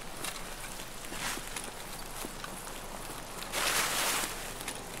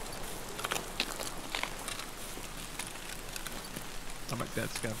 I'm like dead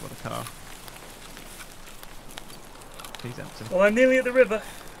scared for the car. He's empty. Well, I'm nearly at the river.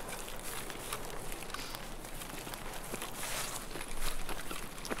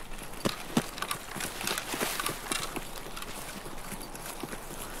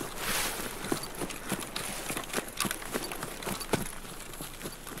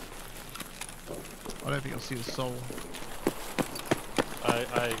 I don't think I'll see the soul.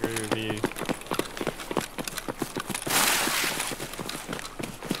 I agree with you.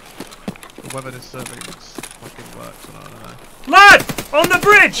 Whether this server fucking works or not, I don't know. Lad! On the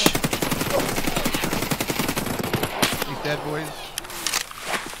bridge! He's dead, boys.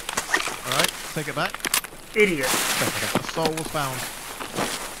 Alright, take it back. Idiot. The soul was found.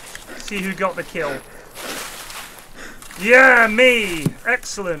 See who got the kill. Yeah, me!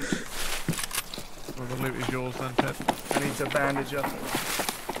 Excellent. Well, the loot is yours then, Ted. I need to bandage up.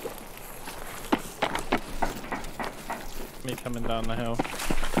 Me coming down the hill.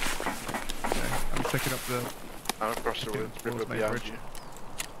 Okay, I'm picking up the... I'm across the river towards main behind bridge. you.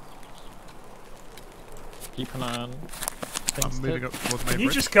 Keep an eye on. I'm moving up towards main Can you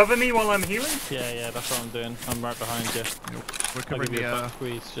bridge. just cover me while I'm healing? Yeah, that's what I'm doing. I'm right behind you. We're I'll covering give you a the back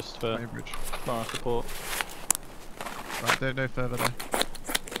squeeze just for main bridge. fire support. Right, don't go further though.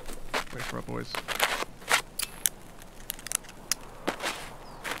 Wait for our boys.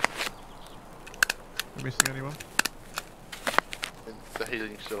 Are we missing anyone? The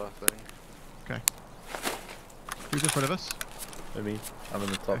healing still, I think. Okay. Who's in front of us? Me. I'm in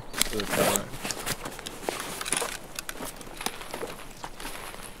the top. Okay. The tower. Right.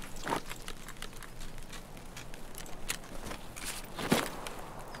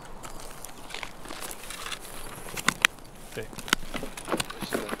 Okay.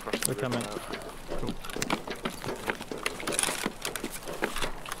 Just across the We're river coming. now. Cool.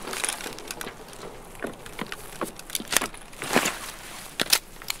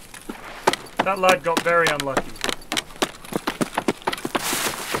 That lad got very unlucky.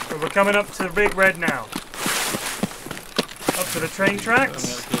 But we're coming up to the big red now. Up to the train I'm tracks.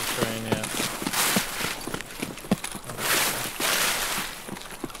 going to the train, yeah.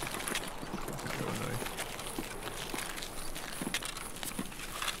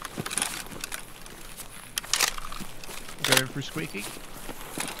 Going through Squeaky.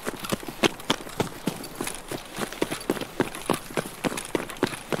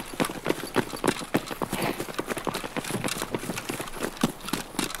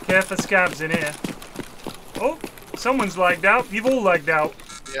 Careful scabs in here. Oh, someone's lagged out. You've all lagged out.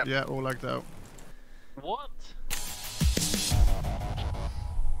 Yep. Yeah, all lagged out. What?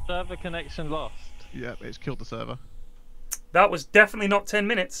 Server connection lost. Yeah, it's killed the server. That was definitely not 10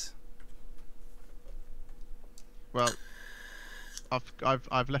 minutes. Well,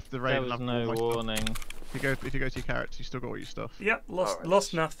 I've left the raid There and was I've got no my stuff. warning. If you go to your character, you still got all your stuff. Yep, lost Alright.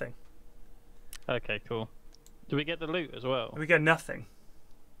 lost nothing. Okay, cool. Do we get the loot as well? We got nothing.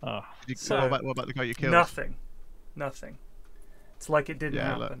 Oh, So- what about the guy you killed? Nothing. Nothing. It's like it didn't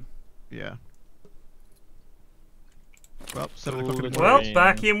Yeah, look. happen. Yeah. Well, 7 Ooh, o'clock in the the Well, morning. Train.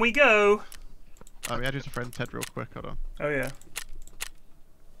 back in we go. Oh, we had just a friend Ted real quick. Hold on. Oh yeah,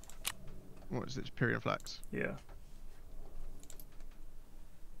 What is it? PFlax. yeah.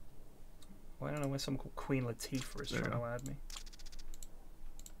 Well, I don't know where someone called Queen Latifah is There trying you to add me.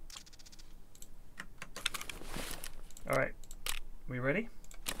 All right, we ready?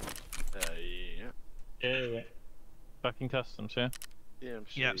 Yeah. yeah. Back in customs, yeah? Yeah, I'm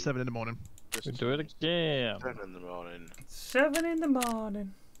Yeah, sweet. 7 in the morning. Just We do it again. 10 in the morning. 7 in the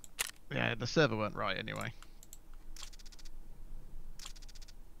morning. Yeah, the server weren't right anyway.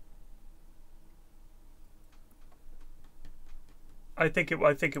 I think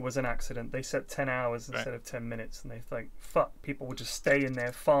it was an accident. They said 10 hours instead of 10 minutes, and they think, fuck, people will just stay in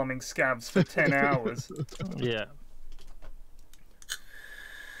there farming scabs for 10 hours. Yeah.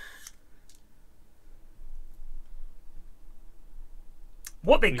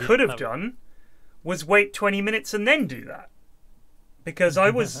 What they could have done was wait 20 minutes and then do that. Because I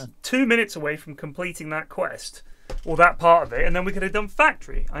was 2 minutes away from completing that quest, or that part of it, and then we could have done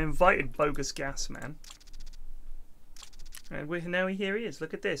factory. I invited Bogus Gas Man. And now here he is.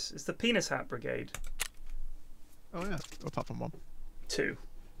 Look at this. It's the Penis Hat Brigade. Oh yeah, apart from one. 2.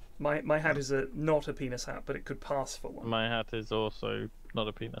 My hat is not a penis hat, but it could pass for one. My hat is also not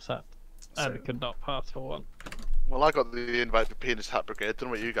a penis hat, and it could not pass for one. Well, I got the invite to Penis Hat Brigade. Don't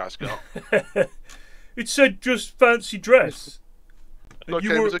know what you guys got. It said just fancy dress.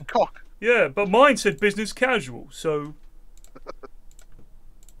 Okay, it was a cock. Yeah, but mine said business casual, so...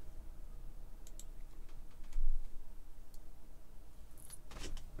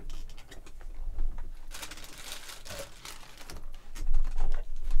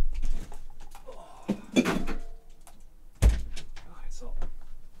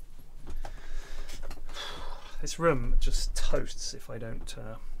 This room just toasts if I don't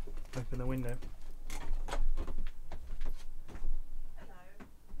open the window. Hello.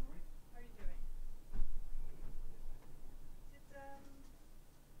 How are you doing?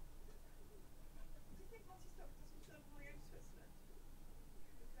 Do you think once he stops, does he still want to go to Switzerland?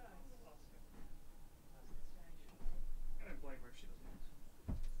 Good guys. I don't blame her if she doesn't want to.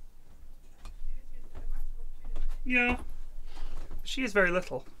 She just gives a massive opportunity. Yeah. She is very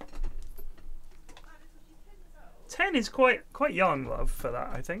little. 10 is quite young, love, for that,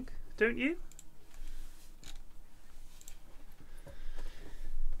 I think. Don't you?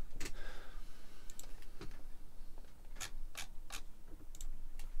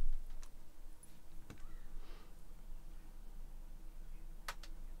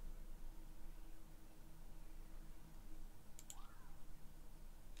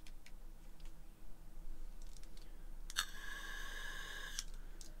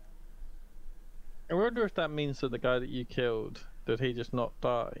 I wonder if that means that the guy that you killed, did he just not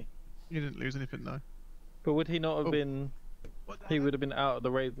die? You didn't lose anything, though. But would he not have been... He would have been out of the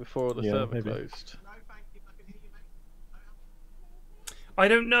raid before the server closed. I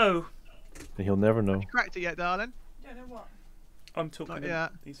don't know. He'll never know. Have you cracked it yet, darling? Don't know what. I'm talking Not to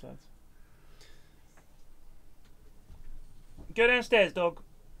yet. these lads. Go downstairs, dog.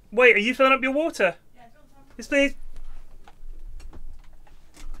 Wait, are you filling up your water? Yeah, don't tell me. Yes, please.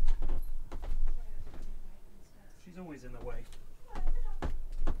 She's always in the way.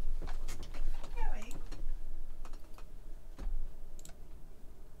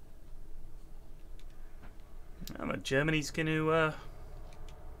 Going? Germany's going to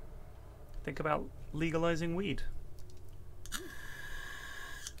think about legalizing weed.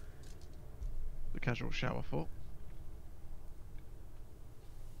 The casual shower thought.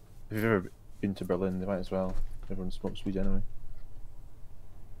 If you've ever been to Berlin, they might as well. Everyone smokes weed anyway.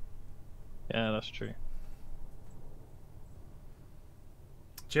 Yeah, that's true.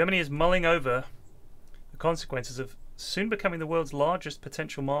 Germany is mulling over the consequences of soon becoming the world's largest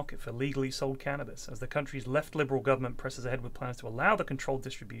potential market for legally sold cannabis, as the country's left-liberal government presses ahead with plans to allow the controlled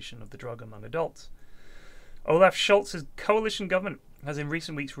distribution of the drug among adults. Olaf Scholz's coalition government has in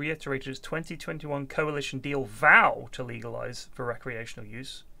recent weeks reiterated its 2021 coalition deal vow to legalize for recreational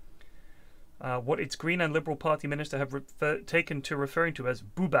use. What its Green and Liberal Party minister have taken to referring to as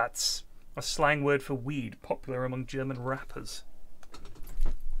Bubats, a slang word for weed popular among German rappers.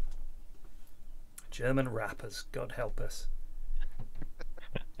 German rappers, God help us.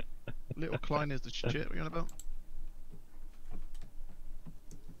 Little Klein is the shit. What are you on about?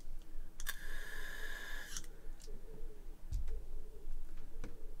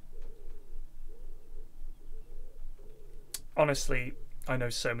 Honestly, I know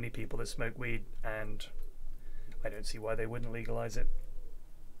so many people that smoke weed, and I don't see why they wouldn't legalize it.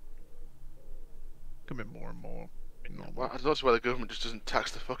 Coming more and more normal. Well, I don't see why the government just doesn't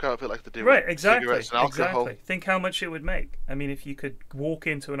tax the fuck out of it like they do Right, with exactly. cigarettes and alcohol. Exactly. Think how much it would make. I mean, if you could walk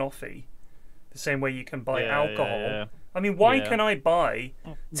into an offie the same way you can buy alcohol. Yeah. I mean, why can I buy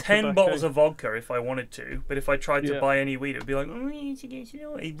 10 tobacco. bottles of vodka if I wanted to, but if I tried to buy any weed, it would be like, oh,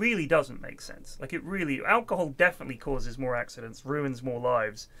 it really doesn't make sense. Like, it really, alcohol definitely causes more accidents, ruins more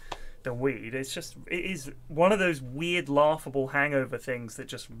lives than weed. It's just, it is one of those weird, laughable hangover things that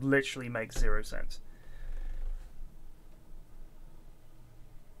just literally makes zero sense.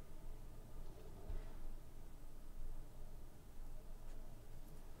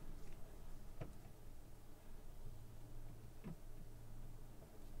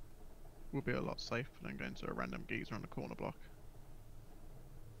 Will be a lot safer than going to a random geezer on the corner block.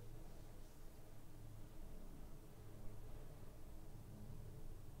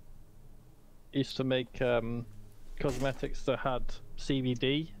 used to make cosmetics that had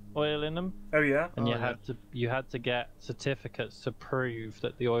CBD oil in them. Oh yeah. And you had to get certificates to prove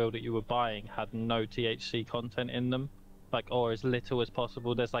that the oil that you were buying had no THC content in them, like, or as little as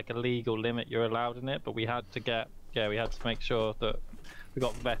possible. There's like a legal limit you're allowed in it, but we had to make sure that we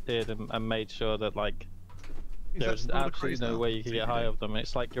got vetted and made sure that like there's absolutely no way you could get high of them.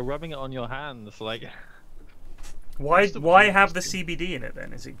 It's like you're rubbing it on your hands, like. Why have the CBD in it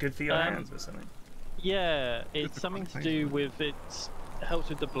then? Is it good for your hands or something? Yeah, it's something to do with it helps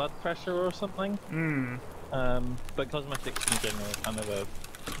with the blood pressure or something. But cosmetics in general are kind of a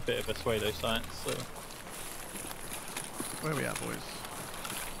bit of a pseudoscience. So. Where are we at, boys?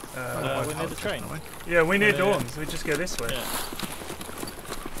 We're near the train. Yeah, we're near Dawns. We just go this way. Yeah.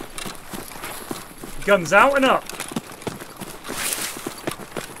 Guns out and up.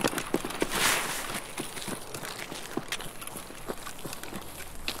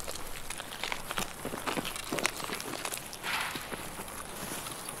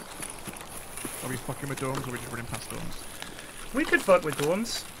 Are we fucking with dorms or are we just running past dorms? We could fuck with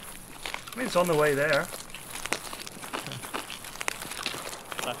Dawns. I mean, it's on the way there.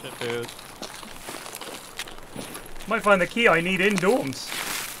 That's it, dude. Might find the key I need in Dawns.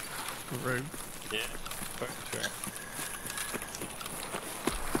 The room. Yeah, very true.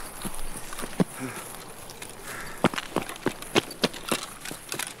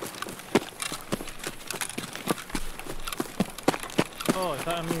 Oh, is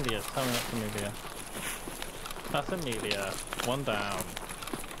that Amelia? Tell me that's Amelia. That's Amelia. One down.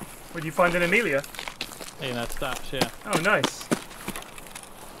 Where'd you find an Amelia? In that stash, yeah. Oh, nice.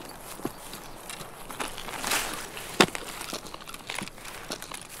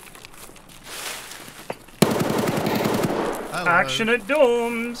 Hello. Action at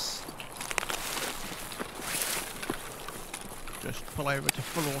Dawns. Just pull over to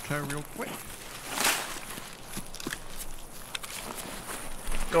full auto real quick.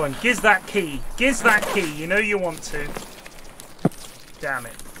 Go on, giz that key. Giz that key. You know you want to. Damn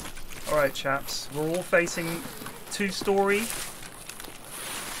it. Alright, chaps. We're all facing 2-story.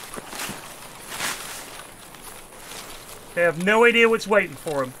 They have no idea what's waiting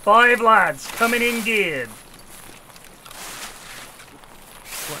for them. 5 lads coming in geared.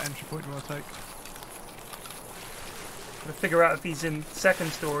 What entry point do you want to take? Gotta figure out if he's in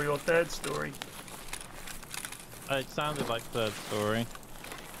 2nd story or 3rd story. It sounded like 3rd story.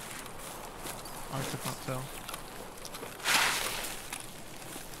 I still can't tell.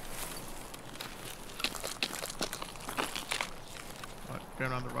 Right,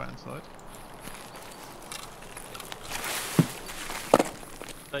 going around the right hand side.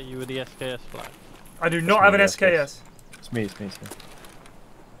 Is that you with the SKS flag? I do not have an SKS. It's me, it's me, it's me.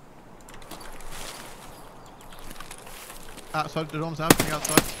 Outside the dorms now, coming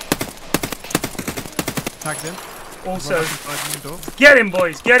outside. Tagged in. Also, Right outside the door. get him,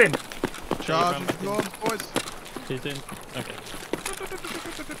 boys, get him. Charging the dorms, boys. He's in. Okay.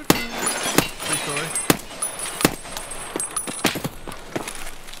 3-story.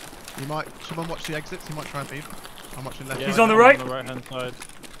 You might. Someone watch the exits. He might try and beat. I'm watching left. Yeah, He's on the right. On the right hand side.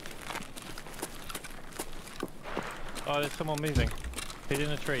 Oh, there's someone moving. He's in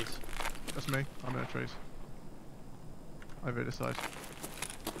the trees. That's me. I'm in the trees. Over this side.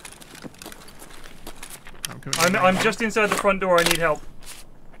 I'm just inside the front door. I need help.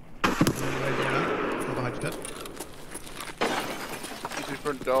 Behind you, dead. He's in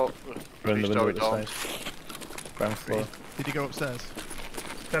front door. Run the window at the door. side. Ground floor. Did he go upstairs?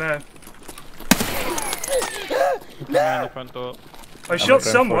 Dunno. Coming in the front door. I shot Ground floor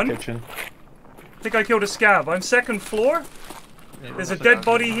someone. kitchen. I think I killed a scab. I'm 2nd floor. Yeah, There's a dead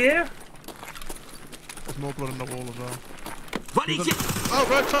body here. There's more blood on the wall as well. Oh,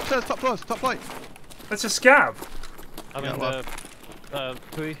 right, top stairs, top floors, top plate. That's a scab. I mean, well.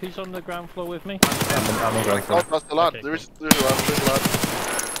 who's on the ground floor with me? I'm on ground floor. Oh, that's the lad. Okay, There's a lad. There's a lad.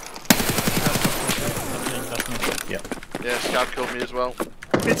 That's me. Yeah. Yeah, Scab killed me as well.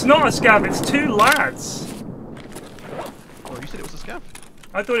 It's not a scab. It's 2 lads. Oh, you said it was a scab?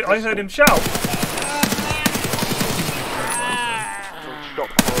 I thought I heard him shout.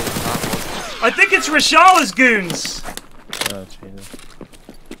 I think it's Rashala's goons. Oh, Jesus.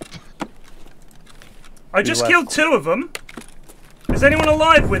 I just killed 2 of them. Is anyone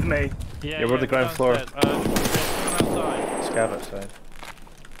alive with me? Yeah, we're on the ground floor. Outside. Scab outside.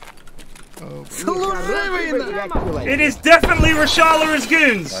 Oh, It is definitely Rashala's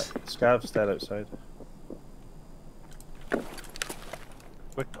goons. Right. Scab's dead outside.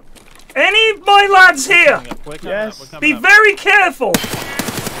 Any of my lads here? Yes. Be very careful.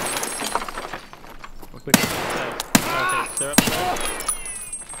 Okay, they're upstairs.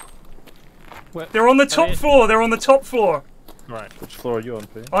 They're on the top floor. They're on the top floor. Right. Which floor are you on,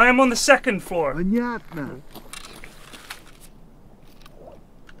 P? I am on the second floor.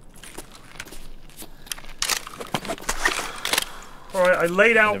 Alright, I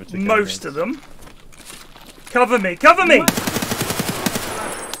laid out most of them. Cover me! Cover me!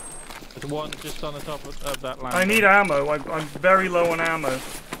 There's one just on the top of that lamp. I need ammo. I'm very low on ammo.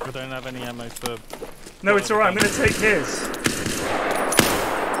 We don't have any ammo for... No, it's alright. I'm going to take his.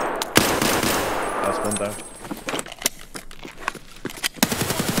 That's one down.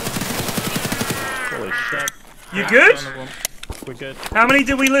 Holy shit. You good? We're good. How many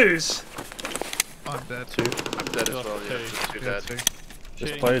did we lose? I'm dead. 2. I'm dead as well, yeah. Two dead.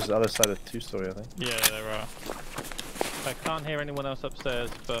 There's players the other side of 2-story, I think. Yeah, there are. I can't hear anyone else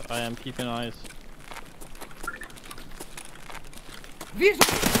upstairs, but I am keeping eyes.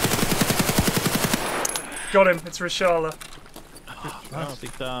 Got him. It's Rishala. Nicely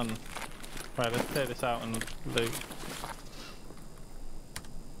done. Right, let's clear this out and loot.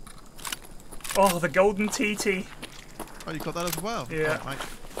 Oh, the golden TT. Oh, you got that as well? Yeah. Oh, right.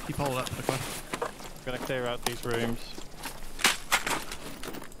 Keep hold up for the quest. I'm gonna clear out these rooms.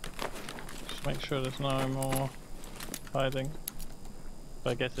 Just make sure there's no more hiding.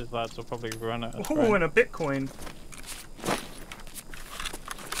 But I guess his lads will probably run at us. Oh, and a Bitcoin.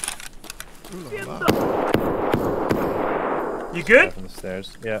 Ooh, la, la. You good? Up on the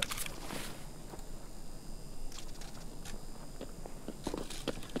stairs. Yeah.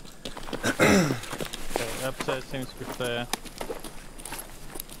 Okay, upstairs seems to be clear.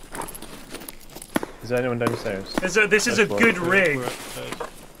 Is there anyone downstairs? This is a good rig. We're upstairs.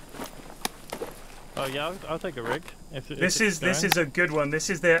 Oh yeah, I'll take a rig. If This is a good one. This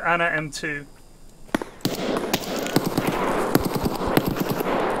is their Anna M2.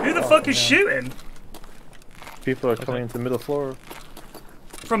 Who the fuck is shooting? People are coming into the middle floor.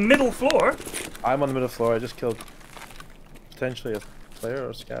 From middle floor? I'm on the middle floor. I just killed potentially a player or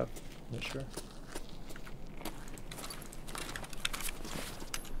a scav. I'm not sure.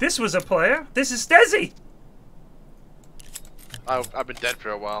 This was a player. This is Stezzy. I've been dead for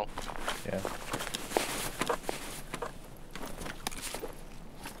a while. Yeah.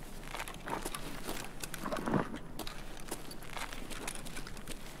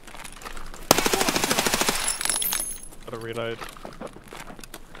 Gotta reload.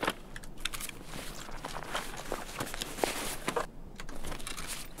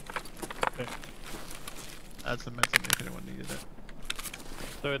 Add some meds in if anyone needed it.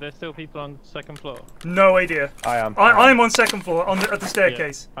 So are there still people on second floor? No idea. I'm on second floor at the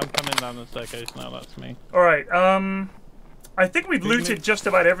staircase. Yeah, I'm coming down the staircase now. That's me. All right. I think we've looted just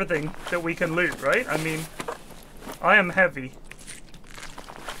about everything that we can loot, right? I mean, I am heavy.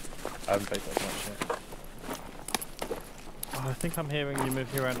 I haven't picked up much yet. Oh, I think I'm hearing you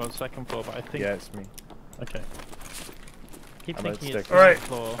moving around on second floor, but I think... Yeah, it's me. Okay. Keep I'm thinking it's All right,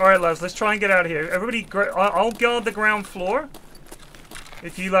 floor. all right, lads. Let's try and get out of here. Everybody, I'll guard the ground floor.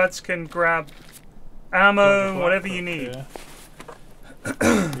 If you lads can grab ammo, whatever you need.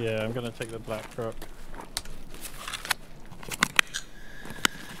 Yeah. Yeah, I'm gonna take the black truck.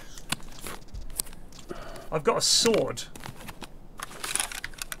 I've got a sword.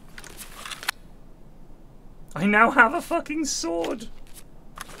 I now have a fucking sword.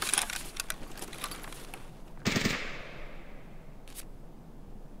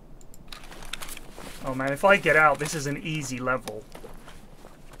 Oh man, if I get out, this is an easy level.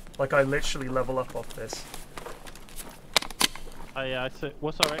 Like, I literally level up off this. Oh yeah, I see.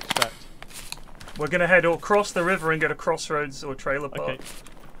 What's our extract? We're gonna head across the river and get a crossroads or trailer park. Okay.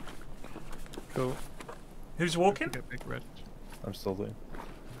 Cool. Who's walking? Get big red. I'm still doing.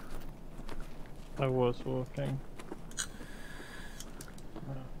 I was walking.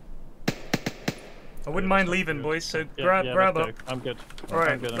 I wouldn't mind leaving, boys, so Yeah, grab let's up. go. I'm good.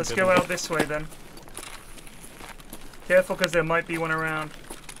 Alright, let's go out this way then. Careful, because there might be one around.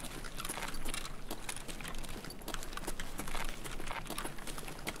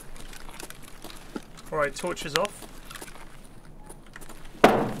 Alright, torch is off.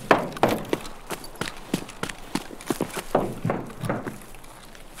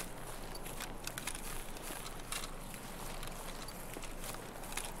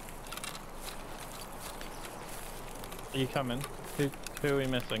 Are you coming? Who are we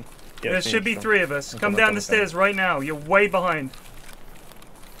missing? Yeah, There should be 3 of us. Come down the stairs right now. You're way behind.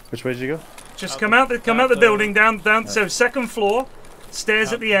 Which way did you go? Just come out the building, down. So second floor,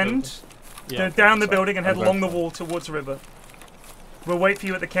 stairs at the end. Yeah. Down the building and head along the wall towards the river. We'll wait for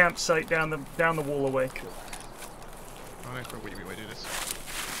you at the campsite down the wall away. Alright, for a wee way to do this.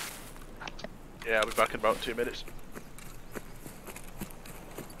 Yeah, I'll be back in about 2 minutes.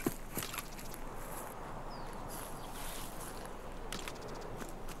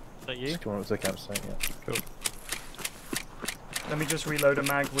 you? Just going up to the campsite, yeah. Cool. Let me just reload a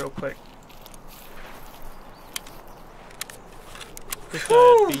mag real quick. This guy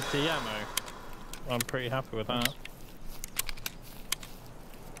had BT ammo. I'm pretty happy with that.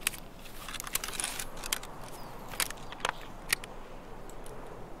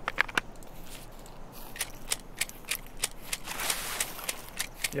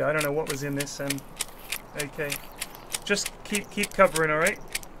 Yeah, I don't know what was in this AK. Just keep covering, alright?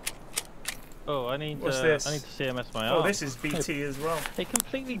 Oh, I need What's to this? I need to CMS my arm. Oh, this is BT as well. It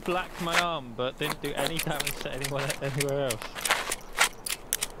completely blacked my arm, but didn't do any damage to anyone anywhere else.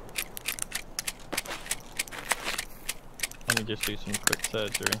 Let me just do some quick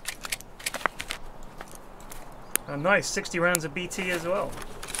surgery. Oh, nice, 60 rounds of BT as well.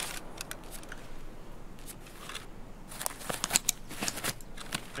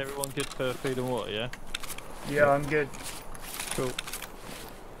 Everyone good for food and water, yeah? Yeah, I'm good. Cool.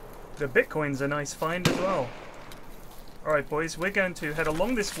 The Bitcoin's a nice find as well. Alright boys, we're going to head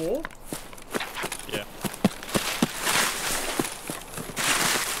along this wall. Yeah.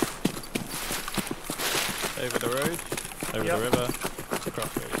 Over the road, over the river,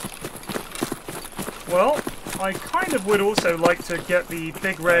 across roads. Well, I kind of would also like to get the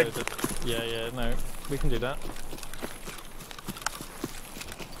big red... Yeah, no, we can do that.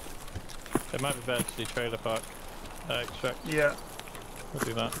 It might be better to do trailer park extract. Yeah. We'll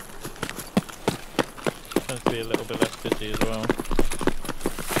do that. Tends to be a little bit less busy as well.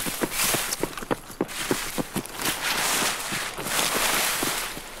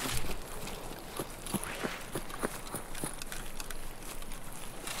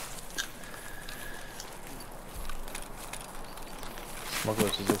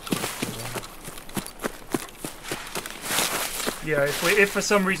 Smugglers is also. Yeah, if for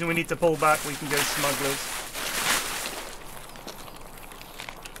some reason we need to pull back, we can go smugglers.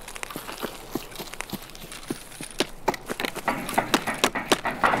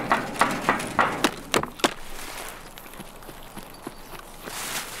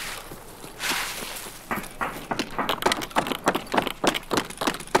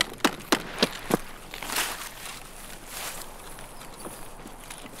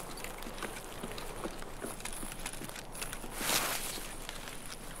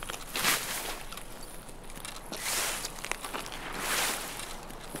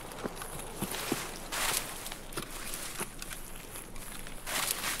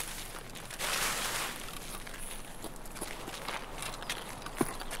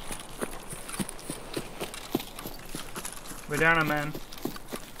 We're down a man.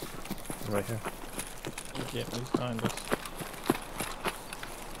 Right here. Yeah, he's behind us.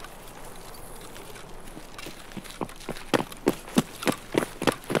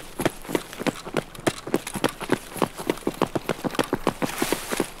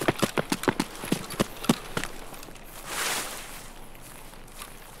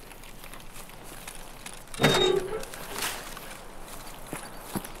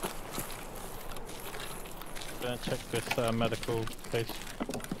 Check this medical case.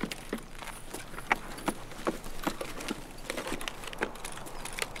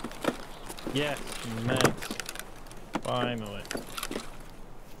 Yes, meds. Finally.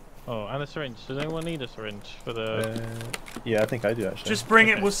 Oh, and a syringe. Does anyone need a syringe for the... yeah, I think I do actually. Just bring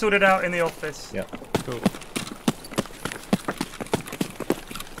it, we'll sort it out in the office. Yeah. Cool.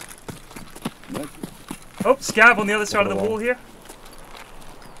 Oh, scab on the other side of the wall here.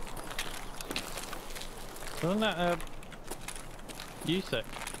 Wasn't that USEC?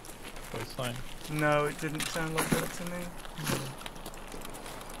 Or sign? No, it didn't sound like that to me.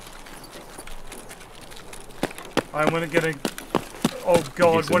 I'm gonna get a... Oh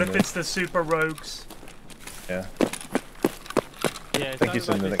god, what if it's the super rogues? Yeah. Yeah, I think he's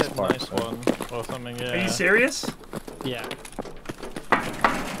in the next part. Nice one or something, yeah. Are you serious? Yeah.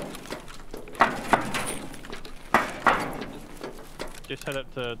 Just head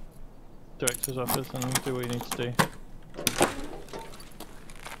up to director's office and do what you need to do.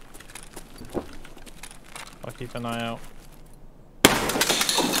 I'll keep an eye out.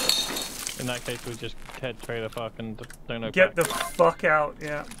 In that case, we'll just head trailer park and don't know. Get the fuck out,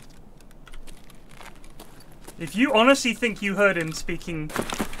 yeah. If you honestly think you heard him speaking,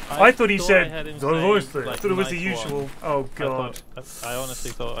 I thought he said the voice thing. I thought it was the usual. Oh god. I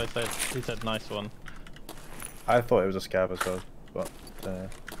honestly thought he said nice one. I thought it was a scab as well, but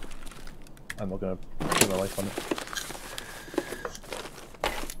I'm not gonna put my life on it.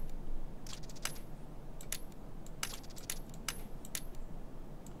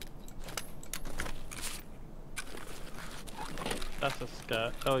 That's a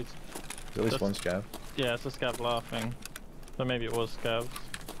scab. Oh, he's... At least one scab. Yeah, it's a scab laughing. So maybe it was scabs.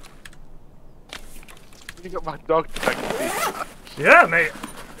 You got my dog tag. Yeah, mate.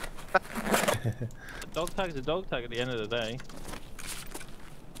 Dog tag's a dog tag at the end of the day.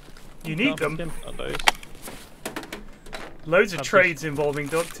 You need them. Those. Loads of trades involving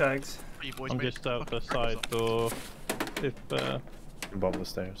dog tags. I'm just out the side door. If above the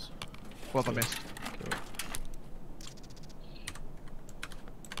stairs. Well, I missed.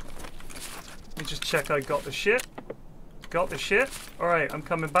 Let me just check I got the shit. Got the shit. Alright, I'm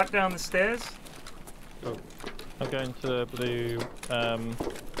coming back down the stairs. Oh. I'm going to the blue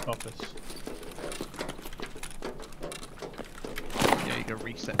office. Yeah, you go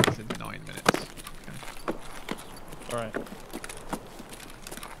reset this in 9 minutes. Okay. Alright.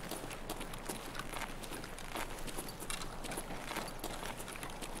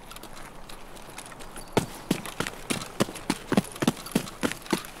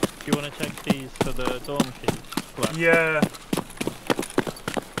 Do you want to check these for the dorm keys? Flax? Yeah.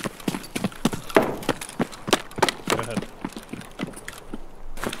 Go ahead.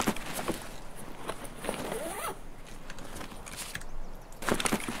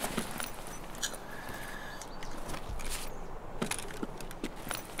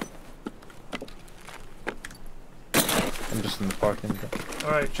 I'm just in the parking.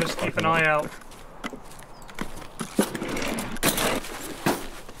 Alright, just keep an eye out.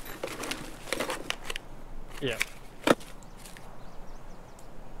 Yeah.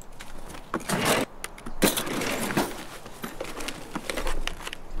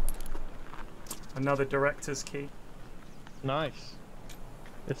 Another director's key. Nice.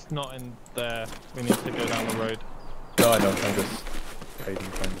 It's not in there. We need to go down the road. No, I know. I'm just hiding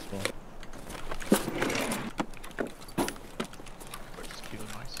behind this wall. Just feel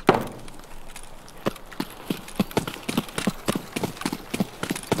nice.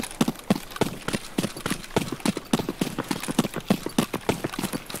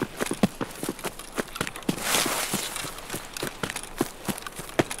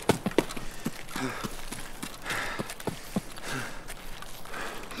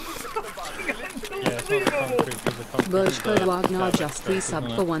 Bershka Wagner just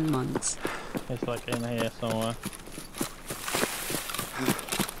resubbed for 1 month. It's like in here somewhere.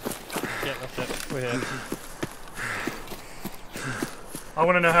 Yeah, that's it. We're here. I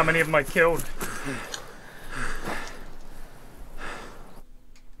want to know how many of them I killed.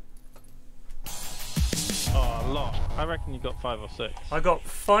 Oh, a lot. I reckon you got 5 or 6. I got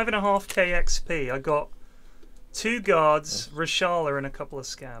 5.5k XP. I got 2 guards, Rashala, and a couple of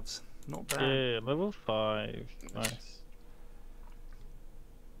scavs. Not bad. Yeah, level 5. Nice.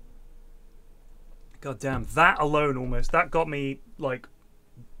 God damn, that alone almost, that got me like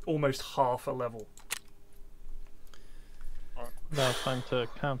almost half a level. Now time to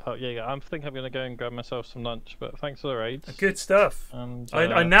camp out. Yeah, I think I'm going to go and grab myself some lunch, but thanks for the raids. Good stuff. And,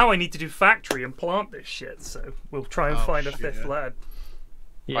 I now I need to do factory and plant this shit, so we'll try and find a 5th lad.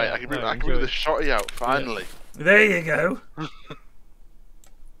 Yeah, right, I can bring the shotty out, finally. Yeah. There you go.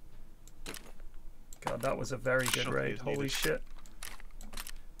 God, that was a very good raid. Holy shit.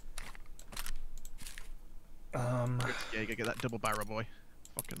 Yeah, you gotta get that double barrel, boy.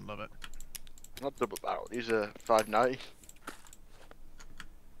 Fucking love it. Not double barrel, these are 590.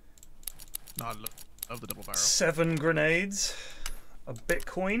 No, I love the double barrel. 7 grenades. A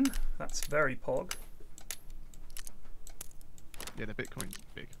Bitcoin. That's very pog. Yeah, the Bitcoin's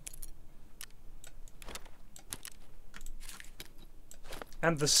big.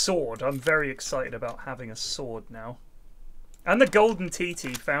 And the sword. I'm very excited about having a sword now. And the golden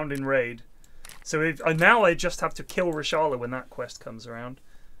TT found in raid. So now I just have to kill Rashala when that quest comes around.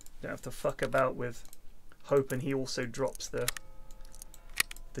 Don't have to fuck about with hoping he also drops the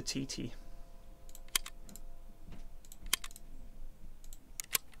TT.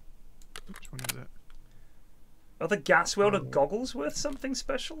 Which one is it? Are the gas welder goggles worth something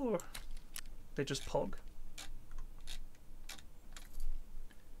special, or they just pog?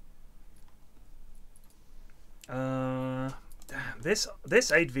 Damn, this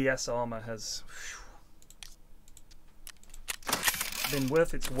 8vs armor has been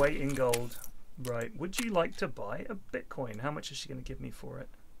worth its weight in gold. Right, would you like to buy a Bitcoin? How much is she going to give me for it?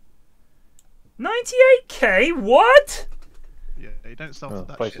 98k? What? Yeah, you don't sell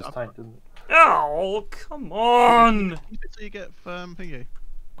that price shit is up. tight, isn't it? Oh, come on! So you get thingy.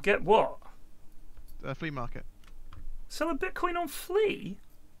 Get what? Flea market. Sell a Bitcoin on Flea?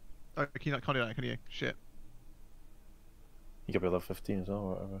 Oh, can't do that, can you? Shit. You could be level 15 as well,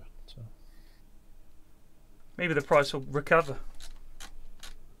 or whatever. So. Maybe the price will recover.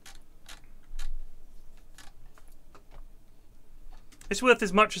 It's worth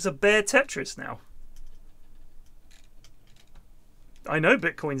as much as a bare Tetris now. I know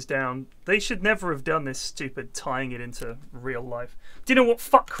Bitcoin's down. They should never have done this stupid tying it into real life. Do you know what?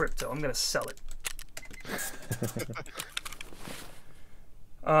 Fuck crypto. I'm going to sell it.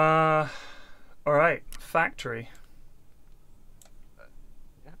 Alright. Factory.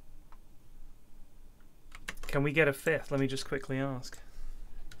 Yeah. Can we get a fifth? Let me just quickly ask.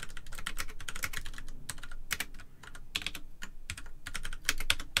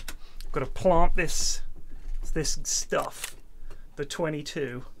 Got to plant this stuff. The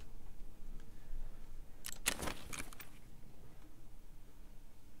 22.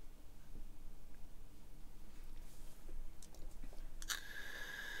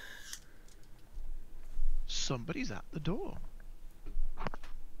 Somebody's at the door.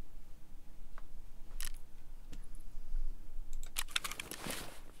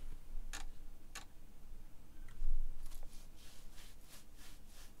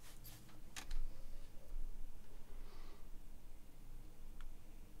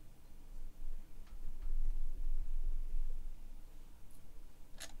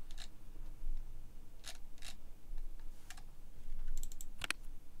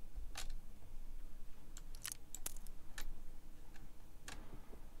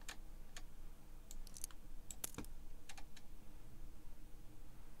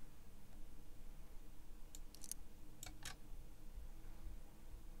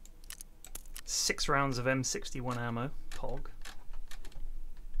 Six rounds of M61 ammo, Pog.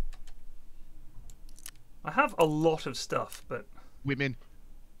 I have a lot of stuff, but... Women.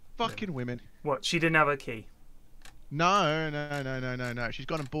 Fucking women. What, she didn't have a key? No. She's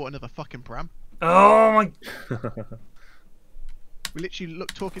gone and bought another fucking pram. Oh my... We literally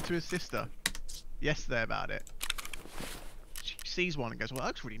talking to his sister yesterday about it. She sees one and goes, well, that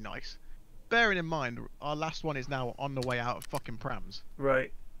looks really nice. Bearing in mind, our last one is now on the way out of fucking prams.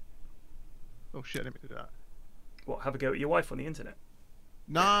 Right. Oh shit, let me do that. What, have a go at your wife on the internet?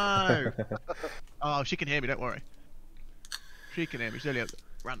 No! Oh, she can hear me, don't worry. She can hear me, she's only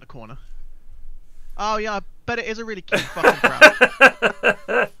around the corner. Oh yeah, I bet it is a really cute fucking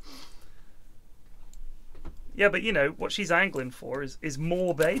pram. Yeah, but you know, what she's angling for is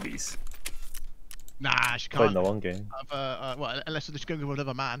more babies. Nah, she Playing can't. the long game. Well, unless she's going with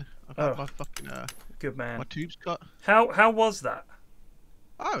another man. I've had my fucking, good man. my tubes cut. How was that?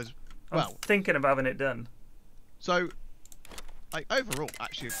 I was, I'm well, thinking of having it done. so, like, overall,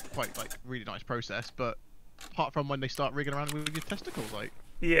 actually, quite, like, really nice process, but apart from when they start rigging around with your testicles, like...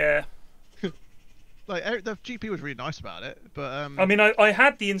 Yeah. Like, the GP was really nice about it, but, I mean, I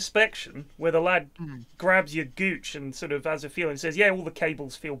had the inspection where the lad grabs your gooch and sort of has a feel and says, yeah, all the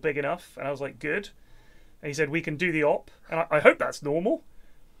cables feel big enough. And I was like, good. And he said, we can do the op. And I hope that's normal.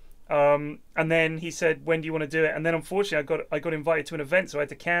 And then he said, when do you want to do it? And then unfortunately, I got invited to an event, so I had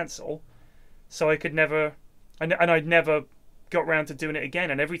to cancel. So I could never... And I'd never got round to doing it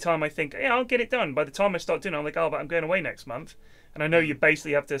again. And every time I think, yeah, I'll get it done. By the time I start doing it, I'm like, oh, but I'm going away next month. And I know you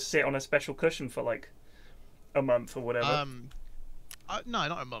basically have to sit on a special cushion for like a month or whatever. No,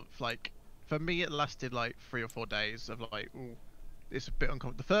 not a month. Like, for me, it lasted like 3 or 4 days of like, ooh, it's a bit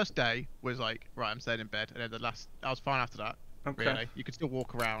uncomfortable. The first day was like, right, I'm staying in bed. And then I was fine after that. Okay. Really. You could still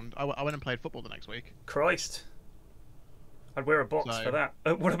walk around. I went and played football the next week. Christ. I'd wear a box for that.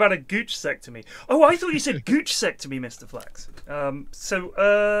 What about a gooch sectomy? Oh, I thought you said gooch sectomy, Mr. Flax.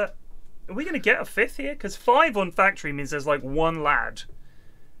 Are we going to get a fifth here? Because 5 on factory means there's like 1 lad.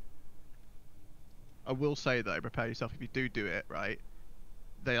 I will say though, prepare yourself if you do it, right?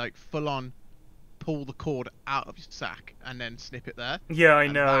 They like full on pull the cord out of your sack and then snip it there. Yeah, I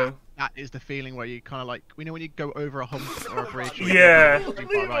know. That is the feeling where you kind of like, you know when you go over a hump or a bridge? Yeah.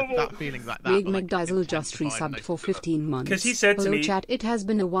 Right, that feeling like that. Big like, McDizzle just resubbed for 15 months. Because he said to Hello me... chat, it has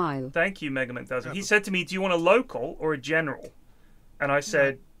been a while. Thank you, Mega McDizzle. He said to me, do you want a local or a general? And I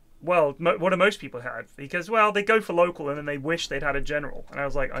said... Well, what do most people have? He goes, well, they go for local and then they wish they'd had a general. And I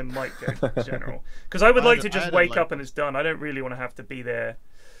was like, I might go general. Because I would like to just wake up and it's done. I don't really want to have to be there.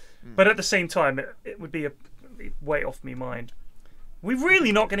 But at the same time, it would be a weight off my mind. We're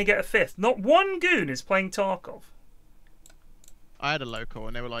really not going to get a fifth. Not one goon is playing Tarkov. I had a local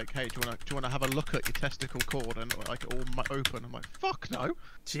and they were like, hey, do you want to have a look at your testicle cord and like it all open? I'm like, fuck no.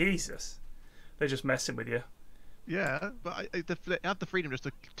 Jesus. They're just messing with you. Yeah, but I have the freedom just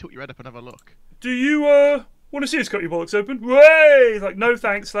to tilt your head up and have a look. Do you want to see us cut your bollocks open? Way! Like, no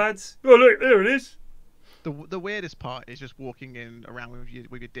thanks, lads. Oh, look, there it is. The weirdest part is just walking in around with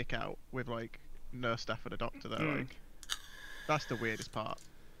your dick out with like nurse staff and a doctor there. Like, that's the weirdest part.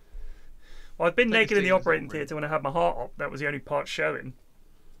 Well, I've been naked in the operating theatre when I had my heart op. That was the only part showing,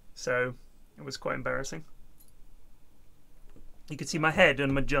 so it was quite embarrassing. You could see my head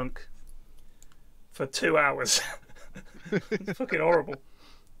and my junk for 2 hours. It's fucking horrible.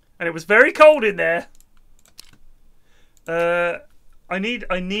 And it was very cold in there. I need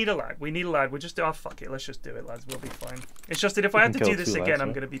a lad. We need a lad. We'll just do. Oh, fuck it. Let's just do it, lads. We'll be fine. It's just that if I have to do this again, I'm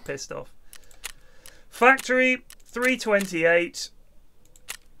going to be pissed off. Factory 328.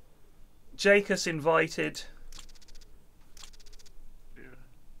 Jacus invited.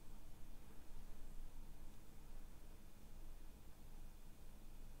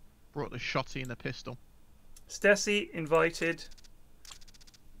 Brought the shotty and the pistol. Stessie invited.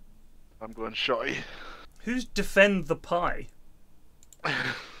 I'm going shotty. Who's defend the pie?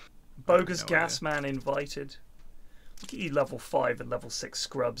 Bogus no gas man invited. Look at you, level 5 and level 6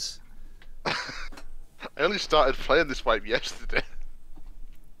 scrubs. I only started playing this wipe yesterday.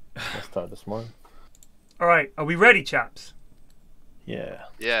 I started this morning. Alright, are we ready, chaps? Yeah.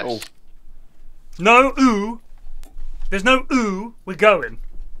 Yes. Oh. No ooh. There's no ooh. We're going.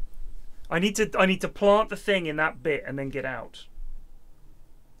 I need to plant the thing in that bit and then get out.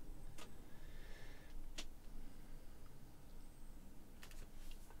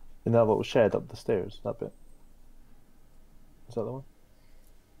 In that little shed up the stairs, that bit. Is that the one?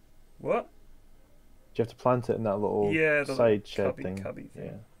 What? Do you have to plant it in that little the side shed cubby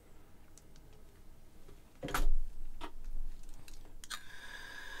thing. Yeah.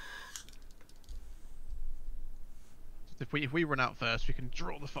 If we run out first, we can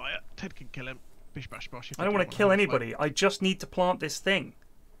draw the fire. Ted can kill him. Bish bash bosh. I don't want to kill anybody. I just need to plant this thing.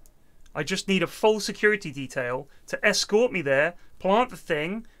 I just need a full security detail to escort me there, plant the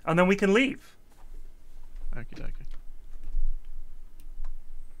thing, and then we can leave. Okie dokie.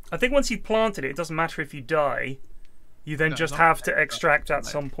 I think once you've planted it, it doesn't matter if you die. You then just have to extract at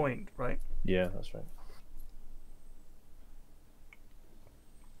some point, right? Yeah, that's right.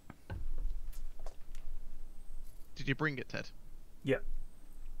 Did you bring it, Ted? Yeah.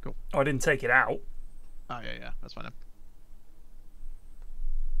 Cool. Oh, I didn't take it out. Oh, yeah, that's fine then.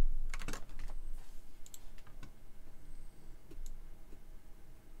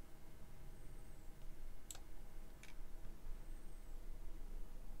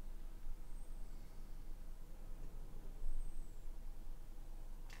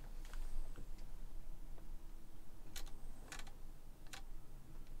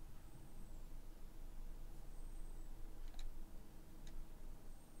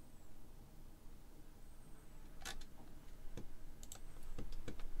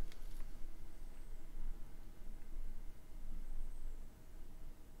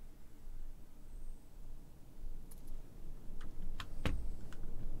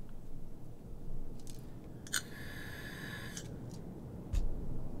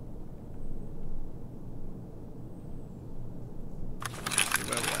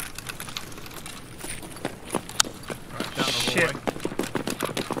 Shit.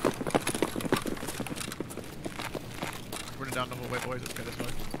 Running down the hallway, boys. Let's go this way.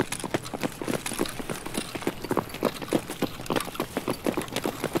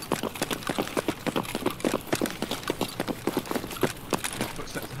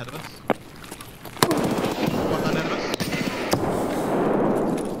 Footsteps ahead of us. One man ahead of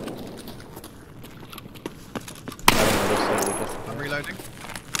us. I'm reloading.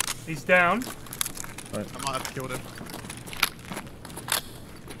 He's down. Right. I might have killed him.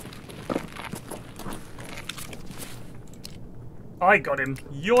 I got him.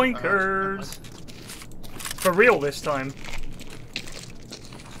 Yoinkers! For real this time.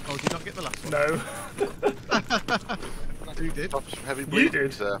 Oh, did you not get the last one? No. You did? Some heavy bleed.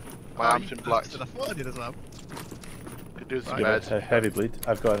 did? My arm's been black. I thought I did as well. Could do some Yeah, meds. a heavy bleed.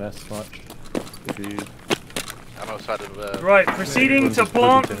 I've got an S match. If you... I'm outside of. Right, proceeding to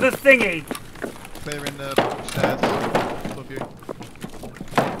plant the thingy. Clearing the stairs above you.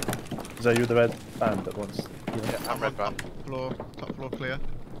 Is that you with the red band at once? Yeah, I'm red band. Top floor clear.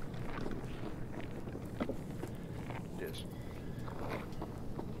 Yes.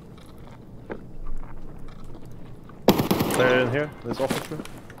 Clear in here. There's office room.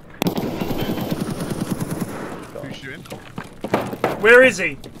 Who's shooting? Where is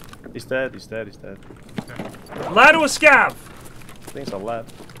he? He's dead. He's dead. He's dead. Okay. Lad or scav? I think it's a lad.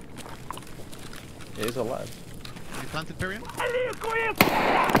 It is a lad. You planted Pyrian?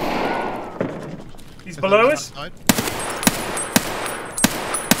 He's below us.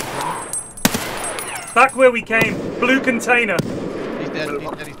 Back where we came. Blue container. He's dead.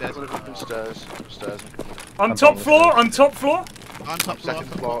 He's dead. Stairs. I'm top floor. I'm top floor. I'm top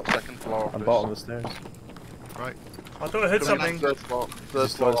floor. Second floor. I'm bottom of the stairs. Right. I thought I heard something. Third floor. Third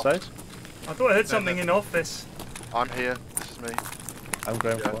Is this the floor. side? I thought I heard something in office. I'm here. This is me. I'm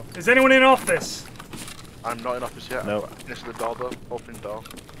ground Yeah. floor. Is anyone in office? I'm not in office yet. No. Finish the door though. Opening door.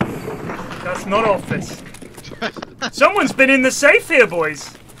 That's not office. Someone's been in the safe here,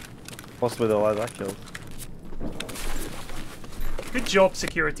 boys. Possibly the lad I killed. Good job,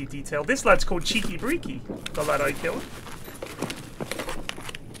 security detail. This lad's called Cheeky Breeky, the lad I killed.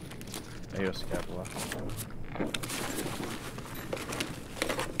 I hear a scabula.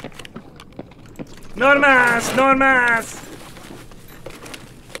 No más! No más!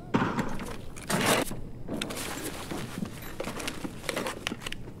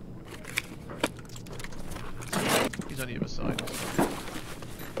 He's on the other side.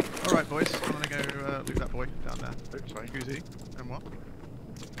 Alright, boys. I'm gonna go loot that boy down there. Oops, sorry. Who's he? And what?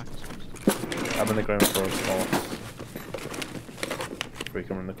 I'm in the ground floor, small. Break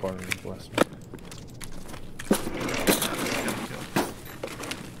him in the corner and bless me.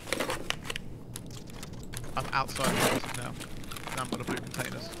 I'm outside the houses now. Now I'm gonna blue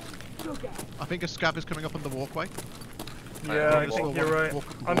containers. I think a scab is coming up on the walkway. Yeah, I think you're right.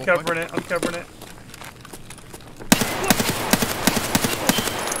 I'm covering it. I'm covering it.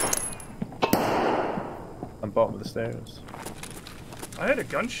 I'm bottom of the stairs. I heard a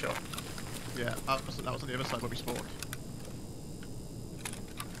gunshot. Yeah, that was on the other side where we spawned.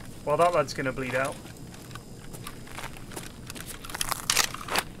 Well, that lad's gonna bleed out.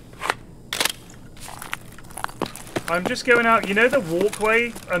 I'm just going out. You know the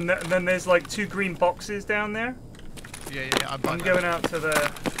walkway, and then there's like 2 green boxes down there. Yeah. I'm going out to the.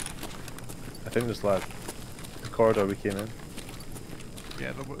 I think this lad. The corridor we came in.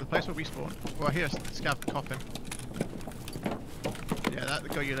 Yeah, the place where we spawned. Well, I hear a scab coughing. Yeah, that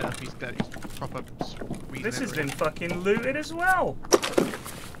guy you lit up, he's dead. He's proper wheezing. This has been fucking looted as well.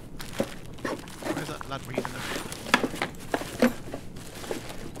 Where's that lad wheezing?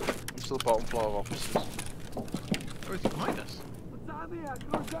 I'm still bottom floor of offices. Oh, is he behind us? I'm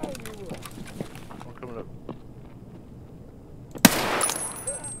coming up.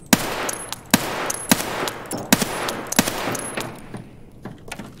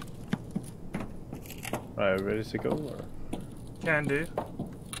 Alright, ready to go? Or? Can do.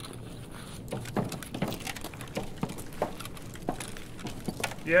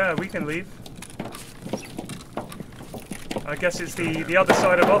 Yeah, we can leave. I guess it's the other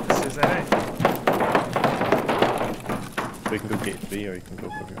side of offices, eh? We can go gate 3 or you can go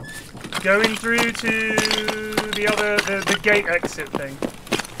from here. Going through to the gate exit thing.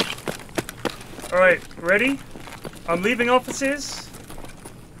 Alright, ready? I'm leaving offices.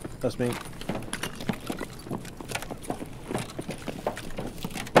 That's me.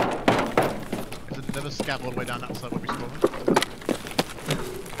 There's another scab all the way down that side where we spawned.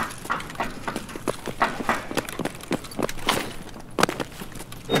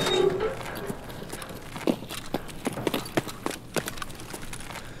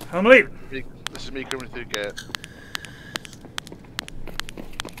 I'm leaving. This is me coming through the gate.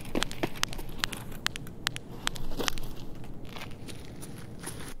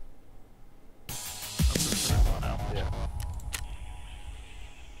 Yeah.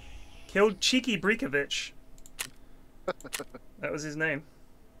 Killed Cheeky Breekovich. That was his name.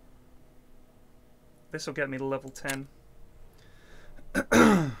 This will get me to level 10.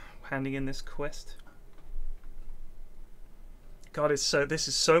 Handing in this quest. God, this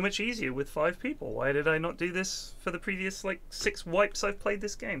is so much easier with 5 people. Why did I not do this for the previous like 6 wipes I've played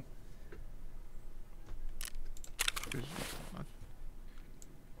this game?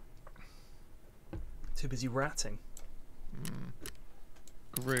 Too busy ratting.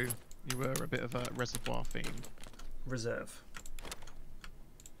 Gru, you were a bit of a reservoir fiend. Reserve.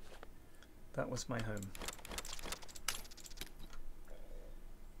 That was my home.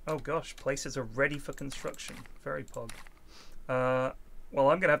 Oh gosh, places are ready for construction. Very pog. Well,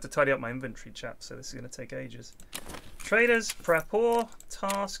 I'm going to have to tidy up my inventory, chaps, so this is going to take ages. Traders, prep ore,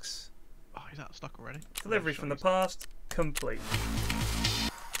 tasks. Oh, he's out of stock already. Delivery from the past, complete.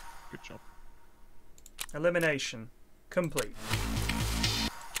 Good job. Elimination, complete.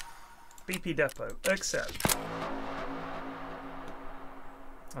 BP depot, accept.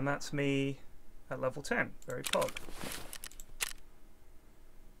 And that's me at level 10. Very pog.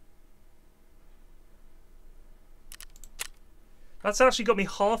 That's actually got me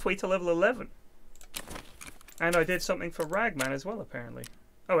halfway to level 11. And I did something for Ragman as well, apparently.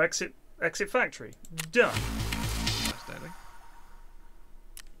 Oh, exit factory. Done. Nice daily.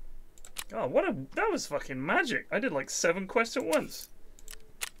 Oh, that was fucking magic. I did like 7 quests at once.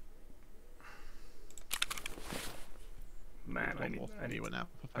 Man, I need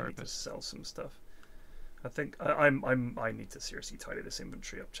to sell some stuff. I think I need to seriously tidy this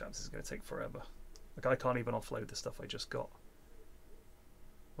inventory up, chaps. This is going to take forever. Like, I can't even offload the stuff I just got.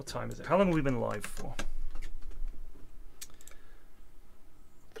 What time is it? How long have we been live for?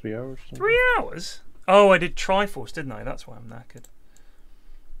 3 hours. 3 hours? Oh, I did Triforce, didn't I? That's why I'm knackered.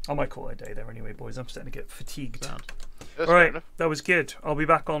 I might call it a day there anyway, boys. I'm starting to get fatigued. That's All right, that was good. I'll be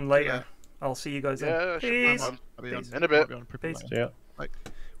back on later. Yeah. I'll see you guys then. Yeah, Peace. In a bit. Peace. Yeah. Like,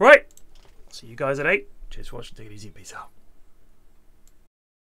 Right. See you guys at 8. Cheers for watching. Take it easy. Peace out.